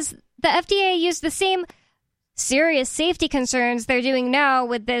 Says the FDA used the same serious safety concerns they're doing now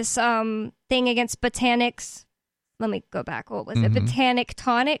with this thing against botanics. Let me go back. What was it? Botanic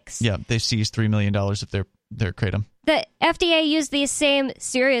tonics? Yeah, they seized $3 million of their Kratom. The FDA used these same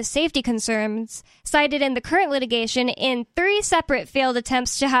serious safety concerns cited in the current litigation in 3 separate failed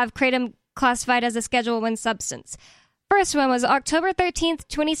attempts to have Kratom classified as a Schedule 1 substance. First one was October 13th,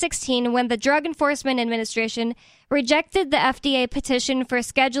 2016, when the Drug Enforcement Administration rejected the FDA petition for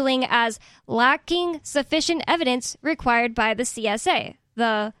scheduling as lacking sufficient evidence required by the CSA,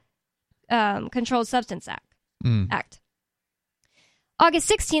 the Controlled Substance Act. August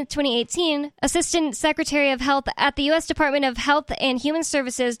 16th, 2018, Assistant Secretary of Health at the U.S. Department of Health and Human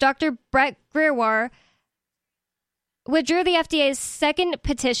Services, Dr. Brett Greerwar, withdrew the FDA's second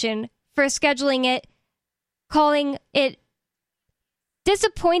petition for scheduling it, calling it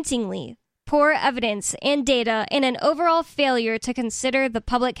disappointingly poor evidence and data and an overall failure to consider the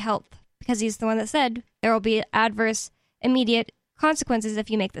public health, because he's the one that said there will be adverse immediate consequences if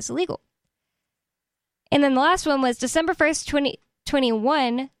you make this illegal. And then the last one was December 1st,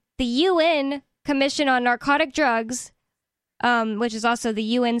 2021, the UN Commission on Narcotic Drugs, which is also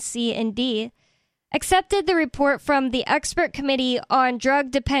the UNC&D, accepted the report from the Expert Committee on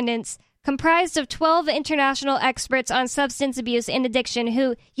Drug Dependence comprised of 12 international experts on substance abuse and addiction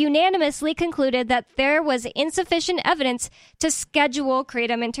who unanimously concluded that there was insufficient evidence to schedule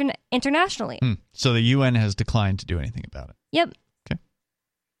Kratom internationally. So the UN has declined to do anything about it. Yep. Okay.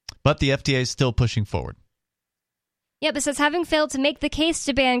 But the FDA is still pushing forward. Yep, it says, having failed to make the case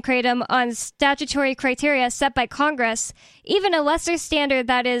to ban Kratom on statutory criteria set by Congress, even a lesser standard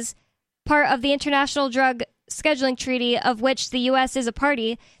that is part of the International Drug Scheduling Treaty, of which the U.S. is a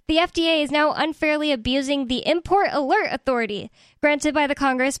party, the FDA is now unfairly abusing the Import Alert Authority granted by the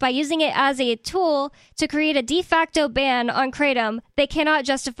Congress by using it as a tool to create a de facto ban on Kratom they cannot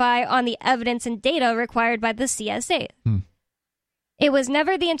justify on the evidence and data required by the CSA. It was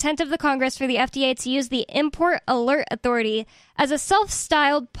never the intent of the Congress for the FDA to use the Import Alert Authority as a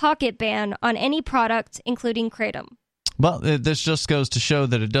self-styled pocket ban on any product, including Kratom. Well, this just goes to show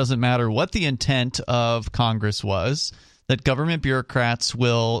that it doesn't matter what the intent of Congress was, that government bureaucrats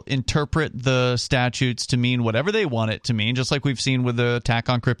will interpret the statutes to mean whatever they want it to mean, just like we've seen with the attack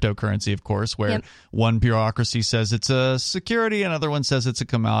on cryptocurrency, of course, where one bureaucracy says it's a security, another one says it's a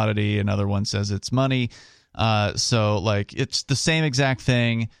commodity, another one says it's money. So, like, it's the same exact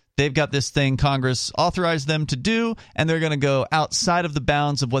thing. They've got this thing Congress authorized them to do, and they're going to go outside of the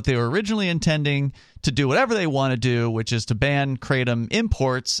bounds of what they were originally intending to do whatever they want to do, which is to ban Kratom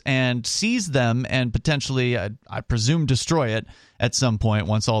imports and seize them and potentially, I presume, destroy it at some point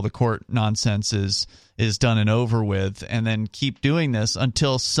once all the court nonsense is done and over with, and then keep doing this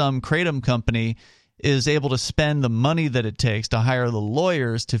until some Kratom company is able to spend the money that it takes to hire the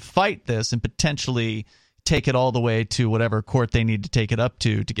lawyers to fight this and potentially take it all the way to whatever court they need to take it up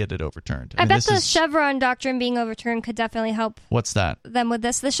to get it overturned. I bet the Chevron doctrine being overturned could definitely help. What's that? Them with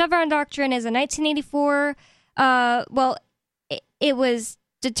this. The Chevron doctrine is a 1984. It was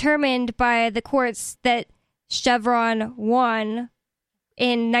determined by the courts that Chevron won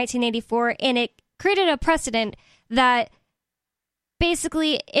in 1984, and it created a precedent that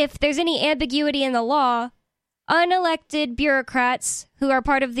basically, if there's any ambiguity in the law, unelected bureaucrats who are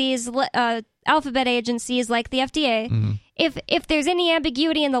part of these alphabet agencies like the FDA, if there's any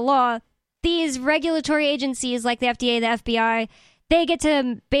ambiguity in the law, these regulatory agencies like the FDA, the FBI, they get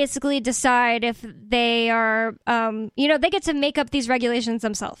to basically decide if they are, they get to make up these regulations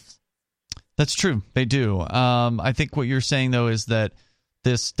themselves. That's true. They do. I think what you're saying, though, is that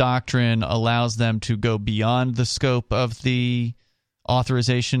this doctrine allows them to go beyond the scope of the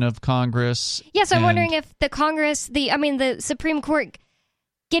authorization of Congress. Yes, I'm wondering if the Congress, the Supreme Court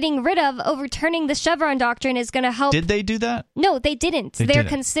getting rid of overturning the Chevron doctrine is going to help. Did they do that? No, they didn't. They're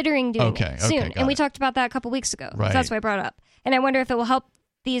considering doing it soon. And we talked about that a couple weeks ago. Right. So that's why I brought it up. And I wonder if it will help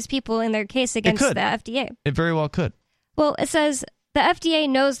these people in their case against the FDA. It very well could. Well, it says the FDA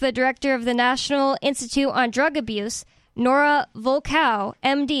knows the director of the National Institute on Drug Abuse, Nora Volkow,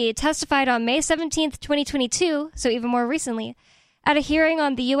 MD, testified on May 17th, 2022, so even more recently, at a hearing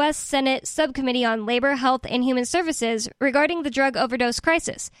on the U.S. Senate Subcommittee on Labor, Health, and Human Services regarding the drug overdose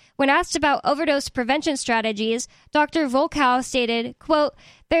crisis. When asked about overdose prevention strategies, Dr. Volkow stated, quote,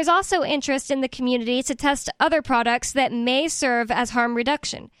 "There's also interest in the community to test other products that may serve as harm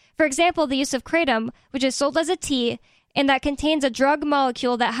reduction. For example, the use of Kratom, which is sold as a tea, and that contains a drug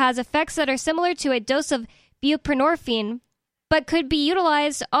molecule that has effects that are similar to a dose of buprenorphine, but could be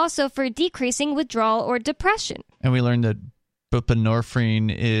utilized also for decreasing withdrawal or depression." And we learned that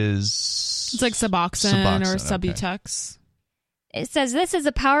buprenorphine is... It's like Suboxone or Subutex. It says this is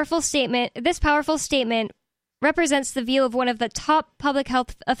a powerful statement. This powerful statement represents the view of one of the top public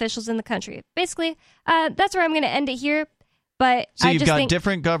health officials in the country. Basically, that's where I'm going to end it here. But so you've got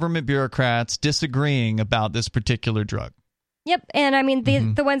different government bureaucrats disagreeing about this particular drug. Yep, and I mean,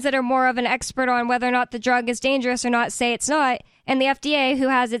 the ones that are more of an expert on whether or not the drug is dangerous or not say it's not, and the FDA, who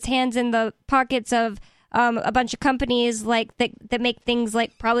has its hands in the pockets of a bunch of companies like that make things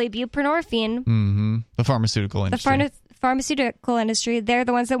like probably buprenorphine. The pharmaceutical industry. The pharmaceutical industry, they're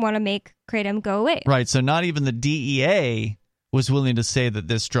the ones that want to make Kratom go away. Right, so not even the DEA was willing to say that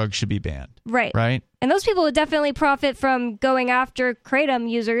this drug should be banned. Right. Right? And those people would definitely profit from going after Kratom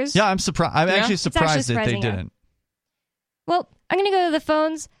users. Yeah, I'm surprised. I'm actually surprised that they didn't. Well, I'm going to go to the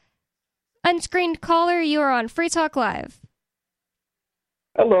phones. Unscreened caller, you are on Free Talk Live.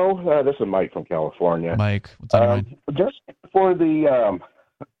 Hello, this is Mike from California. Mike, what's on your mind? Just for the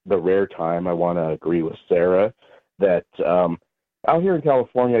rare time, I want to agree with Sarah that out here in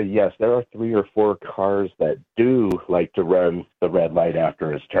California, yes, there are 3 or 4 cars that do like to run the red light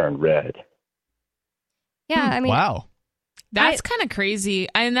after it's turned red. Yeah, I mean... Wow. That's kind of crazy.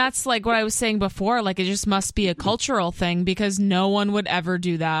 And that's like what I was saying before. Like, it just must be a cultural thing because no one would ever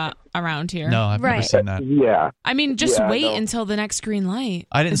do that. around here. No, I've never seen that. Yeah. I mean, just wait until the next green light.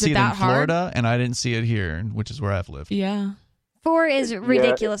 I didn't see it in Florida, hard? And I didn't see it here, which is where I've lived. Yeah. 4 is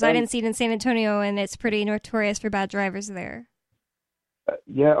ridiculous. I didn't see it in San Antonio, and it's pretty notorious for bad drivers there.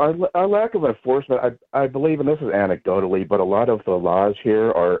 Yeah, our lack of enforcement, I believe, and this is anecdotally, but a lot of the laws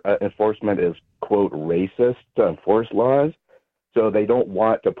here are enforcement is, quote, racist to enforce laws. So they don't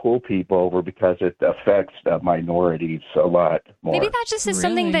want to pull people over because it affects minorities a lot more. Maybe that just is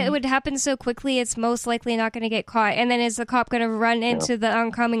something that would happen so quickly, it's most likely not going to get caught. And then is the cop going to run into the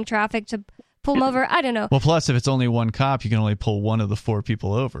oncoming traffic to pull them over? I don't know. Well, plus, if it's only one cop, you can only pull one of the 4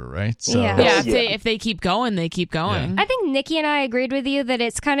 people over, right? So, if they keep going, they keep going. I think Nikki and I agreed with you that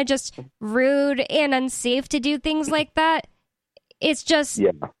it's kind of just rude and unsafe to do things like that. It's just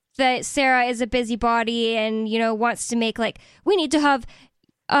that Sarah is a busybody and, wants to make, we need to have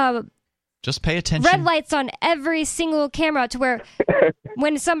just pay attention. Red lights on every single camera to where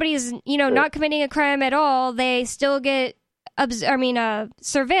when somebody is, not committing a crime at all, they still get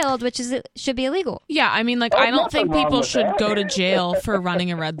surveilled, which should be illegal. Yeah, I mean, I don't think people should go to jail for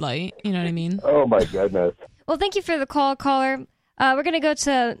running a red light. You know what I mean? Oh, my goodness. Well, thank you for the call, caller. We're going to go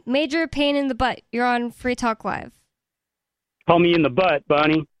to Major Pain in the Butt. You're on Free Talk Live. Call me in the butt,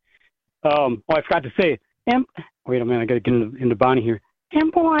 Bonnie. I forgot to say, wait a minute, I got to get into Bonnie here.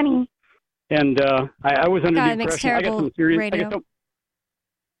 Bonnie. And I was under the impression I got some serious radio.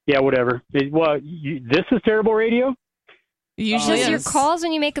 Yeah, whatever. This is terrible radio. Usually your calls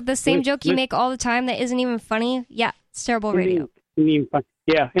when you make the same joke you make all the time that isn't even funny. Yeah, it's terrible radio.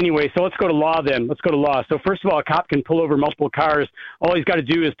 Yeah, anyway, so let's go to law then. Let's go to law. So first of all, a cop can pull over multiple cars. All he's got to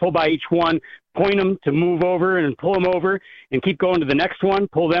do is pull by each one, point them to move over and pull them over, and keep going to the next one,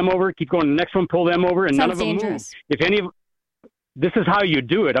 pull them over, keep going to the next one, pull them over, and none of them move. If any of this is how you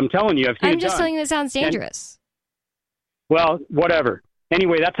do it. I'm telling you. I'm just telling you it sounds dangerous. Well, whatever.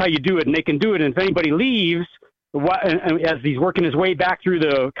 Anyway, that's how you do it, and they can do it. And if anybody leaves, as he's working his way back through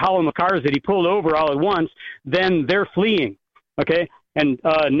the column of cars that he pulled over all at once, then they're fleeing. Okay? And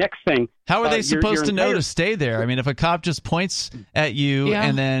next thing. How are they supposed to know to stay there? I mean, if a cop just points at you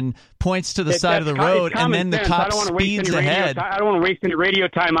and then points to the side of the road and then the cop speeds ahead. I don't want to waste any radio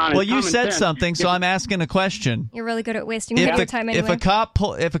time on it. Well, you said something, so I'm asking a question. You're really good at wasting radio time anyway. If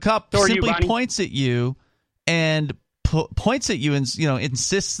a cop simply points at you and points at you and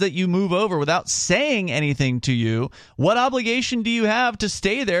insists that you move over without saying anything to you, what obligation do you have to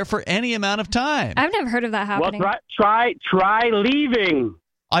stay there for any amount of time? I've never heard of that happening. Well, try leaving.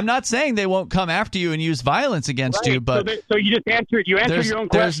 I'm not saying they won't come after you and use violence against you, but so you just answered. You answered your own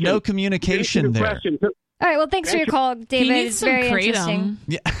question. There's no communication there. All right. Well, thanks for your call, David. It's very interesting.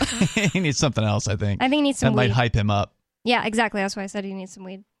 Yeah, he needs something else. I think he needs some weed. That might hype him up. Yeah, exactly. That's why I said he needs some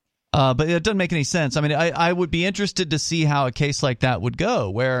weed. But it doesn't make any sense. I mean, I would be interested to see how a case like that would go,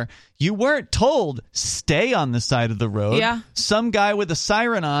 where you weren't told, stay on the side of the road. Yeah. Some guy with a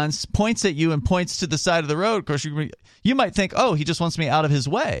siren on points at you and points to the side of the road. Of course, you might think, oh, he just wants me out of his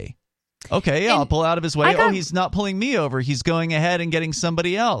way. Okay, I'll pull out of his way. He's not pulling me over. He's going ahead and getting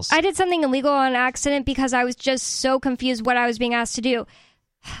somebody else. I did something illegal on accident because I was just so confused what I was being asked to do.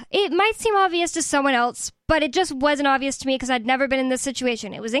 It might seem obvious to someone else, but it just wasn't obvious to me because I'd never been in this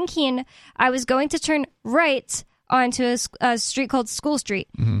situation. It was in Keene. I was going to turn right onto a street called School Street,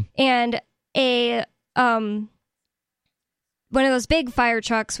 and one of those big fire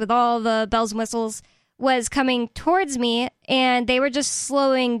trucks with all the bells and whistles was coming towards me, and they were just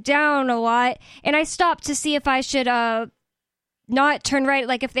slowing down a lot, and I stopped to see if I should not turn right,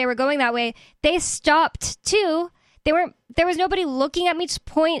 like if they were going that way. They stopped too. There was nobody looking at me to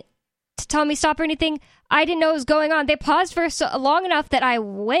point to tell me stop or anything. I didn't know what was going on. They paused for long enough that I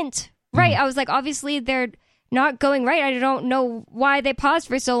went right. I was like, obviously they're not going right. I don't know why they paused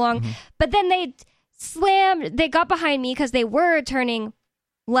for so long. But then they got behind me because they were turning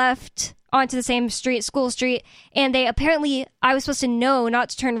left onto the same street, School Street, and I was supposed to know not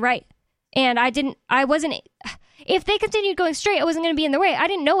to turn right. And if they continued going straight, I wasn't going to be in their way. I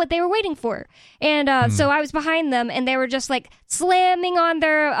didn't know what they were waiting for. And so I was behind them, and they were just slamming on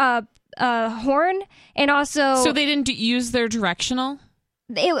their horn. And also... So they didn't use their directional?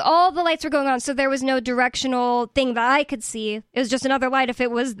 All the lights were going on, so there was no directional thing that I could see. It was just another light if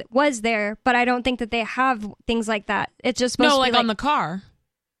it was there, but I don't think that they have things like that. It's just supposed to be on the car.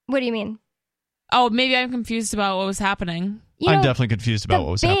 What do you mean? Oh, maybe I'm confused about what was happening. I'm definitely confused about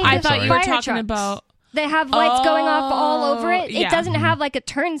what was happening. I thought you were talking about... They have lights going off all over it. It doesn't have a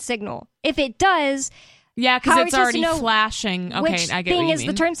turn signal. If it does, because it's already flashing. Okay, which I get thing what you is mean.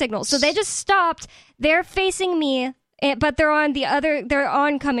 the turn signal. So they just stopped. They're facing me, but they're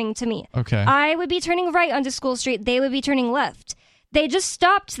oncoming to me. Okay. I would be turning right onto School Street. They would be turning left. they just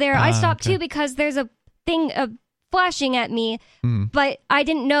stopped there. I stopped too because there's a thing flashing at me, but I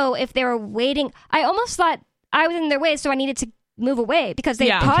didn't know if they were waiting. I almost thought I was in their way, so I needed to move away because they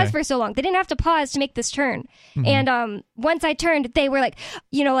paused for so long. They didn't have to pause to make this turn. And once I turned, they were like,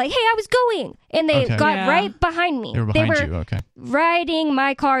 hey, I was going. And they got right behind me. They were behind you, okay. Riding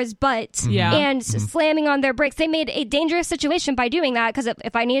my car's butt and slamming on their brakes. They made a dangerous situation by doing that because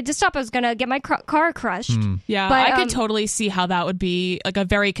if I needed to stop, I was going to get my car crushed. Yeah, but, I could totally see how that would be like a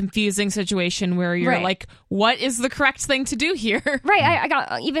very confusing situation where you're like, what is the correct thing to do here? Right.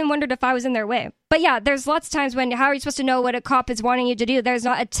 I even wondered if I was in their way. But yeah, there's lots of times when how are you supposed to know what a cop is wanting you to do? There's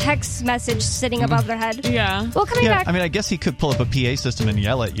not a text message sitting above their head. Yeah. Well, coming back. I mean, I guess he could pull up a PA system and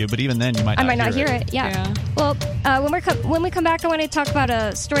yell at you, but even then you might not hear it. Yeah. Well, when we come back, I want to talk about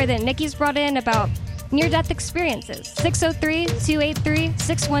a story that Nikki's brought in about near-death experiences.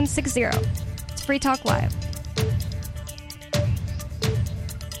 603-283-6160. It's Free Talk Live.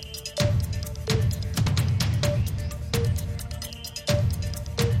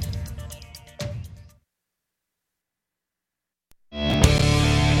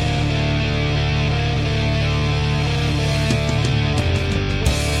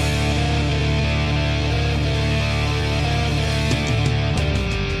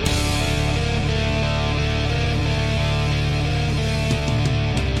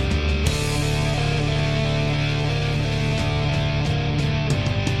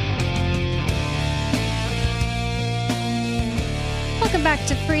 Welcome back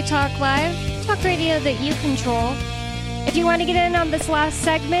to Free Talk Live, talk radio that you control. If you want to get in on this last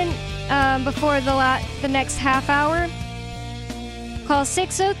segment before the next half hour, call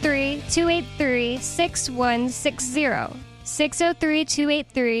 603-283-6160.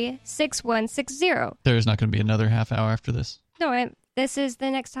 603-283-6160. There's not going to be another half hour after this? No, this is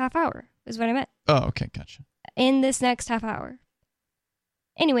the next half hour, is what I meant. Oh, okay, gotcha. In this next half hour.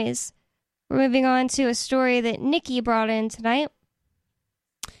 Anyways, we're moving on to a story that Nikki brought in tonight.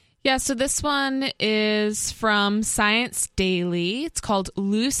 Yeah, so this one is from Science Daily. It's called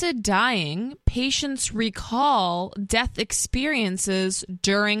Lucid Dying. Patients Recall Death Experiences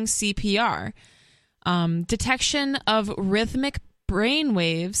During CPR. Detection of rhythmic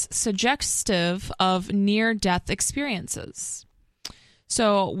brainwaves suggestive of near-death experiences.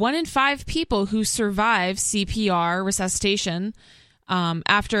 So 1 in 5 people who survive CPR resuscitation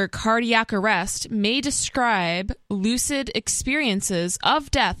after cardiac arrest may describe lucid experiences of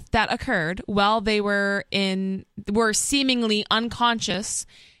death that occurred while they were seemingly unconscious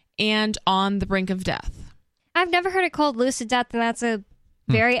and on the brink of death. I've never heard it called lucid death, and that's a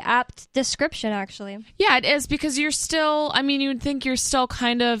very apt description, actually. Yeah, it is, because you're still, you would think you're still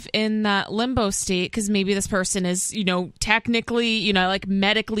kind of in that limbo state, because maybe this person is, technically, like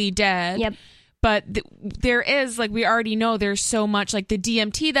medically dead. Yep. But there is, like, we already know there's so much, like the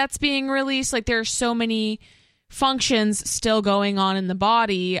DMT that's being released, like there's so many functions still going on in the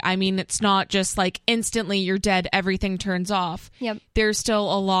body. It's not just like instantly you're dead, everything turns off. Yep. There's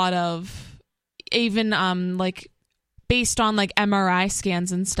still a lot of, even like based on like MRI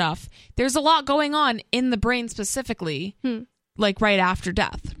scans and stuff, there's a lot going on in the brain specifically, like right after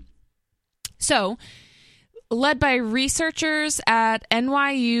death. So, led by researchers at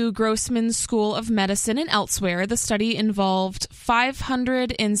NYU Grossman School of Medicine and elsewhere, the study involved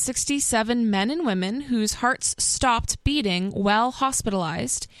 567 men and women whose hearts stopped beating while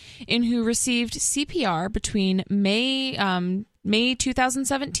hospitalized and who received CPR between May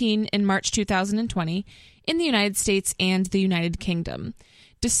 2017 and March 2020 in the United States and the United Kingdom.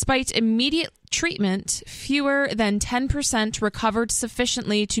 Despite immediate treatment, fewer than 10% recovered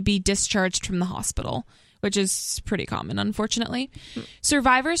sufficiently to be discharged from the hospital, which is pretty common, unfortunately.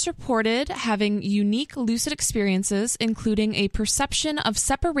 Survivors reported having unique lucid experiences, including a perception of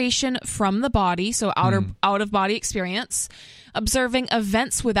separation from the body, so out-of-body experience, observing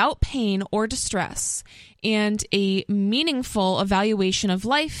events without pain or distress, and a meaningful evaluation of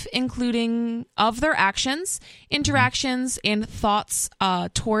life, including of their actions, interactions, and thoughts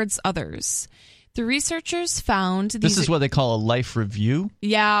towards others. The researchers found this is what they call a life review.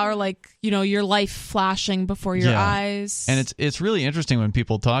 Yeah, or like, your life flashing before your eyes. And it's really interesting when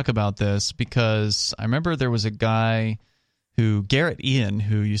people talk about this, because I remember there was a guy Garrett Ian,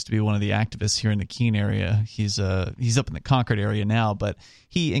 who used to be one of the activists here in the Keene area. He's up in the Concord area now, but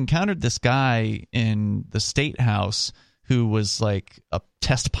he encountered this guy in the State House who was like a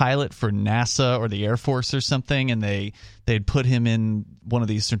test pilot for NASA or the Air Force or something, and they'd put him in one of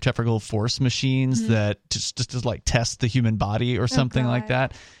these centrifugal force machines that just to like test the human body or something like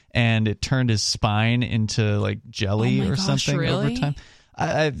that, and it turned his spine into like jelly something really? over time.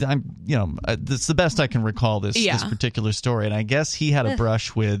 I'm, that's the best I can recall this particular story, and I guess he had a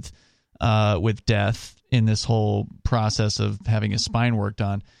brush with death in this whole process of having his spine worked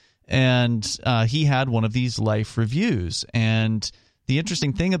on, and he had one of these life reviews. And the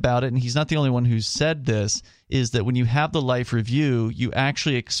interesting thing about it, and he's not the only one who's said this, is that when you have the life review, you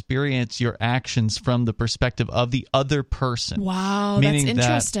actually experience your actions from the perspective of the other person. Wow, that's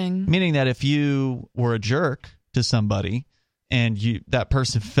interesting. Meaning that if you were a jerk to somebody and that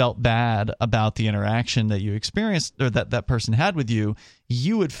person felt bad about the interaction that you experienced or that person had with you,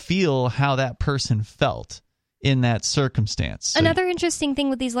 you would feel how that person felt in that circumstance. So another interesting thing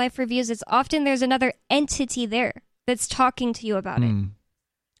with these life reviews is often there's another entity there that's talking to you about it.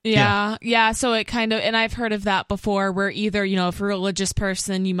 Yeah. So it kind of, and I've heard of that before, where either, if a religious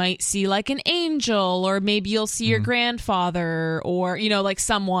person, you might see like an angel, or maybe you'll see your grandfather, or, like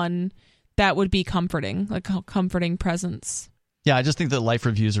someone that would be comforting, like a comforting presence. Yeah, I just think that life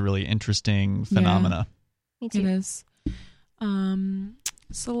reviews are really interesting phenomena. Me too. It is.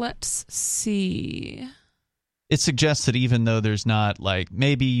 So let's see. It suggests that even though there's not, like,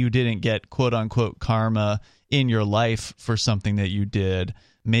 maybe you didn't get quote unquote karma in your life for something that you did,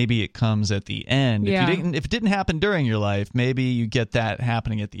 maybe it comes at the end. Yeah. If it didn't happen during your life, maybe you get that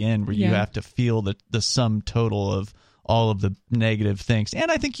happening at the end, where you have to feel the sum total of all of the negative things.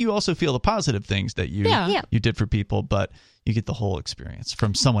 And I think you also feel the positive things that you did for people, but you get the whole experience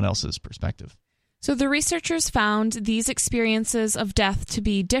from someone else's perspective. So the researchers found these experiences of death to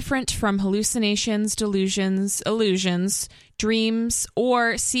be different from hallucinations, delusions, illusions, dreams,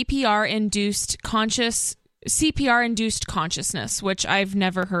 or CPR-induced consciousness, which I've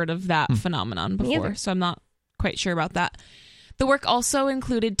never heard of that phenomenon before, so I'm not quite sure about that. The work also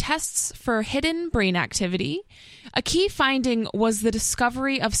included tests for hidden brain activity. A key finding was the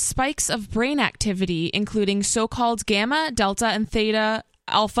discovery of spikes of brain activity, including so-called gamma, delta, and theta,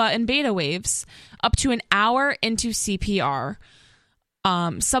 alpha, and beta waves, up to an hour into CPR.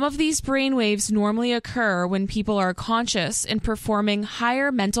 Some of these brain waves normally occur when people are conscious and performing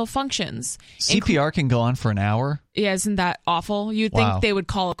higher mental functions. CPR can go on for an hour? Yeah, isn't that awful? You'd think they would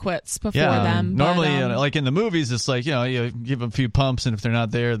call it quits before them. Normally, like in the movies, it's like, you give them a few pumps, and if they're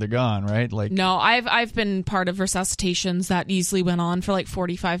not there, they're gone, right? Like, no, I've been part of resuscitations that easily went on for like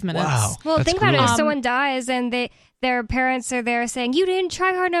 45 minutes. Wow. Well, think about it. If someone dies and their parents are there saying, you didn't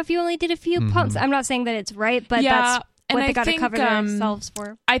try hard enough, you only did a few pumps. I'm not saying that it's right, but that's what they got to cover themselves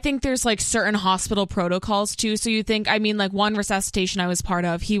for. I think there's like certain hospital protocols too. So you think, like one resuscitation I was part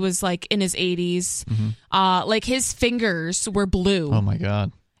of, he was like in his 80s. Like his fingers were blue. Oh my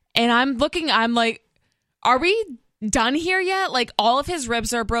God. And I'm like, are we done here yet? Like all of his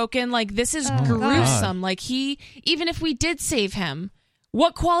ribs are broken. Like this is gruesome. Like even if we did save him,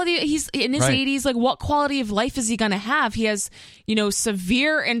 what quality, he's in his 80s, like what quality of life is he going to have? He has,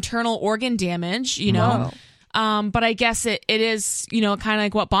 severe internal organ damage, Wow. But I guess it is, kind of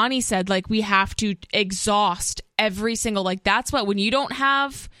like what Bonnie said, like we have to exhaust every single, like that's what, when you don't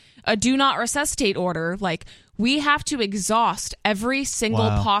have a do not resuscitate order, like we have to exhaust every single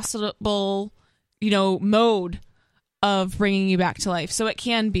possible, mode of bringing you back to life. So it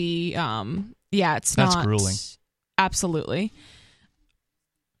can be, it's That's not grueling. Absolutely.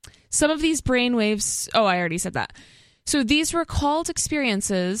 Some of these brainwaves, I already said that. So these recalled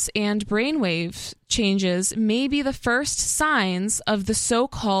experiences and brainwave changes may be the first signs of the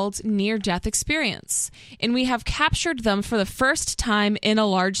so-called near-death experience, and we have captured them for the first time in a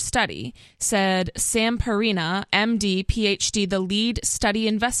large study, said Sam Parina, MD, PhD, the lead study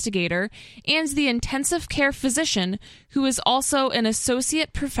investigator, and the intensive care physician, who is also an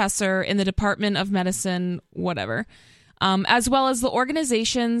associate professor in the Department of Medicine, whatever. As well as the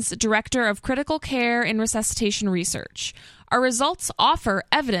organization's Director of Critical Care and Resuscitation Research. Our results offer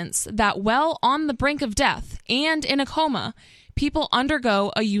evidence that while on the brink of death and in a coma, people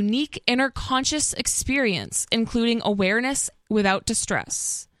undergo a unique inner conscious experience, including awareness without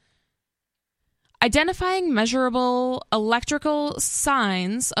distress. Identifying measurable electrical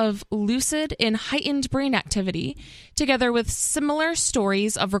signs of lucid and heightened brain activity, together with similar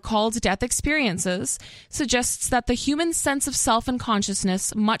stories of recalled death experiences, suggests that the human sense of self and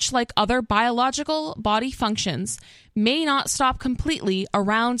consciousness, much like other biological body functions, may not stop completely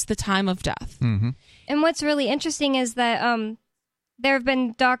around the time of death. Mm-hmm. And what's really interesting is that there have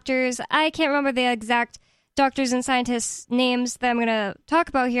been doctors, I can't remember the exact doctors and scientists' names that I'm going to talk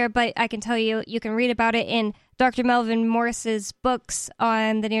about here, but I can tell you, you can read about it in Dr. Melvin Morris's books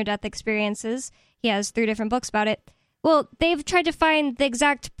on the near-death experiences. He has 3 different books about it. Well, they've tried to find the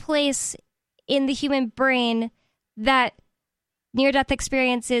exact place in the human brain that near-death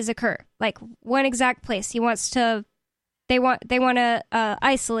experiences occur. Like, one exact place. He wants to They want to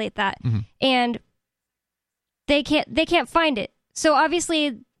isolate that, and they can't find it. So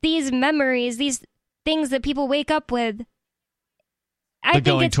obviously, these memories, these things that people wake up with, I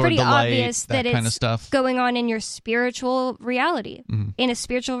think it's pretty obvious that it's kind of stuff going on in your spiritual reality, in a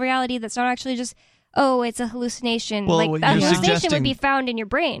spiritual reality that's not actually just, oh, it's a hallucination. Well, like a hallucination would be found in your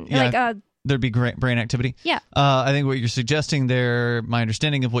brain. Yeah, there'd be brain activity. Yeah. I think what you're suggesting there, my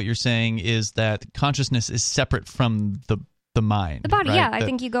understanding of what you're saying is that consciousness is separate from the mind. The body, right? yeah. I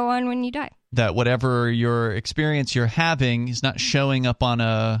think you go on when you die. That whatever your experience you're having is not showing up on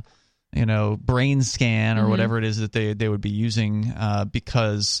a brain scan or whatever it is that they would be using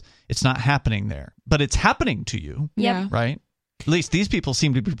because it's not happening there. But it's happening to you. Yeah. Right? At least these people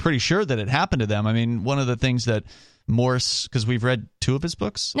seem to be pretty sure that it happened to them. I mean, one of the things that Morse, because we've read 2 of his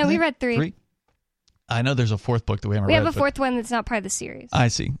books. No, we read 3. I know there's a 4th book that we haven't read. read. We have a 4th one that's not part of the series. I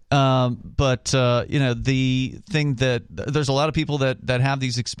see. But the thing that there's a lot of people that have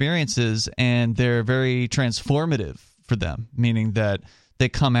these experiences and they're very transformative for them, meaning that they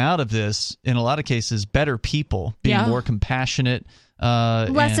come out of this, in a lot of cases, better people, being more compassionate.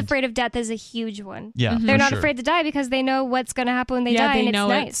 Less afraid of death is a huge one. Yeah, they're not afraid to die because they know what's going to happen when they die, and it's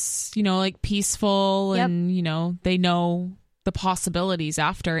nice. It's, like peaceful, and they know the possibilities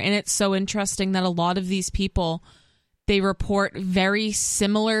after. And it's so interesting that a lot of these people, they report very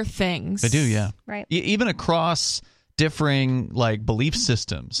similar things. They do, yeah. Right. Even across differing belief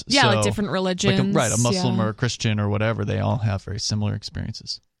systems. Yeah, like different religions. A Muslim or a Christian or whatever, they all have very similar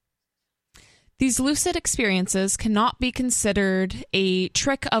experiences. These lucid experiences cannot be considered a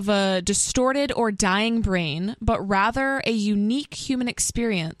trick of a distorted or dying brain, but rather a unique human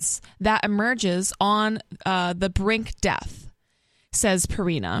experience that emerges on the brink death, says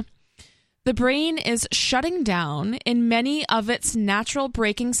Perina. The brain is shutting down and many of its natural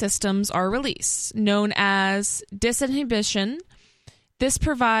braking systems are released, known as disinhibition. This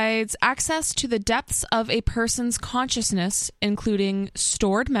provides access to the depths of a person's consciousness, including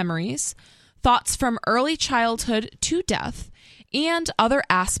stored memories, thoughts from early childhood to death, and other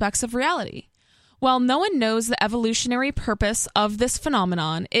aspects of reality. While no one knows the evolutionary purpose of this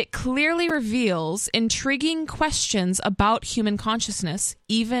phenomenon, it clearly reveals intriguing questions about human consciousness,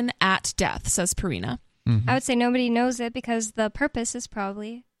 even at death, says Perina. I would say nobody knows it because the purpose is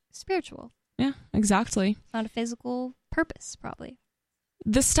probably spiritual. Yeah, exactly. Not a physical purpose, probably.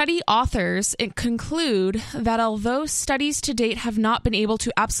 The study authors conclude that although studies to date have not been able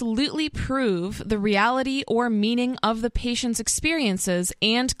to absolutely prove the reality or meaning of the patient's experiences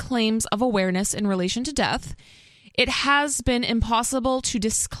and claims of awareness in relation to death, it has been impossible to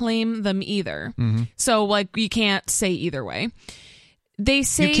disclaim them either. So, you can't say either way. They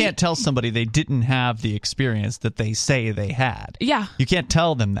say you can't tell somebody they didn't have the experience that they say they had. Yeah, you can't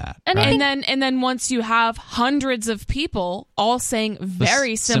tell them that. And, right? and then once you have hundreds of people all saying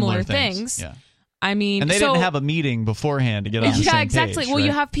very similar things. Yeah. I mean, and they didn't have a meeting beforehand to get on the same exactly. page, Well, right?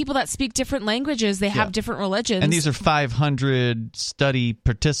 you have people that speak different languages. They have different religions. And these are 500 study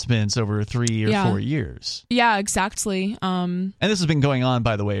participants over 3 or 4 years. Yeah, exactly. And this has been going on,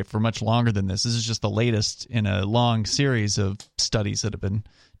 by the way, for much longer than this. This is just the latest in a long series of studies that have been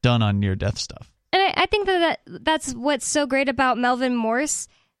done on near-death stuff. And I think that's what's so great about Melvin Morse.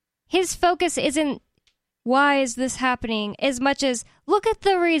 His focus isn't why is this happening as much as look at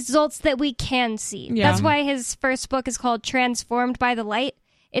the results that we can see. Yeah. That's why his first book is called Transformed by the Light.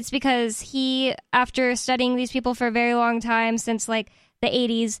 It's because he, after studying these people for a very long time, since the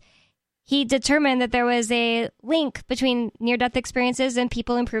 80s, he determined that there was a link between near-death experiences and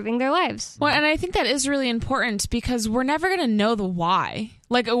people improving their lives. Well, and I think that is really important because we're never going to know the why.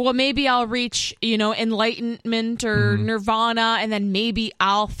 Maybe I'll reach, enlightenment or nirvana, and then maybe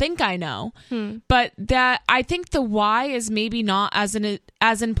I'll think I know. But I think the why is maybe not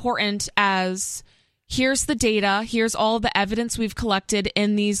as important as here's the data, here's all the evidence we've collected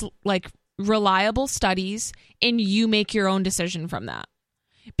in these reliable studies, and you make your own decision from that.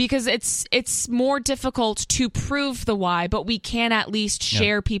 Because it's more difficult to prove the why, but we can at least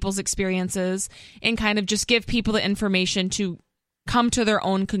share people's experiences and kind of just give people the information to come to their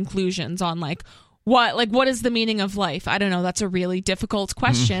own conclusions on what is the meaning of life? I don't know. That's a really difficult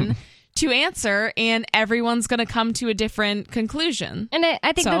question to answer, and everyone's going to come to a different conclusion. And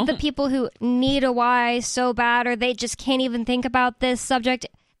I think that the people who need a why so bad, or they just can't even think about this subject,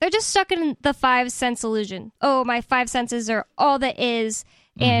 they're just stuck in the 5 sense illusion. Oh, my 5 senses are all that is.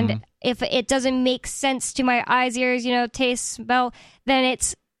 And if it doesn't make sense to my eyes, ears, taste, smell, then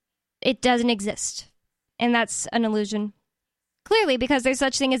it doesn't exist. And that's an illusion. Clearly, because there's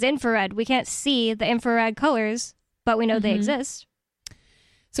such thing as infrared. We can't see the infrared colors, but we know they exist.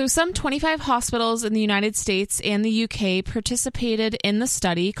 So some 25 hospitals in the United States and the UK participated in the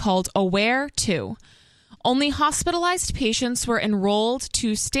study called AWARE-2. Only hospitalized patients were enrolled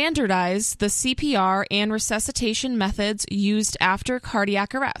to standardize the CPR and resuscitation methods used after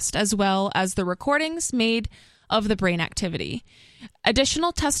cardiac arrest, as well as the recordings made of the brain activity.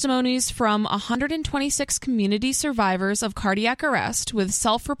 Additional testimonies from 126 community survivors of cardiac arrest with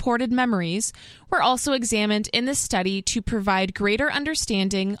self-reported memories were also examined in this study to provide greater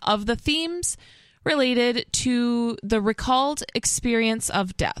understanding of the themes related to the recalled experience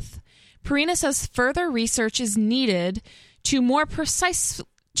of death. Purina says further research is needed to more precisely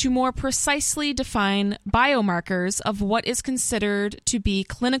define biomarkers of what is considered to be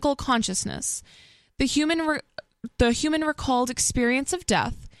clinical consciousness, the human recalled experience of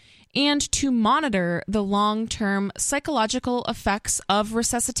death, and to monitor the long-term psychological effects of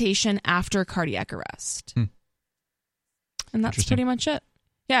resuscitation after cardiac arrest. And that's pretty much it.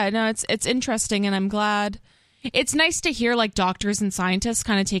 Yeah, no, it's interesting, and I'm glad. It's nice to hear like doctors and scientists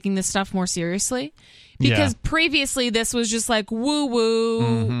kind of taking this stuff more seriously, because previously this was just like woo woo.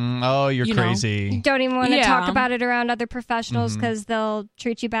 Mm-hmm. Oh, you're crazy. You don't even want to talk about it around other professionals because they'll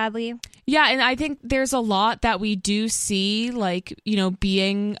treat you badly. Yeah, and I think there's a lot that we do see, like,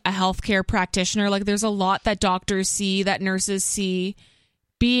 being a healthcare practitioner. Like, there's a lot that doctors see, that nurses see,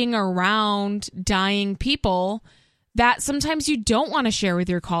 being around dying people, that sometimes you don't want to share with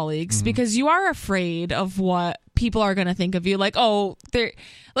your colleagues because you are afraid of what people are going to think of you. Like, a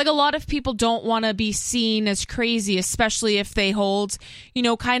lot of people don't want to be seen as crazy, especially if they hold,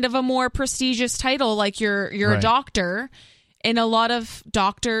 kind of a more prestigious title, like you're a doctor. And a lot of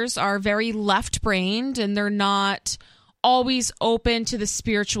doctors are very left-brained, and they're not always open to the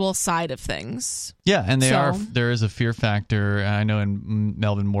spiritual side of things. Yeah, and there is a fear factor. I know in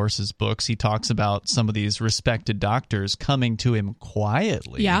Melvin Morse's books, he talks about some of these respected doctors coming to him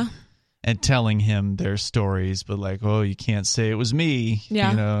quietly. Yeah. And telling him their stories, but like, oh, you can't say it was me.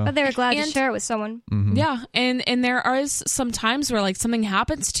 Yeah. But they were glad to share it with someone. Mm-hmm. Yeah. And there is some times where like something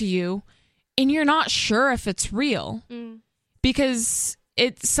happens to you and you're not sure if it's real. Because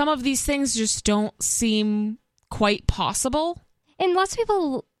some of these things just don't seem quite possible. And lots of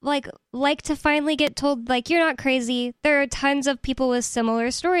people like to finally get told, like, you're not crazy. There are tons of people with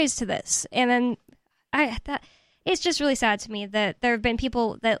similar stories to this. And then it's just really sad to me that there have been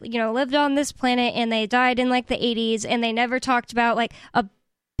people that, lived on this planet and they died in like the 80s and they never talked about like a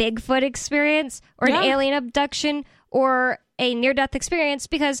Bigfoot experience or an alien abduction or a near-death experience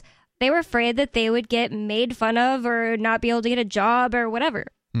because they were afraid that they would get made fun of or not be able to get a job or whatever.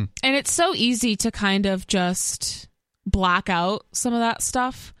 And it's so easy to kind of just black out some of that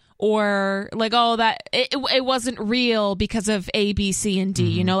stuff, or like, oh, that it wasn't real because of A, B, C, and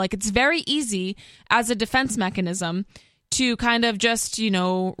D. Like it's very easy as a defense mechanism to kind of just,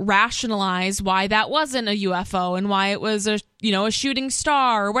 rationalize why that wasn't a UFO and why it was a shooting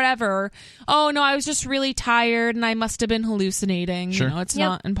star or whatever. Oh, no, I was just really tired and I must have been hallucinating. Sure. It's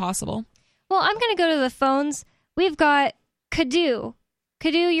not impossible. Well, I'm going to go to the phones. We've got Kadu.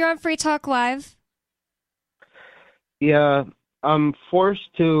 Kadu, you're on Free Talk Live. Yeah, I'm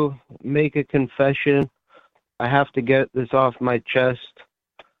forced to make a confession. I have to get this off my chest.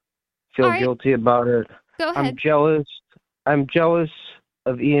 Feel guilty about it. Go ahead. I'm jealous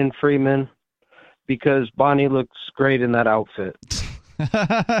of Ian Freeman because Bonnie looks great in that outfit.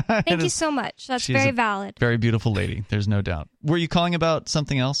 Thank you so much. That's very valid. Very beautiful lady. There's no doubt. Were you calling about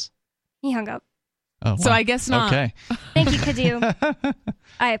something else? He hung up. Oh, wow. So I guess not. Okay. Thank you, Kadu.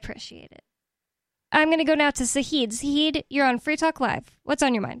 I appreciate it. I'm going to go now to Sahid. Sahid, you're on Free Talk Live. What's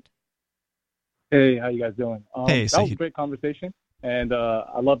on your mind? Hey, how you guys doing? Hey, that was a great conversation, and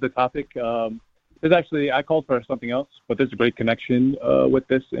I love the topic. I called for something else, but there's a great connection with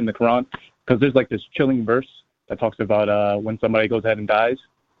this in the Quran, because there's like this chilling verse that talks about when somebody goes ahead and dies,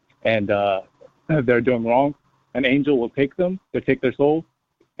 and they're doing wrong, an angel will take their soul,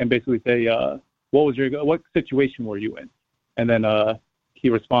 and basically say, what situation were you in? And then he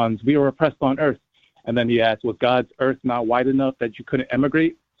responds, we were oppressed on earth. And then he asks, was God's earth not wide enough that you couldn't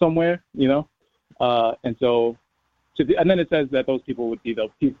emigrate somewhere, and then it says that those people would be the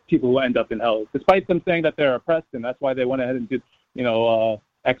people who end up in hell, despite them saying that they're oppressed, and that's why they went ahead and did,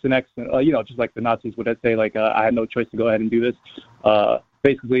 X and X, just like the Nazis would say, like, I had no choice to go ahead and do this.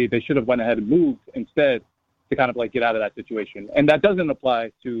 Basically, they should have went ahead and moved instead to kind of like get out of that situation. And that doesn't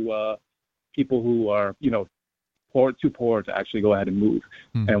apply to people who are, too poor to actually go ahead and move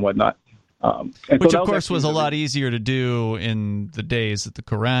and whatnot. Which, of course, was a lot easier to do in the days that the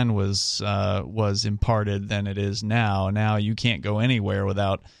Quran was imparted than it is now. Now you can't go anywhere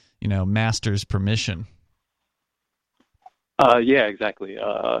without, master's permission. Yeah, exactly.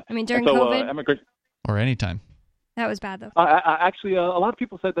 I mean, during COVID? Or anytime. That was bad, though. I actually, a lot of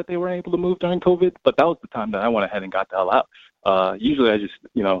people said that they weren't able to move during COVID, but that was the time that I went ahead and got the hell out. Usually I just,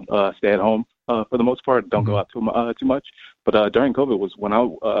 stay at home for the most part, don't go out too much. But during COVID was when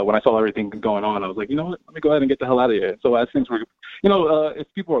I saw everything going on, I was like, you know what, let me go ahead and get the hell out of here. So as things were, if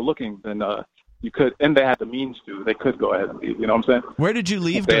people are looking, then you could, and they had the means to, they could go ahead and leave. You know what I'm saying? Where did you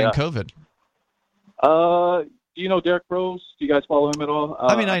leave during COVID? Do you know Derek Rose? Do you guys follow him at all?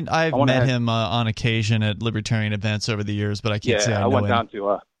 I mean, I've met him on occasion at libertarian events over the years, but I can't say I know him.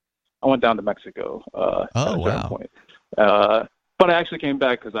 I went down to Mexico. Oh, wow. Point. But I actually came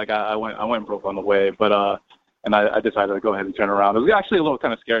back because I went broke on the way. But and I decided to go ahead and turn around. It was actually a little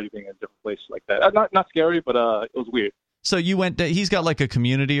kind of scary being in a different place like that. Not scary, but it was weird. So you went. He's got like a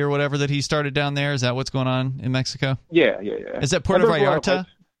community or whatever that he started down there. Is that what's going on in Mexico? Yeah. Is that Puerto Vallarta?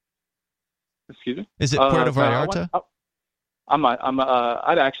 Excuse me? Is it Puerto Vallarta?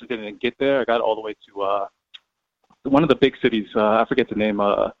 I actually didn't get there. I got all the way to one of the big cities. I forget the name.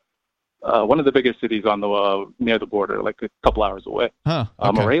 One of the bigger cities on the near the border, like a couple hours away. Huh.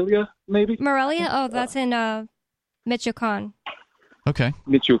 Okay. Morelia, maybe. Morelia? Oh, that's in Michoacan. Okay.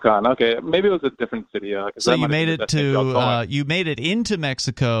 Michoacan. Okay, maybe it was a different city. So you made it to you made it into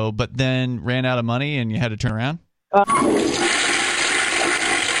Mexico, but then ran out of money and you had to turn around.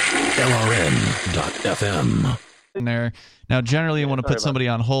 LRN.FM. There. Now, generally, you want to put somebody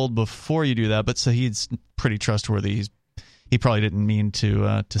on hold before you do that, but so he's pretty trustworthy. He probably didn't mean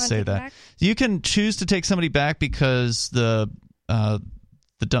to say that. You can choose to take somebody back because the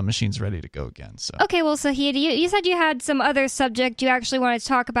dump machine's ready to go again. So okay, well, Sahid, you said you had some other subject you actually wanted to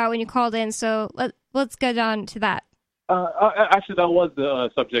talk about when you called in, so let's get on to that. Actually, that was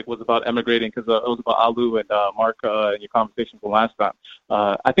the subject, was about emigrating, because it was about Alu and Mark and your conversation from last time.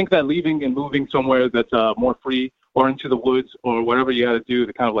 I think that leaving and moving somewhere that's more free or into the woods or whatever you got to do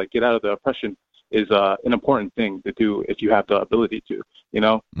to kind of like get out of the oppression is an important thing to do if you have the ability to,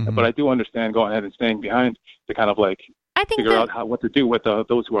 Mm-hmm. But I do understand going ahead and staying behind to kind of like figure out what to do with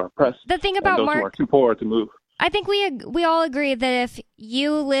those who are oppressed. The thing about those Mark, who are too poor to move. I think we all agree that if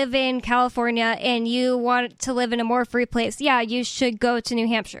you live in California and you want to live in a more free place, yeah, you should go to New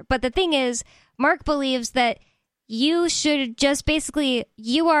Hampshire. But the thing is, Mark believes that you should just basically,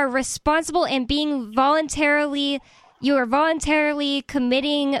 you are responsible and being voluntarily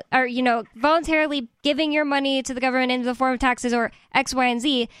committing or, voluntarily giving your money to the government in the form of taxes or X, Y, and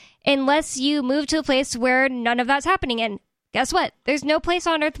Z, unless you move to a place where none of that's happening. And guess what? There's no place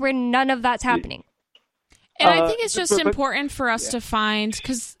on earth where none of that's happening. And I think it's just important for us to find,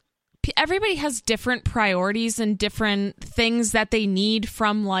 because everybody has different priorities and different things that they need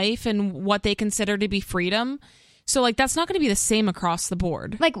from life and what they consider to be freedom. So, like, that's not going to be the same across the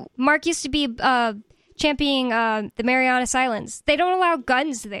board. Like, Mark used to be championing the Marianas Islands. They don't allow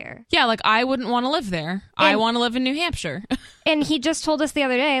guns there. Yeah, like, I wouldn't want to live there. I want to live in New Hampshire. And he just told us the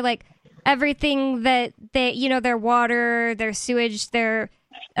other day, like, everything that they, their water, their sewage, their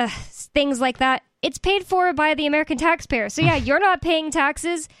things like that, it's paid for by the American taxpayer. So, yeah, you're not paying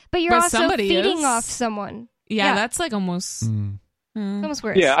taxes, but you're also feeding off someone. Yeah, that's like almost... almost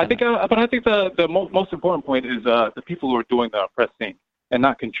worse. Yeah, I think the most important point is the people who are doing the oppressing and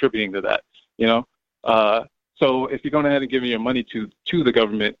not contributing to that, So if you're going ahead and giving your money to the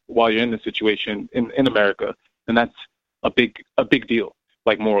government while you're in the situation in America, then that's a big deal,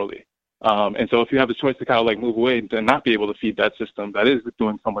 like morally. And so if you have the choice to kind of like move away and not be able to feed that system that is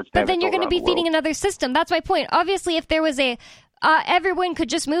doing so much damage, but then you're going to be feeding another system. That's my point. Obviously, if there was everyone could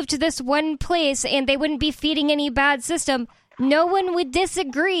just move to this one place and they wouldn't be feeding any bad system, no one would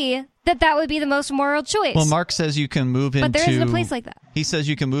disagree that would be the most moral choice. Well, Mark says you can move into... But there isn't a place like that. He says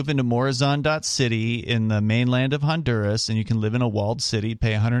you can move into Morazan City in the mainland of Honduras, and you can live in a walled city,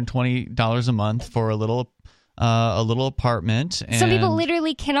 pay $120 a month for a little apartment. And some people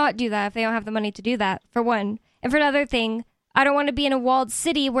literally cannot do that if they don't have the money to do that, for one. And for another thing, I don't want to be in a walled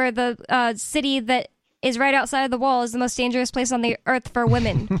city where the city that is right outside of the wall is the most dangerous place on the earth for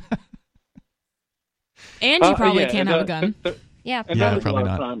women. And you probably can't have a gun. Yeah, and there's a lot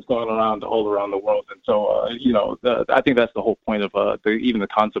of crimes going around all around the world, and so I think that's the whole point of even the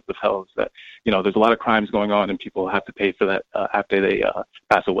concept of hell is that there's a lot of crimes going on, and people have to pay for that after they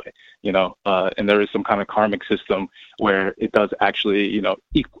pass away. And there is some kind of karmic system where it does actually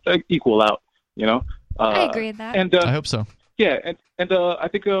equal out. I agree with that, and I hope so. Yeah, and I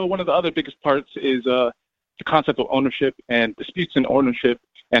think one of the other biggest parts is the concept of ownership and disputes in ownership.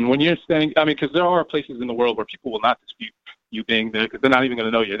 And when you're staying, because there are places in the world where people will not dispute you being there because they're not even going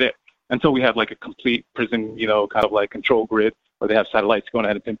to know you're there until we have like a complete prison, kind of like control grid where they have satellites going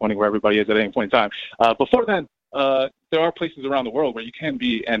ahead and pinpointing where everybody is at any point in time. Before then, there are places around the world where you can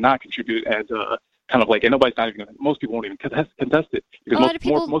be and not contribute as kind of like, and nobody's not even gonna, most people won't even contest it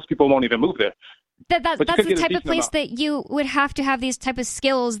because most people won't even move there. That's the type of place that you would have to have these type of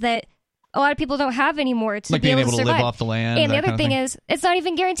skills that a lot of people don't have anymore to like be being able to survive. live off the land. And the other thing is, it's not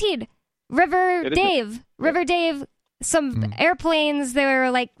even guaranteed. River Dave, some airplanes, they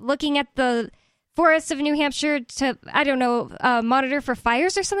were like looking at the forests of New Hampshire to, I don't know, monitor for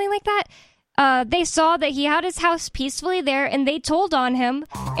fires or something like that. They saw that he had his house peacefully there, and they told on him.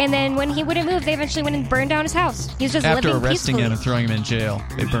 And then when he wouldn't move, they eventually went and burned down his house. He was just after living arresting peacefully. him and throwing him in jail.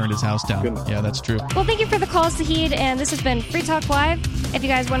 They burned his house down. Yeah, that's true. Well, thank you for the calls, Zahid, and this has been Free Talk Live. If you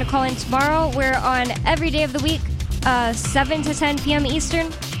guys want to call in tomorrow, we're on every day of the week, 7 to 10 p.m.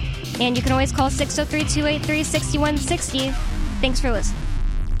 Eastern. And you can always call 603-283-6160. Thanks for listening.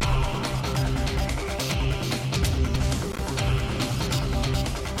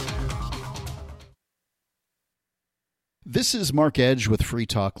 This is Mark Edge with Free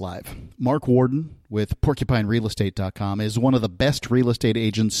Talk Live. Mark Warden with PorcupineRealEstate.com is one of the best real estate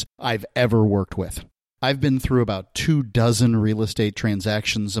agents I've ever worked with. I've been through about 24 real estate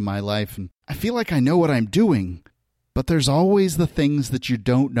transactions in my life, and I feel like I know what I'm doing, but there's always the things that you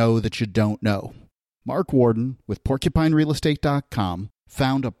don't know that you don't know. Mark Warden with PorcupineRealEstate.com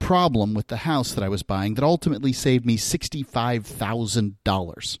found a problem with the house that I was buying that ultimately saved me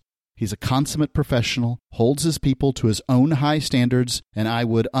 $65,000. He's a consummate professional, holds his people to his own high standards, and I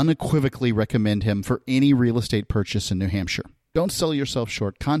would unequivocally recommend him for any real estate purchase in New Hampshire. Don't sell yourself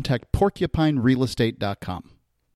short. Contact PorcupineRealEstate.com.